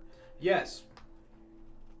 Yes.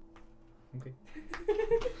 Okay.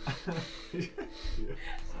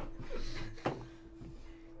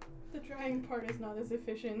 The drying part is not as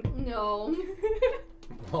efficient. No.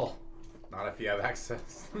 Well, not if you have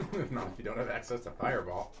access. Not if you don't have access to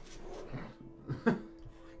Fireball.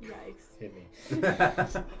 Yikes. Hit me.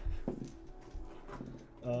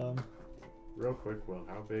 Real quick, Will,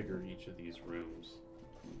 how big are each of these rooms?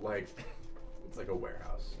 Like, it's like a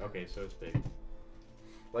warehouse. Okay, so it's big.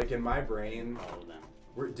 Like in my brain, All of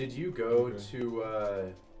them. did you go Okay.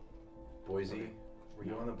 to Boise? Were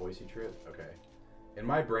you on the Boise trip? Okay. In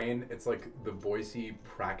my brain, it's like the Boise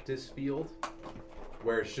practice field,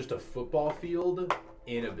 where it's just a football field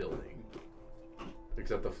in a building,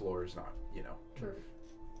 except the floor is not, you know. True.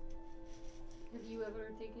 Have you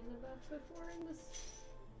ever taken a bath before in this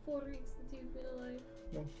 4 weeks that you've been alive?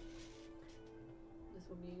 No. This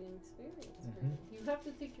will be an experience for Mhm. you. You have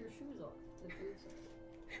to take your shoes off to do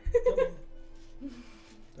so.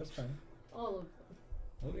 That's fine. All of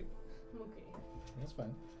them. Okay. Okay. That's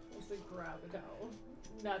fine. Let's like grab a towel.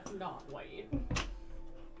 That's not white.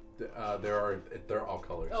 They're all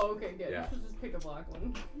colors. Oh, okay, good. Yeah. Let's just pick a black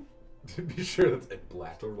one. To be sure that's it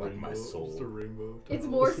black, Just a like my rainbow. soul. Just a rainbow. It's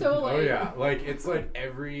towel. more so like. Oh yeah, like it's like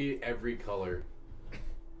every color.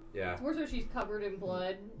 Yeah. It's more so she's covered in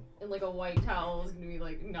blood, and like a white towel is gonna be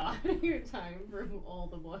like not your time for all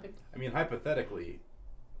the blood. I mean, hypothetically,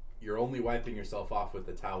 you're only wiping yourself off with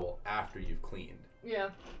the towel after you've cleaned. Yeah.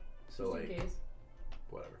 So just like, in case.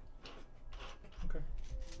 whatever. Okay.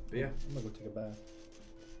 But yeah, I'm gonna go take a bath.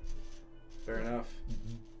 fair enough.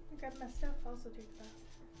 Mm-hmm. I grab my stuff, also take the bath.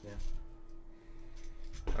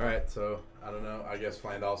 All right, so I don't know. I guess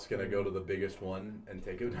Flandal's gonna go to the biggest one and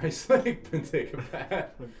take a nice like and take a bath.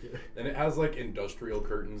 Okay. And it has like industrial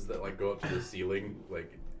curtains that like go up to the ceiling,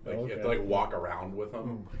 like you have to Okay. like walk around with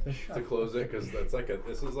them to close it because that's like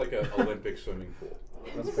this is like a Olympic swimming pool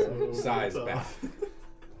That's fair. size tough. bath.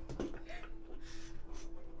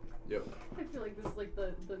 Yep. I feel like this is like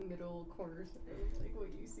the middle corner of like what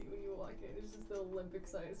you see when you walk in. It's just the Olympic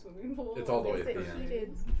sized swimming pool. It's all the way Is at it the end.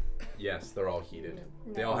 heated? Yes, they're all heated.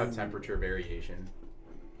 They all have temperature variation.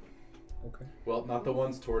 Okay. Well, not the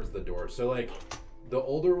ones towards the door. So like the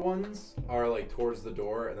older ones are like towards the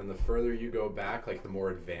door, and then the further you go back, like the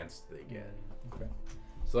more advanced they get. Okay.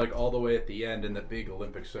 So like all the way at the end in the big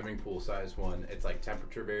Olympic swimming pool size one, it's like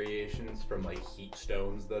temperature variations from like heat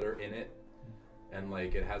stones that are in it. And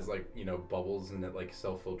like it has like, you know, bubbles and it like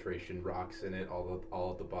self-filtration rocks in it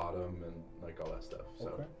all at the bottom and like all that stuff. So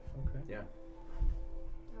Okay. Okay. yeah.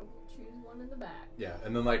 I will choose one in the back. Yeah.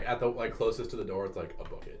 And then like at the like closest to the door it's like a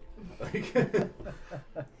bucket. Like A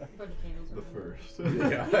bunch of candles. The around. first.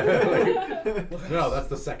 yeah. Like, no, that's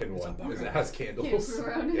the second one. Is it has candles. Candles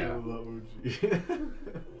around it. Yeah. The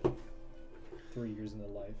OG. 3 years into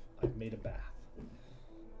life, I've made a bath.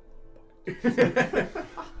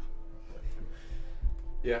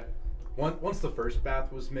 Yeah. Once the first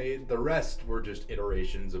bath was made, the rest were just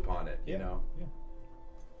iterations upon it, you know? Yeah.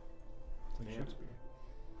 It's like Yeah. Shakespeare.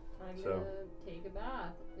 I'm So- gonna take a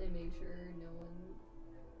bath and make sure no one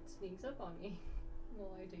sneaks up on me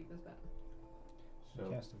while I take this bath. So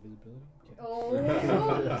Cast invisibility. Okay.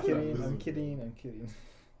 Oh. I'm kidding. I'm kidding. I'm kidding.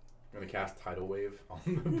 I'm gonna cast Tidal Wave on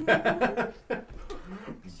the bath.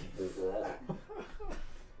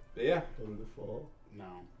 But yeah. How did it fall?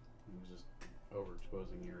 no, it was just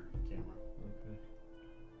overexposing your camera. Okay.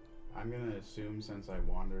 I'm gonna assume since I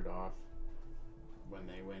wandered off when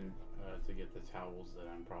they went to get the towels that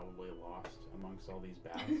I'm probably lost amongst all these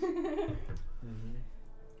baths. Mm-hmm.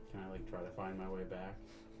 Can I like try to find my way back?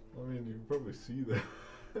 I mean, you can probably see that.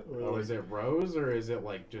 Or, Oh, like, is it rows or is it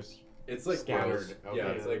like just It's like Scattered, rows. Yeah,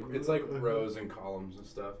 okay. it's like rows and columns and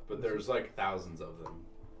stuff, but there's like thousands of them.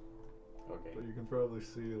 okay? But you can probably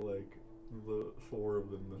see like the 4 of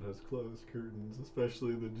them that has closed curtains,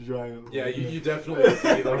 especially the giant. Yeah, one. you definitely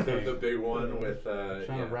see like Okay. the big one with I'm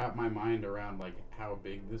trying yeah. to wrap my mind around like how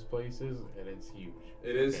big this place is, and it's huge.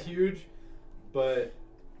 It is Okay. huge, but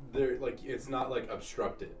they're like it's not like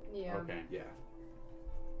obstructed. Yeah. Okay. Yeah.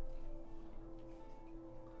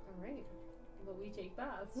 Alright. Well, we take take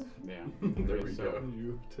baths. Yeah. There we So- go.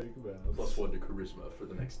 You take a bath. +1 to charisma for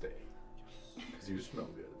the next day. Because you smell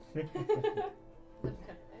good. That's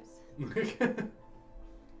kind of nice.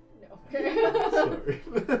 No. Sorry.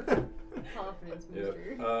 Confidence Yeah.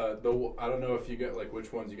 booster. I don't know if you get like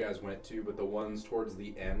which ones you guys went to, but the ones towards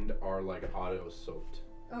the end are like auto soaped.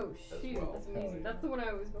 Oh as shoot, well. that's amazing. That's the one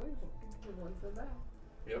I was going for. The ones in the bath.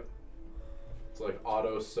 Yep. It's like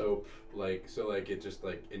auto soap, like so like it just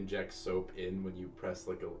like injects soap in when you press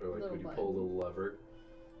like a or like Little when you pull a button. little lever.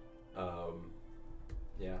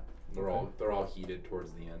 Yeah. They're all heated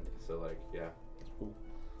towards the end. So like yeah. That's cool.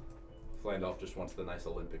 Flandolf just wants the nice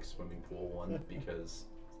Olympic swimming pool one because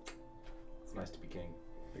it's nice to be king.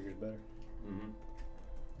 Bigger's better. Mm-hmm.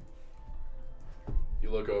 You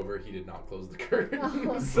look over, he did not close the curtain.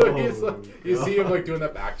 Oh. So he's Oh, like, you see him God. like doing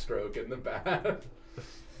that backstroke in the bath.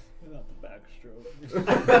 Not the backstroke.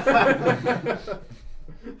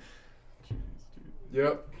 Jeez, dude.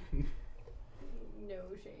 Yep. No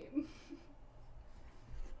shame. You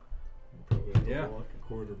probably have to Yeah. walk a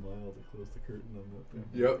quarter mile to close the curtain on that thing.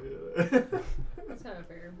 Yep. Yeah. That's kind of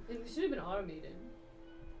fair. It should have been automated.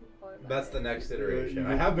 That's the next Yeah, iteration. you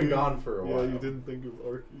I have been didn't- gone for a while. Yeah, you didn't think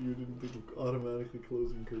of automatically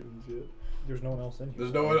closing curtains yet. There's no one else in here.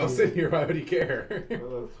 There's no one else in here. Why would he care?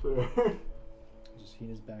 Oh, that's fair. Just he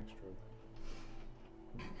and his backstroke.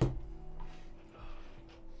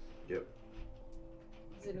 Yep.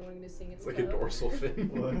 Is anyone going to sing it? It's like a dorsal fin.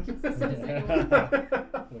 What? Is anyone-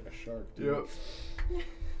 Like a shark, dude. Yep.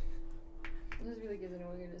 I just be like, is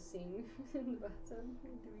anyone going to sing in the bathtub? Do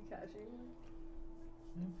we catch anyone?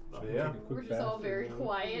 Yeah. Take a quick We're just all bath. very yeah.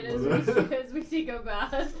 quiet Yeah. as we take a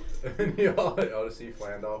bath. And you all to see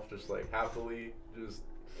Flandolf just like happily just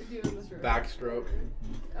Doing this room. backstroke.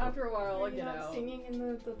 After a while, Are I'll you get not out. singing in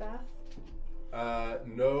the bath?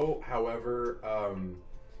 No, however,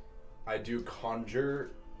 I do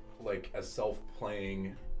conjure like a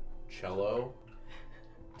self-playing cello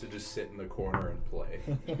to just sit in the corner and play.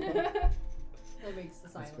 That makes the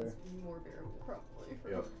That's silence more bearable, probably, for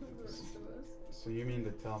Yep. the rest of us. So you mean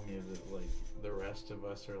to tell me that like the rest of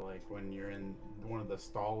us are like when you're in one of the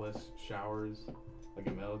stallless showers, like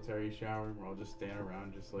a military shower, we're all just standing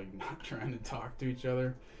around, just like not trying to talk to each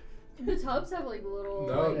other? The tubs have like little.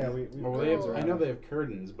 No. like, Yeah, we Well, they have, Oh. I know they have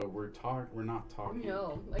curtains, but we're not talking.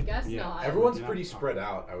 No, I guess Yeah. not. Everyone's You're not pretty talking. spread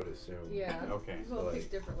out, I would assume. Yeah. Okay. We'll Like- pick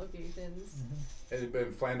different locations. And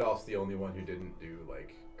Flandolf's the only one who didn't do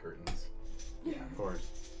like curtains. Yeah, of course.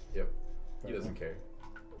 He doesn't care.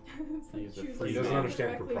 It's like He's a choosing free- He doesn't someone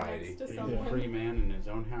understand directly propriety. next to He's someone. a free man in his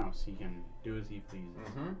own house. He can do as he pleases.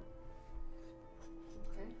 Mm-hmm.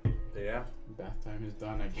 Okay. Yeah. Bath time is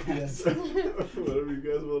done, I guess. Whatever you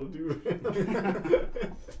guys want to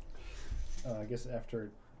do. I guess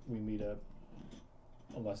after we meet up,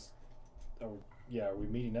 unless, are we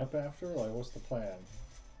meeting up after? Like, what's the plan?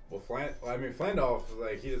 Well, Flandolf,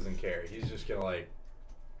 like, he doesn't care. He's just gonna like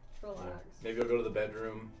Relax. maybe I'll go to the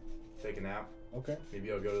bedroom, take a nap. Okay, Maybe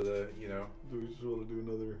I'll go to the Do we just want to do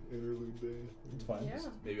another interlude day? it's fine. Yeah.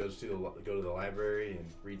 maybe I'll just go to the library and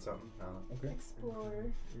read something. I don't know. Okay. Explore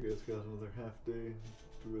You guys got another half day.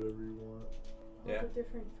 Do whatever you want. all Yeah. the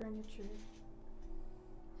different furniture.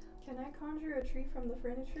 Can I conjure a tree from the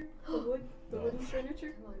furniture? The wood? The No. wooden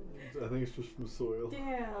furniture? Come on. I think it's just from soil.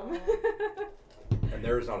 Damn. And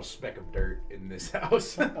there is not a speck of dirt in this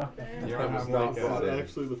house. You That don't was have not like It's brought in.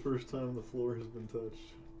 actually the first time the floor has been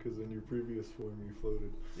touched. Because in your previous form you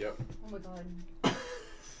floated. Yep. Oh my god.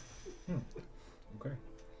 Okay.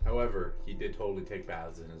 However, he did totally take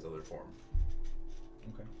baths in his other form.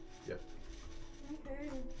 Okay. Okay.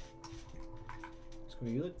 So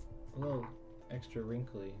you look a little extra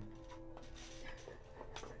wrinkly.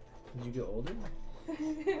 Did you get older?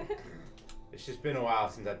 It's just been a while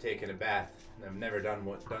since I've taken a bath. And I've never done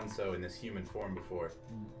so in this human form before.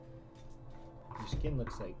 Your skin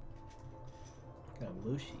looks like kind of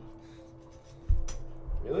mushy.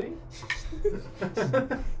 Really?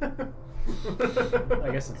 I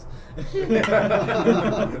guess it's.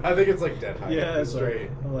 I think it's like dead height. Yeah, it's straight.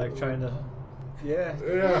 I'm like trying to. Yeah.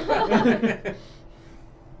 Yeah.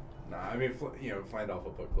 Nah, I mean, Flandolf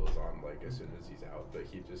will put clothes on like as soon as he's out, but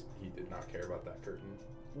he did not care about that curtain.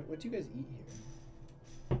 What do you guys eat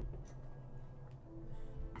here?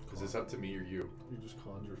 Is this up to me or you? You just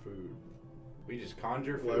conjure food. We just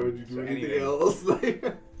conjure food. Why would you do so anything anything. else?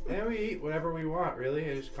 And we eat whatever we want, really.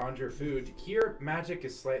 I just conjure food. Here, magic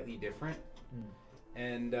is slightly different,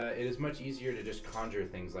 and it is much easier to just conjure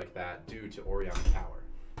things like that due to Orion's power.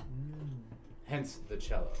 Hence the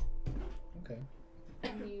cello. Okay.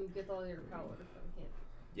 And you get all your power from him.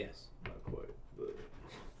 Yes. Not quite. But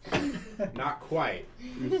Not quite,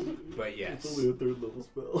 but yes. It's only a 3rd level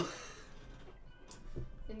spell.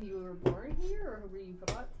 And you were born here, or were you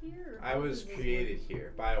brought here? Or I how was does this created work?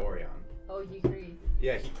 here by Orion. Oh, you created.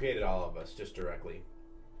 Yeah, he created all of us just directly.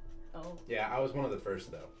 Oh. Yeah, I was one of the first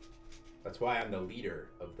though. That's why I'm the leader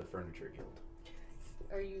of the Furniture Guild.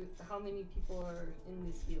 Are you? How many people are in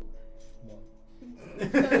this guild?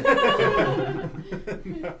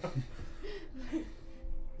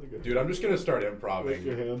 Like a- Dude, I'm just gonna start like a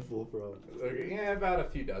improvising. handful probably. Yeah, about a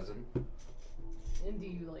few dozen. And do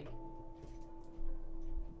you like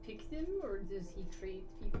pick them, or does he create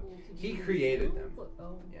people to? He be in created the guild? them.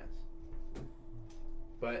 Oh. Yes.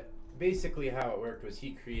 But basically how it worked was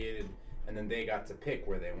he created and then they got to pick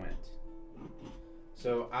where they went.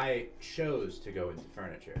 So I chose to go into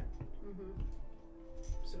furniture. Mhm.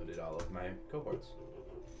 So did all of my cohorts.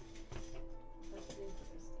 That's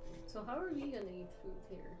interesting. So how are we gonna eat food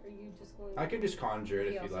here? Are you just going? I can just conjure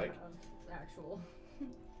it We if you also like. have actual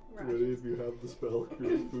Ready rations. if you have the spell,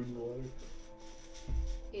 create food and water.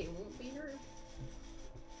 It won't be her.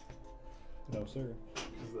 No, sir.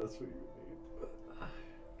 Because that's what you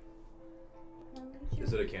need.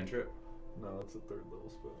 Is it a cantrip? No, it's a 3rd level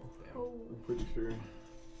spell. Damn. Oh. I'm pretty sure.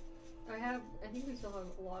 I think we still have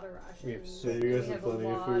a lot of rations. We have So so and you we guys have have a plenty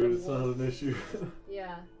of lot food, of it's not wolf- an issue.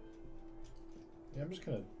 Yeah. Yeah, I'm just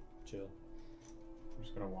gonna chill. I'm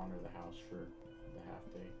just gonna wander the house for the half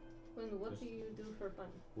day. And what Just- do you do for fun?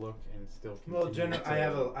 Look and still Well, continue to I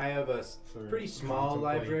have a Sorry. pretty small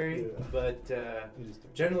Contemplate. library, Yeah. but You just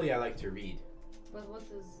generally I like to read. But what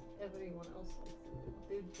does everyone else like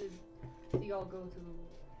to do? Do you all go to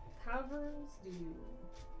taverns? Do you?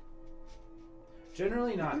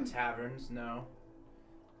 Generally not taverns, no.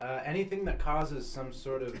 Anything that causes some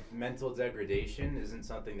sort of mental degradation isn't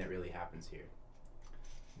something that really happens here.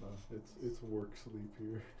 No, it's work sleep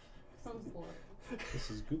here. Sounds boring. This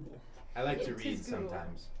is Google. I like to It read is Google.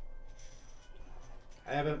 sometimes.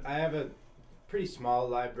 I have a pretty small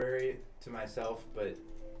library to myself, but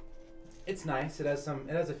it's nice. It has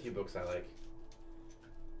a few books I like.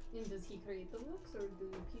 And does he create the books, or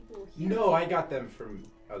do people here? No, I got them from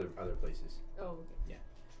other places. Oh, okay.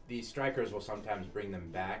 The strikers will sometimes bring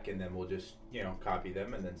them back, and then we'll just copy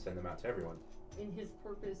them and then send them out to everyone. And his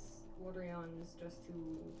purpose, Orion, is just to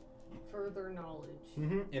further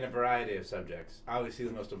knowledge. In a variety of subjects. Obviously,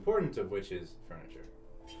 the most important of which is furniture.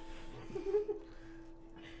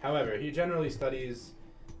 However, he generally studies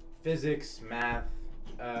physics, math,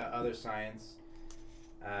 other science,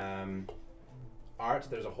 art.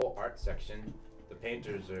 There's a whole art section. The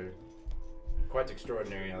painters are quite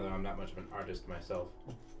extraordinary, although I'm not much of an artist myself.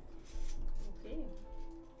 Okay.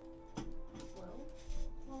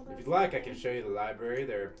 Well, If you'd like, I can show you the library.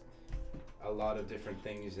 There are a lot of different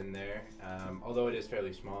things in there, although it is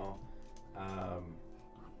fairly small.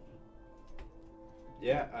 We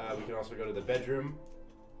can also go to the bedroom.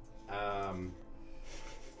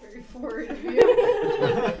 very forward of you.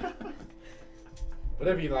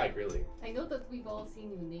 Whatever you like, really. I know that we've all seen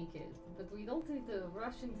you naked, but we don't need to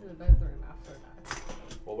rush into the bedroom after that.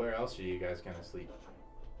 Well, where else are you guys gonna sleep?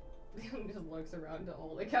 Leon just looks around to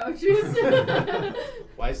all the couches.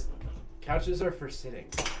 Couches are for sitting.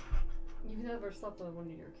 You've never slept on one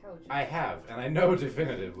of your couches. I have, and I know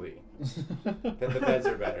definitively that the beds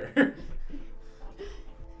are better.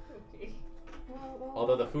 Okay. Well,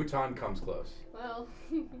 Although the futon comes close. Well,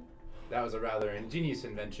 That was a rather ingenious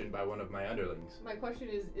invention by one of my underlings. my question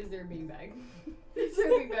is there a beanbag? Is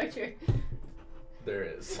there a beanbag chair? There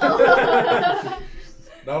is. Oh.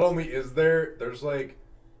 Not only is there's like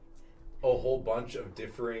a whole bunch of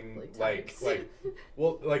differing types.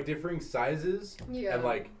 differing sizes Yeah. and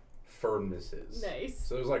like firmnesses. Nice.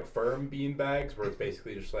 So there's like firm bean bags where it's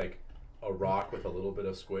basically just like a rock with a little bit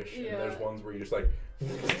of squish, and there's Yeah. ones where you just like,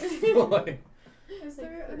 like is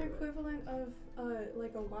there an equivalent of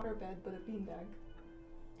like a waterbed but a beanbag?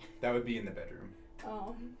 that would be in the bedroom.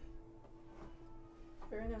 Oh.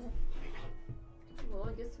 Fair enough. Well,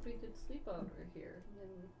 I guess we could sleep over here in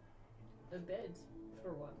a bed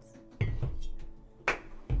for once.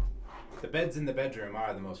 The beds in the bedroom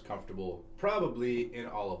are the most comfortable, probably in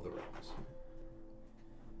all of the rooms.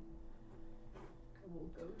 We'll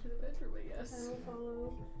go to the bedroom, I I guess. will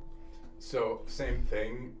follow. So same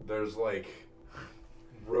thing. There's like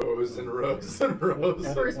rows and rows and rows.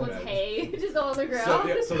 The first of one's beds. hay, just on the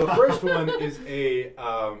ground. So the first one is a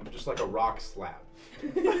just like a rock slab.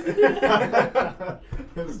 That's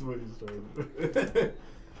what you started.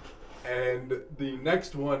 And the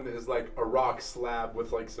next one is like a rock slab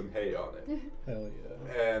with like some hay on it. Hell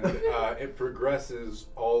yeah. And it progresses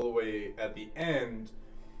all the way at the end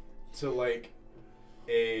to like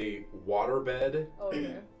a waterbed Oh,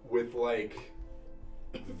 yeah. with like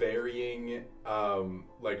varying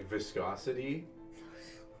like viscosity,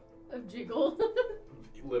 Of jiggle.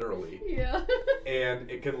 literally, Yeah. and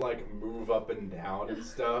it can like move up and down and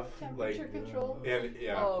stuff. Like, Temperature control. and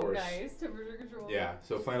yeah, oh, of course. nice. Temperature control. Yeah,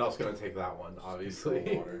 so Flandolf's gonna take that one,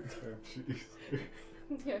 obviously. Water. Jeez.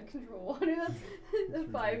 Yeah, control water. That's the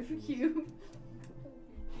 5 cube.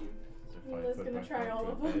 Mila's gonna try all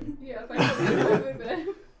of them. Yeah, 5 cube bed.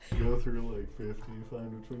 Go through like 50,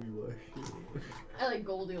 find which one you like. I like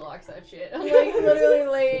Goldilocks that shit. I'm like literally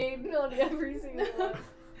laid on every single one.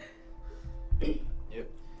 Yep.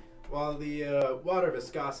 While the water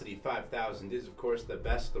viscosity 5,000 is, of course, the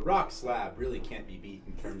best, the rock slab really can't be beat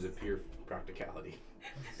in terms of pure practicality.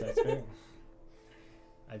 That's fair.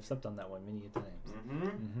 I've slept on that one many a times. Mm-hmm.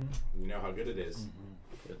 Mm-hmm. You know how good it is.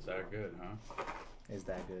 It's that good, huh? Is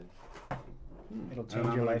that good? It'll And change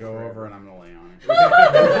I'm your gonna life go forever. over and I'm gonna lay on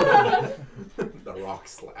it. The rock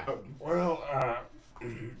slab. Well,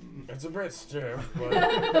 it's a bit stiff,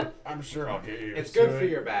 but I'm sure I'll get used It's to good it. for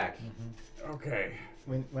your back. Okay.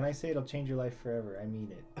 When I say it'll change your life forever, I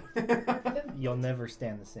mean it. You'll never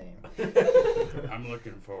stand the same. I'm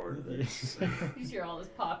looking forward to this. You just hear all this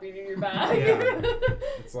popping in your back. Yeah.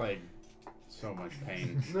 It's like so much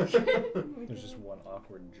pain. There's just one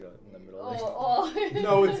awkward jut in the middle of it. Oh.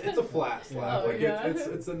 No, it's a flat slab. Oh, like yeah.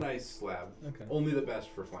 it's a nice slab. Okay. Only the best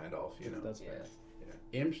for Flandolf, you know. That's Yeah.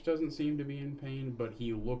 fair. Imch doesn't seem to be in pain, but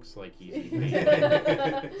he looks like he's in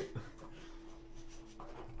pain.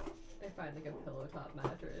 I find like a pillow top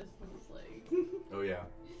mattress. And it's like, Oh yeah.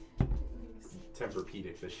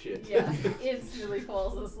 Tempur-Pedic the shit. yeah, instantly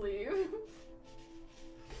falls asleep.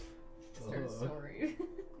 Starts Uh, snoring.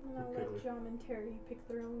 And I'll Okay. let John and Terry pick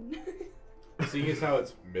their own. Seeing as how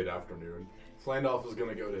it's mid-afternoon, Flandolf is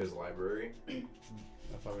gonna go to his library. I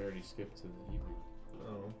thought we already skipped to the evening.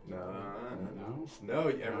 Oh. No,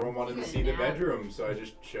 everyone wanted to see the bedroom, so I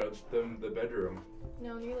just showed them the bedroom.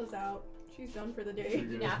 No, Neela's out. She's done for the If day.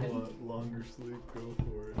 you guys Napping. want longer sleep, go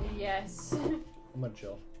for it. Yes. I'm gonna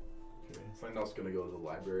chill. Okay. Flandolf's gonna go to the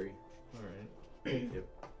library. Alright.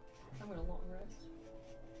 I'm gonna long rest.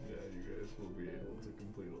 Yeah, you guys will be able to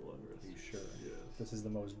complete a long rest. Are you sure? Yes. This is the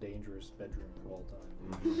most dangerous bedroom of all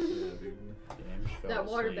time. Yeah, dude. Imch fell That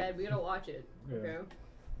water asleep. bed, we gotta watch it. Yeah. Okay.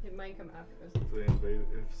 It might come after us.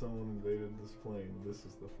 If someone invaded this plane, this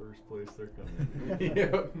is the first place they're coming.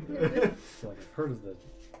 Yep. I feel like I've heard of the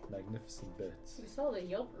magnificent beds. We saw the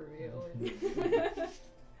Yelp review.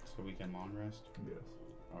 So we can long rest? Yes.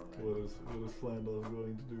 Alright. What is Flandolf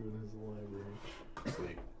going to do in his library?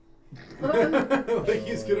 Sleep. Like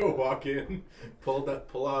he's gonna walk in, pull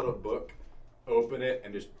out a book, open it,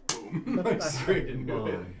 and just boom, like straight into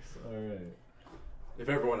it. Nice. Alright. If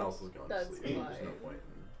everyone else is going That's to sleep, why. there's no point.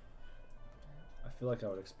 I feel like I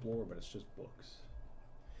would explore, but it's just books.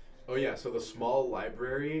 Oh yeah, so the small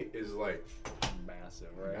library is like Massive,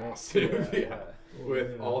 right? massive, yeah, Oh,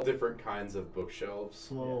 with yeah. all different kinds of bookshelves.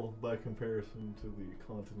 Small by comparison to the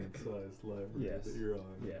continent-sized library Yes. that you're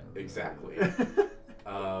on. Yeah. Exactly.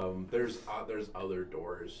 There's other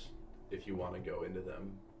doors if you want to go into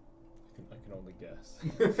them. I can only guess.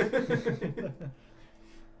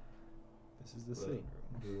 This is the But sitting room.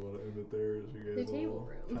 Do we want to end it there as you The guys table all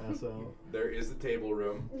room. pass out? There is the table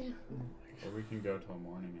room. Or we can go till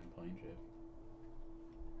morning and plane shift.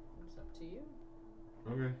 It's up to you.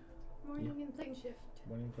 Okay. Morning and plane shift.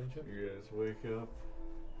 Morning plane shift? You guys wake up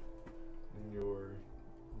in your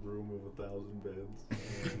room of 1,000 beds.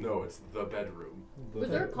 and No, it's the bedroom. the Was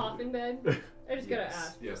there a bed- coffin bed? I just gotta Yes,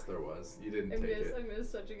 ask. yes, there was. You didn't I take it.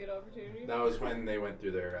 missed such a good opportunity. That was when they went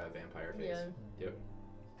through their vampire phase. Yeah. Yep.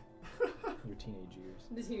 Your teenage years.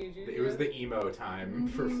 The teenagers. It was the emo time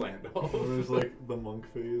for Flandolf. Or there's like the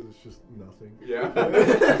monk phase, it's just nothing. Yeah.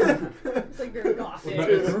 It's like very gothic. No,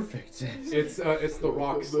 it's- Perfect. It's the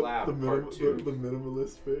rock slab the part two. The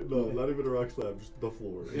minimalist phase. No, not even a rock slab, just the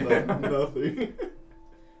floor. Yeah. Nothing.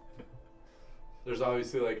 There's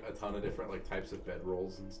obviously like a ton of different like types of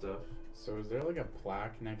bedrolls and stuff. So is there like a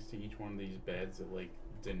plaque next to each one of these beds that like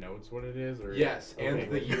denotes what it is? Or Yes, and Okay.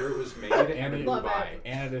 the year it was made and And the Love buy. it.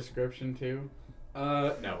 and a description too?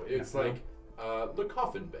 No, it's No. like the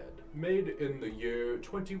coffin bed made in the year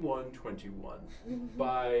 2121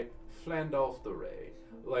 by Flandolf the Ray.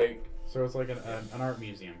 Like, So it's like an art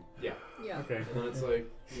museum. yeah. Yeah. Okay. And then it's like,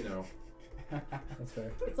 you know, That's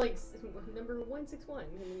fair. It's like number 161,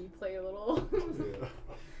 and then you play a little. Yeah.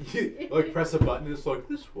 you, like press a button and it's like,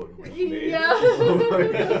 this one was made.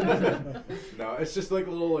 Yeah. No, it's just like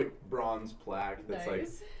a little like bronze plaque that's like,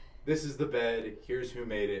 Nice. this is the bed, here's who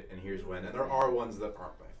made it, and here's when. And there are ones that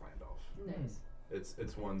aren't by Flandolf. Nice.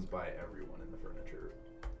 It's ones by everyone in the furniture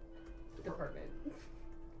Department.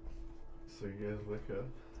 So you guys look up.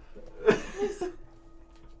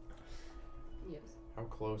 Yes. How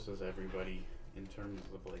close is everybody in terms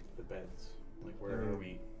of like the beds? Like where are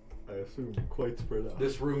we? I assume quite spread out.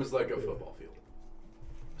 This room is like a football field,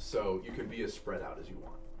 so you can be as spread out as you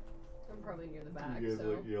want. I'm probably near the back, You guys so.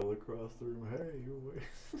 like yell across the room, "Hey, you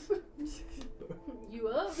awake?" You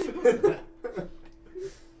up?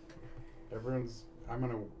 Everyone's.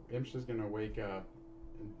 Imsh is gonna wake up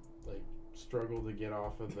and like struggle to get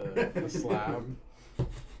off of the slab.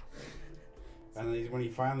 And then when he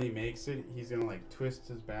finally makes it, he's gonna like twist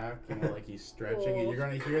his back, like he's stretching, and you're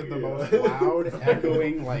gonna hear the most loud,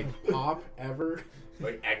 echoing like pop ever.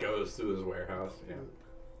 Like echoes through his warehouse. Yeah.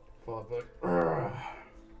 Pull up like, "Ugh."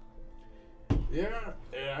 Yeah,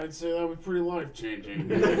 I'd say that was pretty life changing.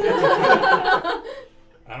 I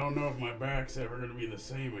don't know if my back's ever gonna be the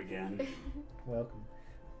same again. Welcome.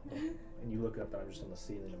 And you look up and I'm just on the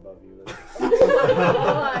ceiling above you. Oh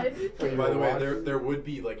my god. By the way, there would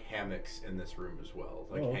be like hammocks in this room as well,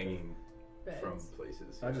 like okay. hanging from Beds.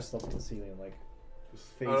 places. I just looked at the ceiling like just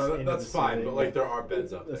face Oh, into that's the fine, ceiling. but like there are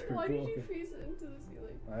beds up That's there. pretty Why cool. did you Okay. face it into the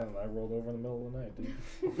ceiling? I don't know. I rolled over in the middle of the night, dude.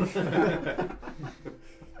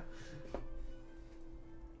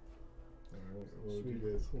 What would you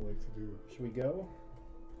guys like to do? Should we go?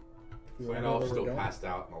 If we Flandolf's remember where still we're going? passed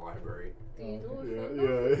out in the library. Do you know Yeah,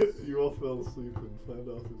 if yeah. You all fell asleep and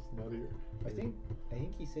Flandolf is not here. I think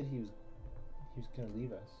he said he was gonna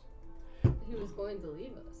leave us. he was going to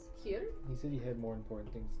leave us? Here? He said he had more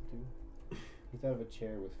important things to do. He thought of a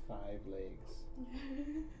chair with 5 legs.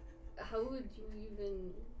 How would you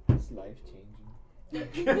even... It's life changing.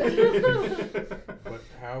 But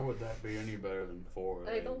how would that be any better than 4?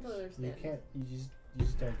 I don't You understand. can't. You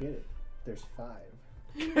just don't get it. There's 5.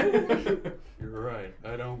 You're right.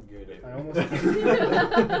 I don't get it. I almost.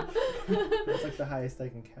 That's like the highest I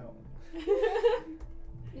can count.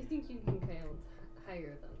 You think you can count higher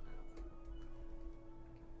than that?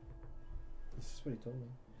 This is what he told me.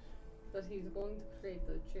 That he's going to create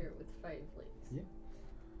a chair with 5 legs. Yeah.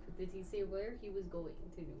 But did he say where he was going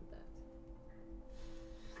to do that?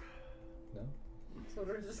 No. So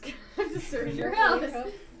we're just gonna have to search your house.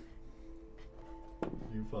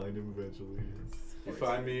 You find him eventually. You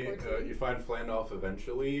find me. You find Flandolf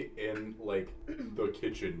eventually in like the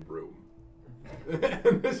kitchen room.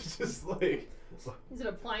 And it's just like Is it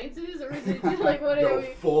appliances or is it like what are no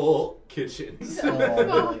we? full kitchens. Oh,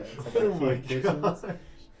 yeah, it's like Oh my kitchens. god.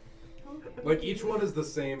 Like each one is the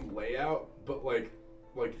same layout, but like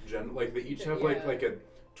they each have like a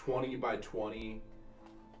 20 by 20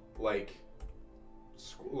 like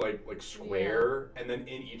square, and then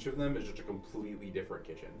in each of them is just a completely different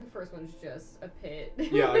kitchen. The first one's just a pit.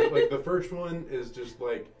 Yeah, like the first one is just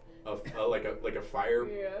like a fire,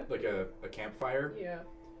 Yeah. like a campfire. Yeah.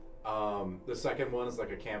 The second one is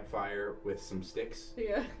like a campfire with some sticks.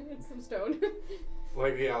 Yeah. It's some stone.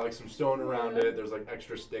 Like some stone around Yeah. it. There's like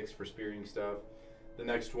extra sticks for spearing stuff. The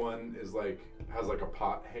next one is has like a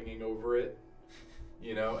pot hanging over it,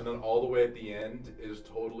 and then all the way at the end is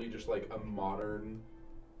totally just like a modern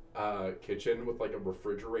kitchen with like a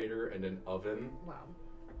refrigerator and an oven Wow.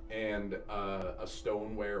 and a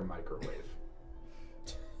stoneware microwave.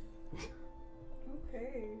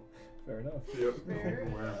 Okay. Fair enough. Yep. Fair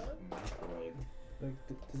Where? enough. Like,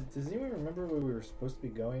 does anyone remember where we were supposed to be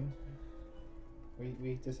going?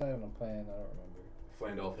 We decided on a plan. I don't remember.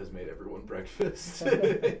 Flandolf has made everyone breakfast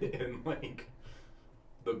in like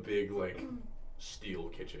the big like steel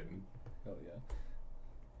kitchen. Oh yeah.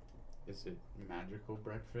 Is it magical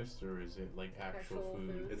breakfast or is it like actual Actual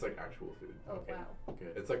food? food. It's like actual food. Oh Okay. wow.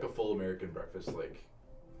 Good. It's like a full American breakfast, like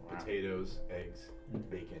Wow. potatoes, eggs, Mm.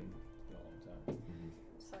 bacon, Been a long time.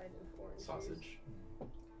 Side and foreign sausage.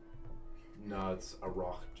 No, it's a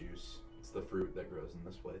rock juice. It's the fruit that grows in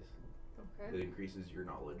this place. Okay. It increases your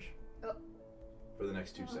knowledge Oh. for the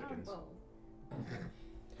next 2 seconds. Oh.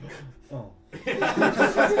 Oh. You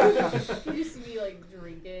just see me like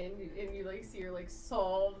drinking, and you like see her like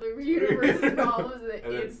solve the universe's problems, and And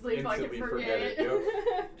then then instantly fucking instantly forget forget it.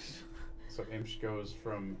 it, So Imsh goes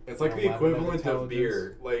from It's like the 11 equivalent of intelligence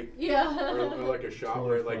beer, like Yeah. or like a shot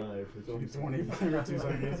where like 25, to if you- 25 or 2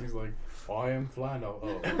 seconds. He's like, I am Flandel.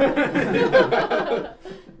 Oh.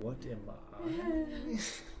 What am I?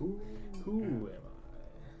 Who am I?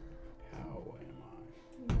 How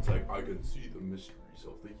am it's like I can see the mysteries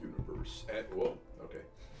of the universe. And whoa, okay.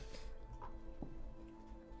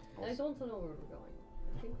 I don't know where we're going.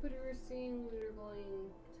 I think we were saying we were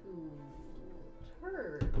going to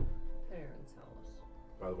her parents' house.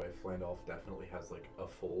 By the way, Flandolf definitely has like a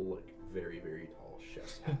full, like very, very tall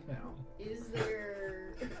chef's hat now. Is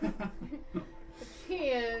there a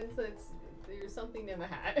chance that there's something in the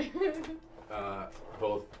hat?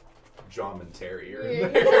 both John and Terry are Yeah.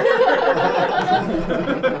 in there.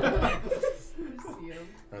 See 'em.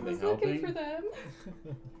 Are I they was looking helping? for them.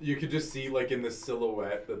 You could just see, like, in the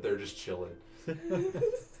silhouette that they're just chilling.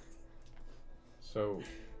 So,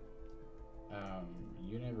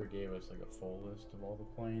 you never gave us like a full list of all the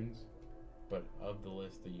planes, but of the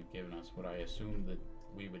list that you've given us, would I assume that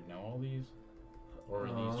we would know all these? Or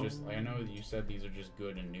are these just, I know that you said these are just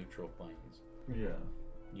good and neutral planes. Yeah.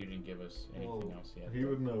 You didn't give us anything else yet. He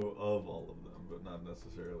would know of all of them, but not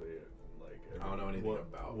necessarily like. I don't know anything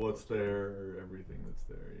about what's those. there or everything that's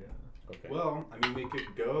there. Yeah. Okay. Well, I mean, we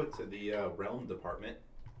could go to the realm department.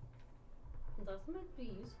 That might be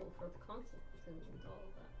useful for the consulate and all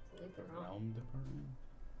of that the later on. realm department?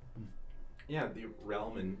 Yeah, the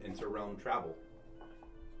realm and inter-realm travel.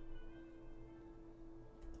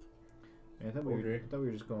 Yeah, I thought we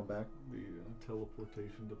were just going back. The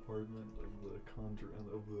teleportation department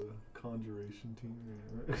of the conjuration team. Yeah,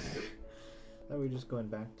 right? I thought we were just going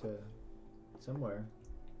back to somewhere.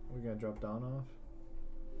 We're gonna drop Dawn off.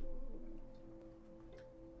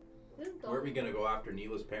 Where are we gonna go after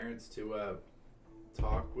Neela's parents to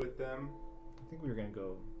talk with them? I think we were gonna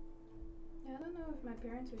go. Yeah, I don't know if my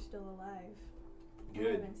parents are still alive. I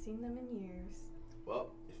Good. haven't seen them in years.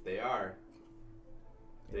 Well, if they are,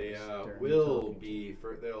 they Stern will talking. be.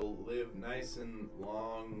 They'll live nice and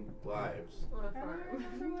long lives. On a I don't farm.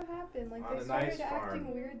 remember what happened. Like On they a started nice acting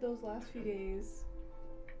farm. weird those last few days.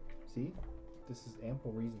 See, this is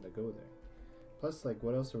ample reason to go there. Plus, like,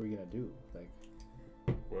 what else are we gonna do? Like,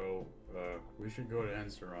 Well, we should go to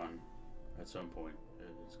Enceron at some point.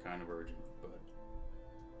 It's kind of urgent, but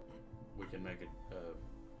we can make a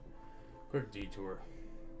quick detour.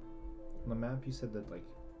 on the map, you said that like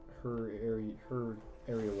her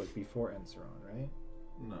area was before Enceron, right?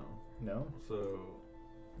 No. No. So.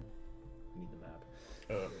 I need the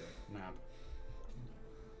map. Map.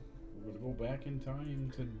 We're gonna go back in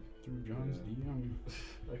time through John's DM.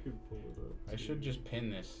 I could pull it up. I should just pin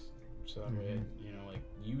this so that way, you know, like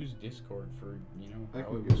use Discord for, you know, I how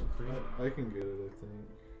can it get goes crazy. I can get it. I think.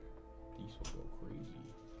 These will go crazy.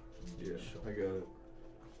 Yeah, I got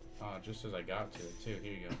it. Just as I got to it too.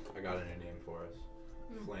 Here you go. I got a new name for us.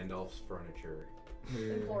 Flandolf's Furniture.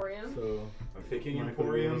 Yeah. Emporium? So I'm thinking Michael,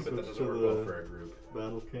 Emporium, you but that wanna doesn't switch work to well the- for a group.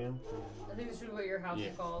 battle camp. I think this is what your house Yeah.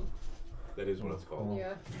 is called. That is what it's called.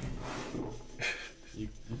 Yeah. You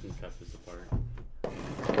can cut this apart.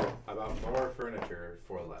 How about more furniture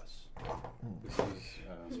for less? This is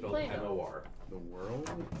Spelled Play-Doh. M-O-R. the world.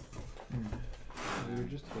 We were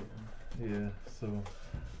just here. Yeah. So.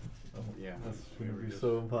 Yeah, That's we gonna were be just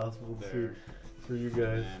so impossible there. for you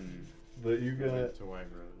guys. And But you we got. went to White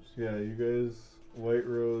Rose. Yeah, you guys. White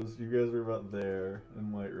Rose. You guys are about there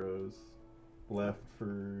in White Rose. Left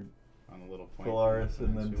for On a little point. in the Polaris,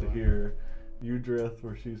 and then to peninsula. here. Udreth,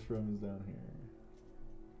 where she's from, is down here.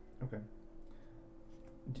 Okay.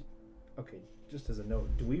 Okay, just as a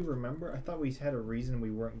note, do we remember? I thought we had a reason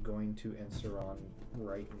we weren't going to Enceron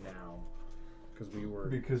right now, because we were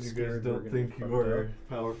Because you guys scared we were don't gonna be think you fucked are up.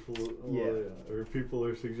 powerful. Well, Yeah. Or people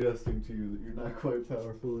are suggesting to you that you're not quite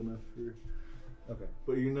powerful enough for. Okay.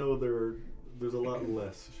 But you know there's a lot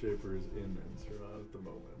less shapers in Enceron at the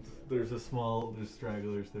moment. There's there's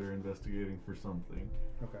stragglers that are investigating for something.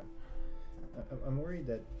 Okay. I'm worried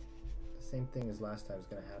that the same thing as last time is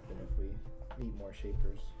going to happen if we meet more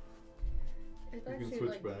shapers. I'd You can actually switch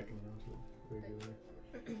like, back now to regular.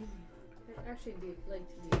 I'd actually like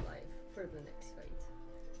to be alive for the next fight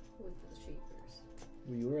with the shapers.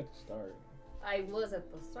 Well, you were at the start. I was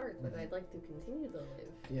at the start, but I'd like to continue to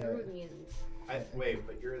live Yeah. through the end. Wait,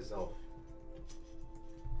 but you're a Zelf.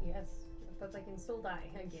 Yes, but I can still die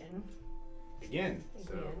again. Again.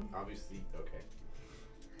 So, Again. obviously, okay.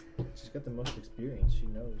 She's got the most experience. She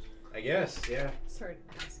knows. I guess, yeah. Start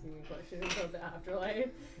asking me questions about the afterlife.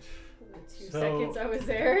 The 2 So- seconds I was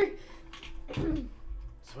there.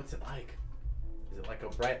 So what's it like? Is it like a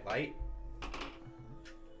bright light?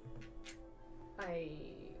 I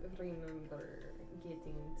remember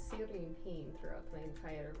getting searing pain throughout my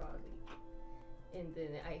entire body. And then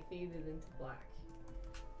I faded into black.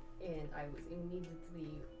 And I was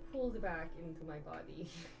immediately pulled back into my body.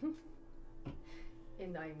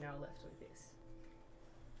 And I'm now left with this.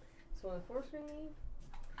 So unfortunately,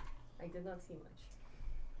 I did not see much.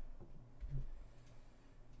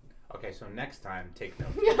 Okay, so next time, take note.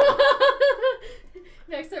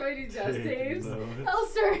 Next time I do death Take saves, notes. I'll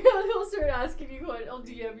start asking you I'll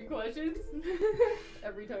DM you questions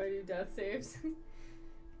every time I do death saves.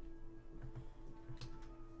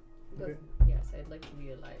 But Okay. yes, I'd like to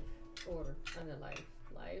be alive or unalive,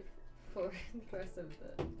 live for the rest of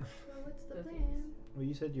the. So what's the The plan? things. Well,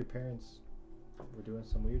 you said your parents were doing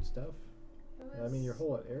some weird stuff. It I mean, your was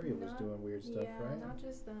whole area was not- doing weird stuff, yeah, right? not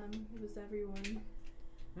just them. It was everyone.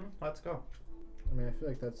 Let's go. I mean, I feel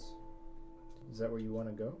like that's. Is that where you want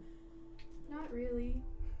to go? Not really,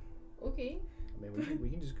 Okay. I mean, we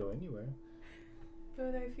can just go anywhere.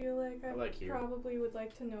 but I feel like I like here. probably would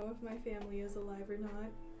like to know if my family is alive or not.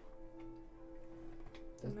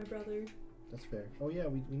 And my brother. That's fair. Oh yeah,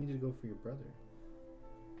 we need to go for your brother.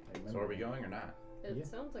 I So remember are we that. going or not? It Yeah.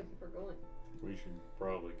 sounds like we're going. We should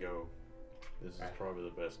probably go. This is Alright. probably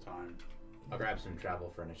the best time. I'll grab some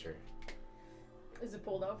travel furniture. Is it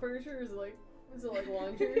pulled out furniture? Or is it like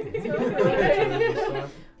lawn chairs and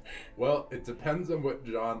stuff? Well, it depends on what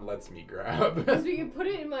John lets me grab. Because we can put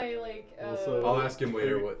it in my Also- I'll ask him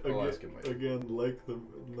later. I'll Again- ask him later. Again,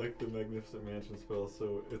 like the Magnificent Mansion spell,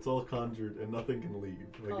 so it's all conjured and nothing can leave.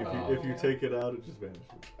 Like if you Oh. take it out, it just vanishes.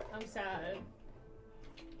 I'm sad.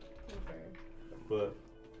 Okay. But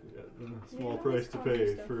yeah, small Yeah, price it's to conjure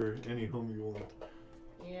pay stuff. for any home you want.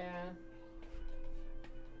 Yeah.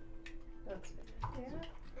 That's fair.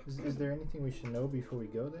 Yeah. Is there anything we should know before we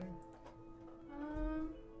go there?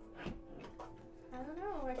 I don't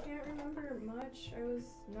know. I can't remember much. I was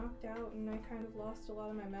knocked out and I kind of lost a lot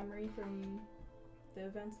of my memory from the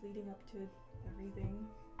events leading up to everything.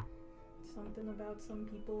 Something about some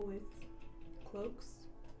people with cloaks.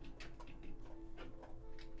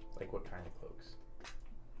 Like what kind of cloaks?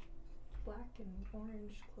 Black and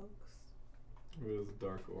orange cloaks. It was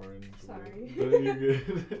dark orange. Sorry. But you're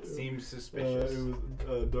good. Seems suspicious. It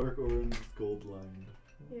was dark orange, gold lined.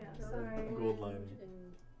 Yeah, sorry. Gold lining.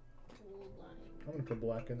 And gold lining. I'm gonna put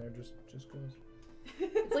black in there just cause.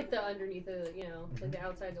 It's like the underneath the, like the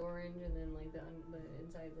outside's orange and then like the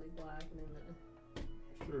inside's like black and then the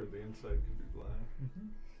Sure, the inside could be black. Mm-hmm.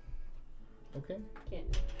 Okay.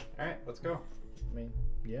 candy. All right, let's go. I mean,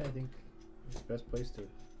 yeah, I think it's the best place to.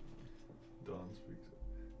 Dawn speaks.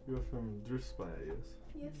 You're from Drispire, yes?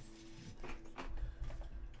 Yes.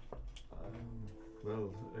 Well,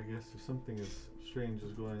 I guess if something as strange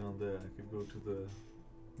is going on there, I could go to the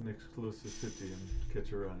next closest city and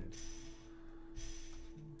catch a ride.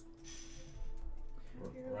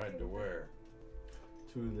 You're Ride okay to with where?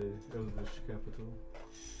 To the Elvish capital.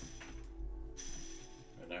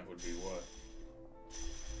 And that would be what?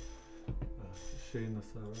 Shayna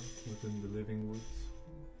Sara, within the Living Woods.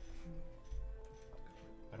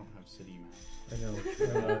 I don't have city maps. I know.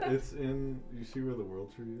 It's in. You see where the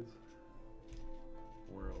World Tree is?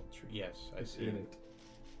 World tree. Yes, I It's see in it. it.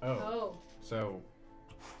 Oh, so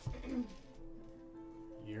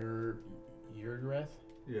you're Dreth?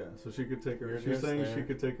 Yeah, so she could take her. Your She's dress saying she there.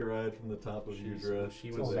 could take a ride from the top of your dress. She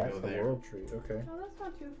to wants Oh, to the- that's go the there. World Tree. Okay. Oh, that's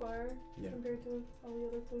not too far Yeah. compared to all the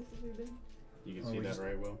other places we've been. You can Oh, see we that, just-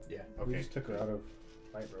 right, Will? Yeah. We Okay. just took her out of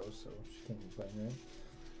White Rose, so she can't complain, right?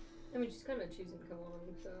 I mean, she's kind of choosing to come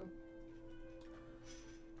along, so.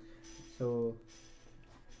 So,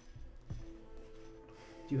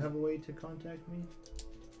 do you have a way to contact me?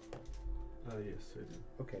 Yes, I do.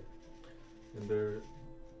 Okay. And there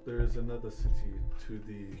is another city to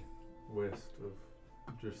the west of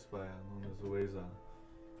Drispire known as Uezar.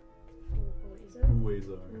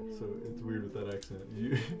 Uezar. So it's weird with that accent.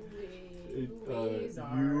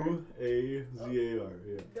 U-A-Z-A-R.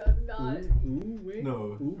 Yeah. Not. Ooh, wait.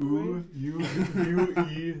 No. Uwe?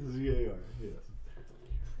 U-E-Z-A-R. Yes.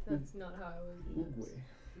 That's not how I was.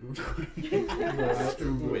 Oogway.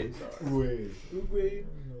 Uezar. Oogway.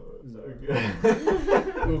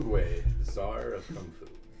 Oogway, the Tsar of Kung Fu.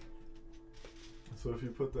 So if you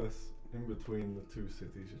put this in between the two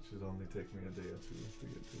cities, it should only take me a day or two to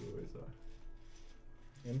get to Uezar.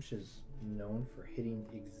 Imsh is known for hitting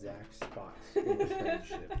exact spots in his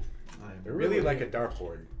friendship. I'm Really like a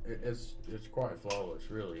dartboard. It's quite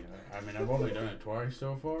flawless, really. I mean, I've only done it twice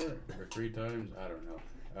so far, or 3 times. I don't know.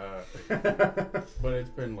 But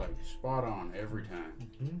it's been like spot on every time.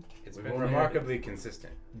 It's We've been only had remarkably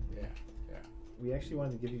consistent. Yeah. We actually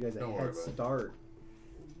wanted to give you guys a Don't worry head about it. start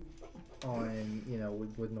on,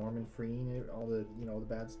 with Norman freeing it, all the, the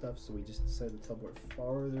bad stuff. So we just decided to teleport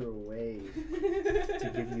farther away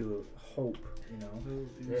to give you hope, You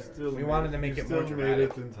Yeah. still We made wanted to make you it more still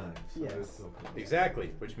dramatic. made it in time. So Yes. it's okay.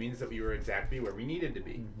 Exactly, which means that we were exactly where we needed to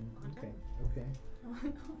be. Okay.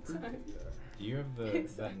 Sorry. Do you have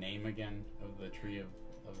that name again of the Tree of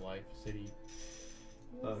Life city?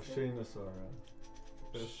 Shayna Sara.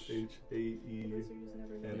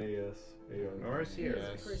 SHAENASARA. Norris here.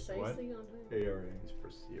 Yes. Precisely What? on time. ARA.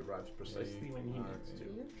 He arrives precisely when he needs to.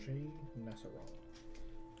 Shay Nassaral.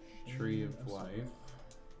 Tree of Life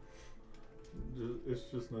It's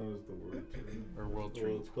just known as the World Tree. or World Well,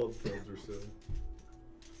 Tree? it's called Elder Cell.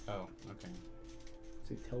 Oh, okay.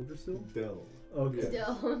 Say Teldrassil? Del. Okay.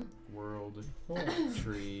 Still. World Oh.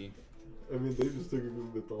 tree I mean, they just took it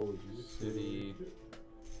from mythology. city.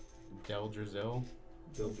 Deldrasil.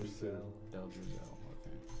 Deldrasil. Deldrasil.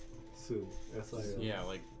 Okay. Sil. S-I-L. Yeah,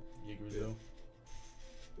 like Yggdrasil.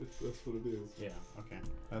 That's what it is. Yeah. Okay.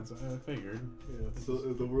 That's I figured. Yeah, so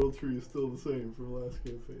the world tree is still the same from last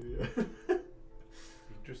campaign, yeah.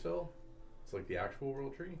 Yggdrasil? It's like the actual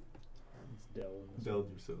world tree? It's Del.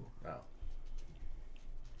 Deldrasil. Oh.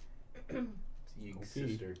 It's Ygg's Okay.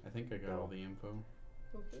 sister. I think I got all the info.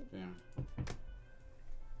 Okay. Yeah.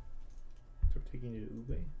 So taking you to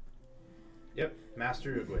Ube? Yep,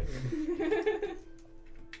 Master Uguay.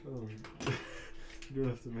 Oh, you don't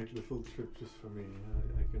have to make the full trip just for me.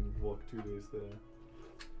 I can walk 2 days there.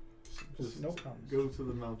 Just No problems. go to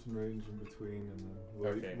the mountain range in between, and then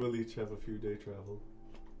Okay. we'll each have a few day travel.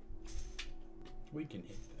 We can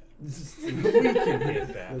hit that. We can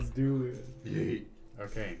hit that. Let's do it. Yay.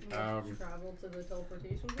 Okay. Travel to the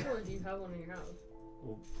teleportation pool, or do you have one in your house?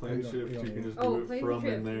 Well, plane We don't- shift, we you don't can need just it. Oh, do it plane from in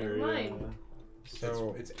shift, there. never mind. Yeah.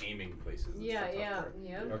 So it's aiming places. That's Yeah, the tough yeah, part.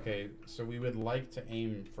 yeah. okay. So we would like to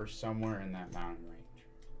aim for somewhere in that mountain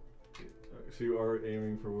range. So you are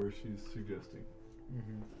aiming for where she's suggesting.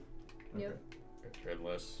 Mm-hmm. Yep.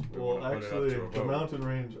 Unless we Well, want to put actually, it up to the a vote. mountain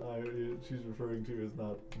range she's referring to is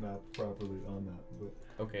not mapped properly on that,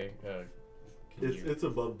 but Okay. Can it's you? it's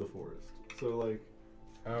above the forest. So like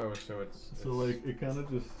Oh, so it's. so like it kind of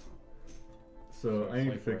just. So So I it's need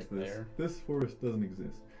like to fix right this. there? This forest doesn't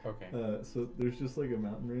exist. Okay. So there's just like a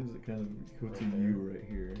mountain range that kind of puts Right a there? U right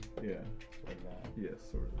here. Yeah. Like that. Yes,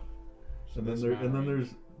 sort of. So And then this there, and then mountain there's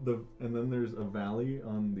range- and then there's a valley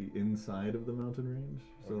on the inside of the mountain range.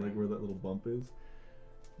 So like Okay. where that little bump is,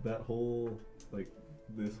 that whole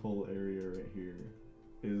this whole area right here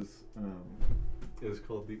is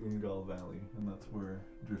called the Ungal Valley, and that's where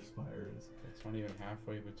Driftspire is. It's not even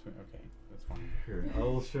halfway between. Okay, that's fine. Here, I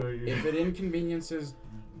will show you. If it inconveniences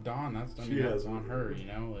Dawn, that's I She mean, that's has on it. her. You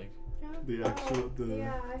know, like. The actual- the-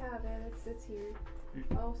 Yeah, I have it. It's here. You-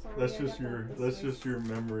 Oh, sorry. That's I just got your this that's way. just your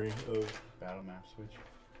memory of Battle map switch.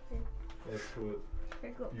 that's what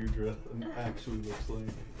Here, go. Udreth actually looks like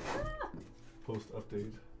post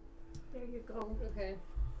update. There you go. Okay.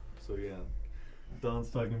 So yeah, Dawn's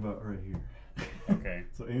talking about right here. Okay.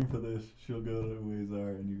 So aim for this. She'll go to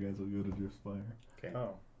Uezar, and you guys will go to Driftspire. Okay.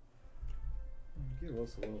 Oh. Get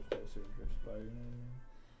us a little closer to Driftspire, you know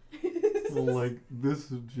what I mean? Well, like this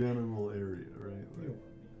general area, right? You know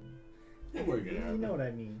Like, We'll work it what I mean. out. You know what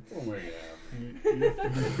I mean. We'll work it out. you have to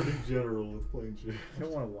be pretty general with plane shift. I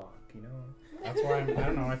don't want to walk, you know? That's why I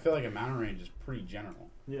don't know. I feel like a mountain range is pretty general.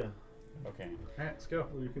 Yeah. Okay. Alright, let's go.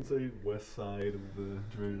 Well, you can say west side of the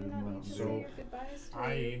Dreaded You don't need Mountains. to So, say your goodbyes to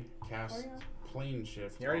I cast Orion. plane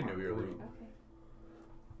shift. You already on knew we our were group.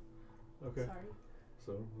 Okay. Okay. Sorry.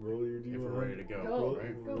 So roll your D100. If we're ready to go, Go.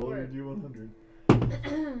 right? Go roll for your it.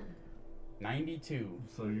 D100. 92.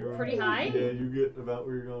 So you're Pretty high? Yeah, you get about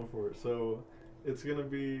where you're going for it. So it's gonna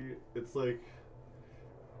be. It's like.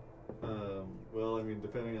 Well, I mean,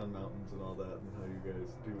 depending on mountains and all that, and how you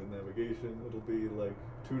guys do in navigation, it'll be like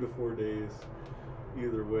 2 to 4 days.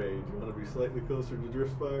 Either way, do you want to be slightly closer to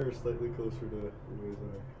Driftspire or slightly closer to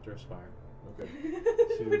Uezar? Driftspire. Okay.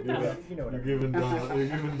 So you're giving, You know what I you're mean.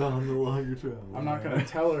 giving Dawn the longer travel. I'm not gonna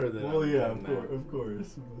tell her that. Well, I'm yeah, doing that. of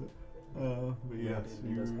course. But yes,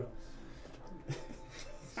 It does you. go.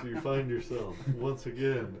 So you find yourself once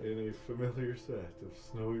again in a familiar set of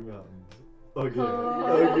snowy mountains. Again.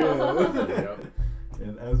 Yep.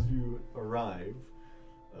 And as you arrive,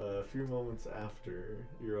 a few moments after,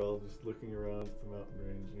 you're all just looking around at the mountain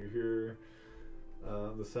range, and you hear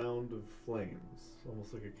the sound of flames,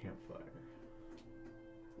 almost like a campfire.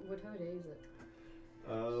 What time of day is it?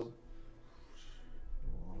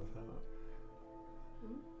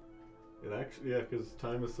 It actually, yeah, because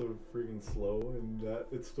time is so freaking slow, and that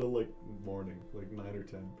it's still like morning, like 9 or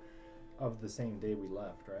 10. Of the same day we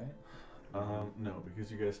left, right? No,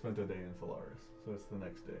 because you guys spent a day in Phalaris, so it's the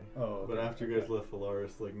next day. Oh, But okay, after you guys okay. left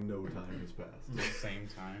Phalaris, like no time has passed. The same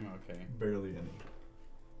time. Okay. Barely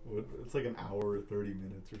any. It's like an hour or 30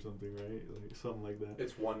 minutes or something, right? Like something like that.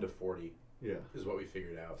 It's 1 to 40 Yeah. is what we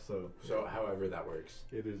figured out. So So however that works.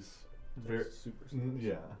 it is very That's super.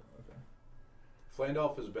 yeah. Okay.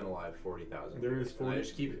 Flandolf has been alive 40,000 There years. is And I 40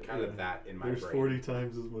 just keep kind yeah. of that in my There's brain. 40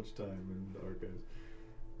 times as much time in the archives.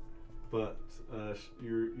 But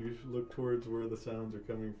you look towards where the sounds are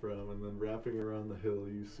coming from, and then wrapping around the hill,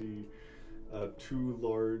 you see 2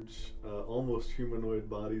 large, almost humanoid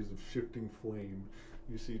bodies of shifting flame.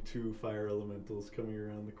 You see 2 fire elementals coming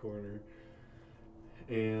around the corner,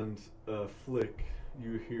 and Flick,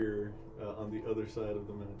 you hear on the other side of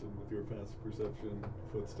the mountain with your passive perception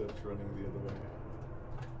footsteps running the other way.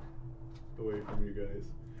 Away from you guys.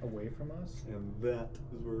 Away from us? And that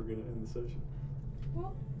is where we're going to end the session.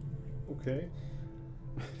 Well, Okay.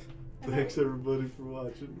 Thanks everybody for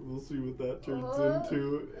watching. We'll see what that turns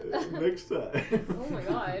into next time. Oh my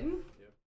god.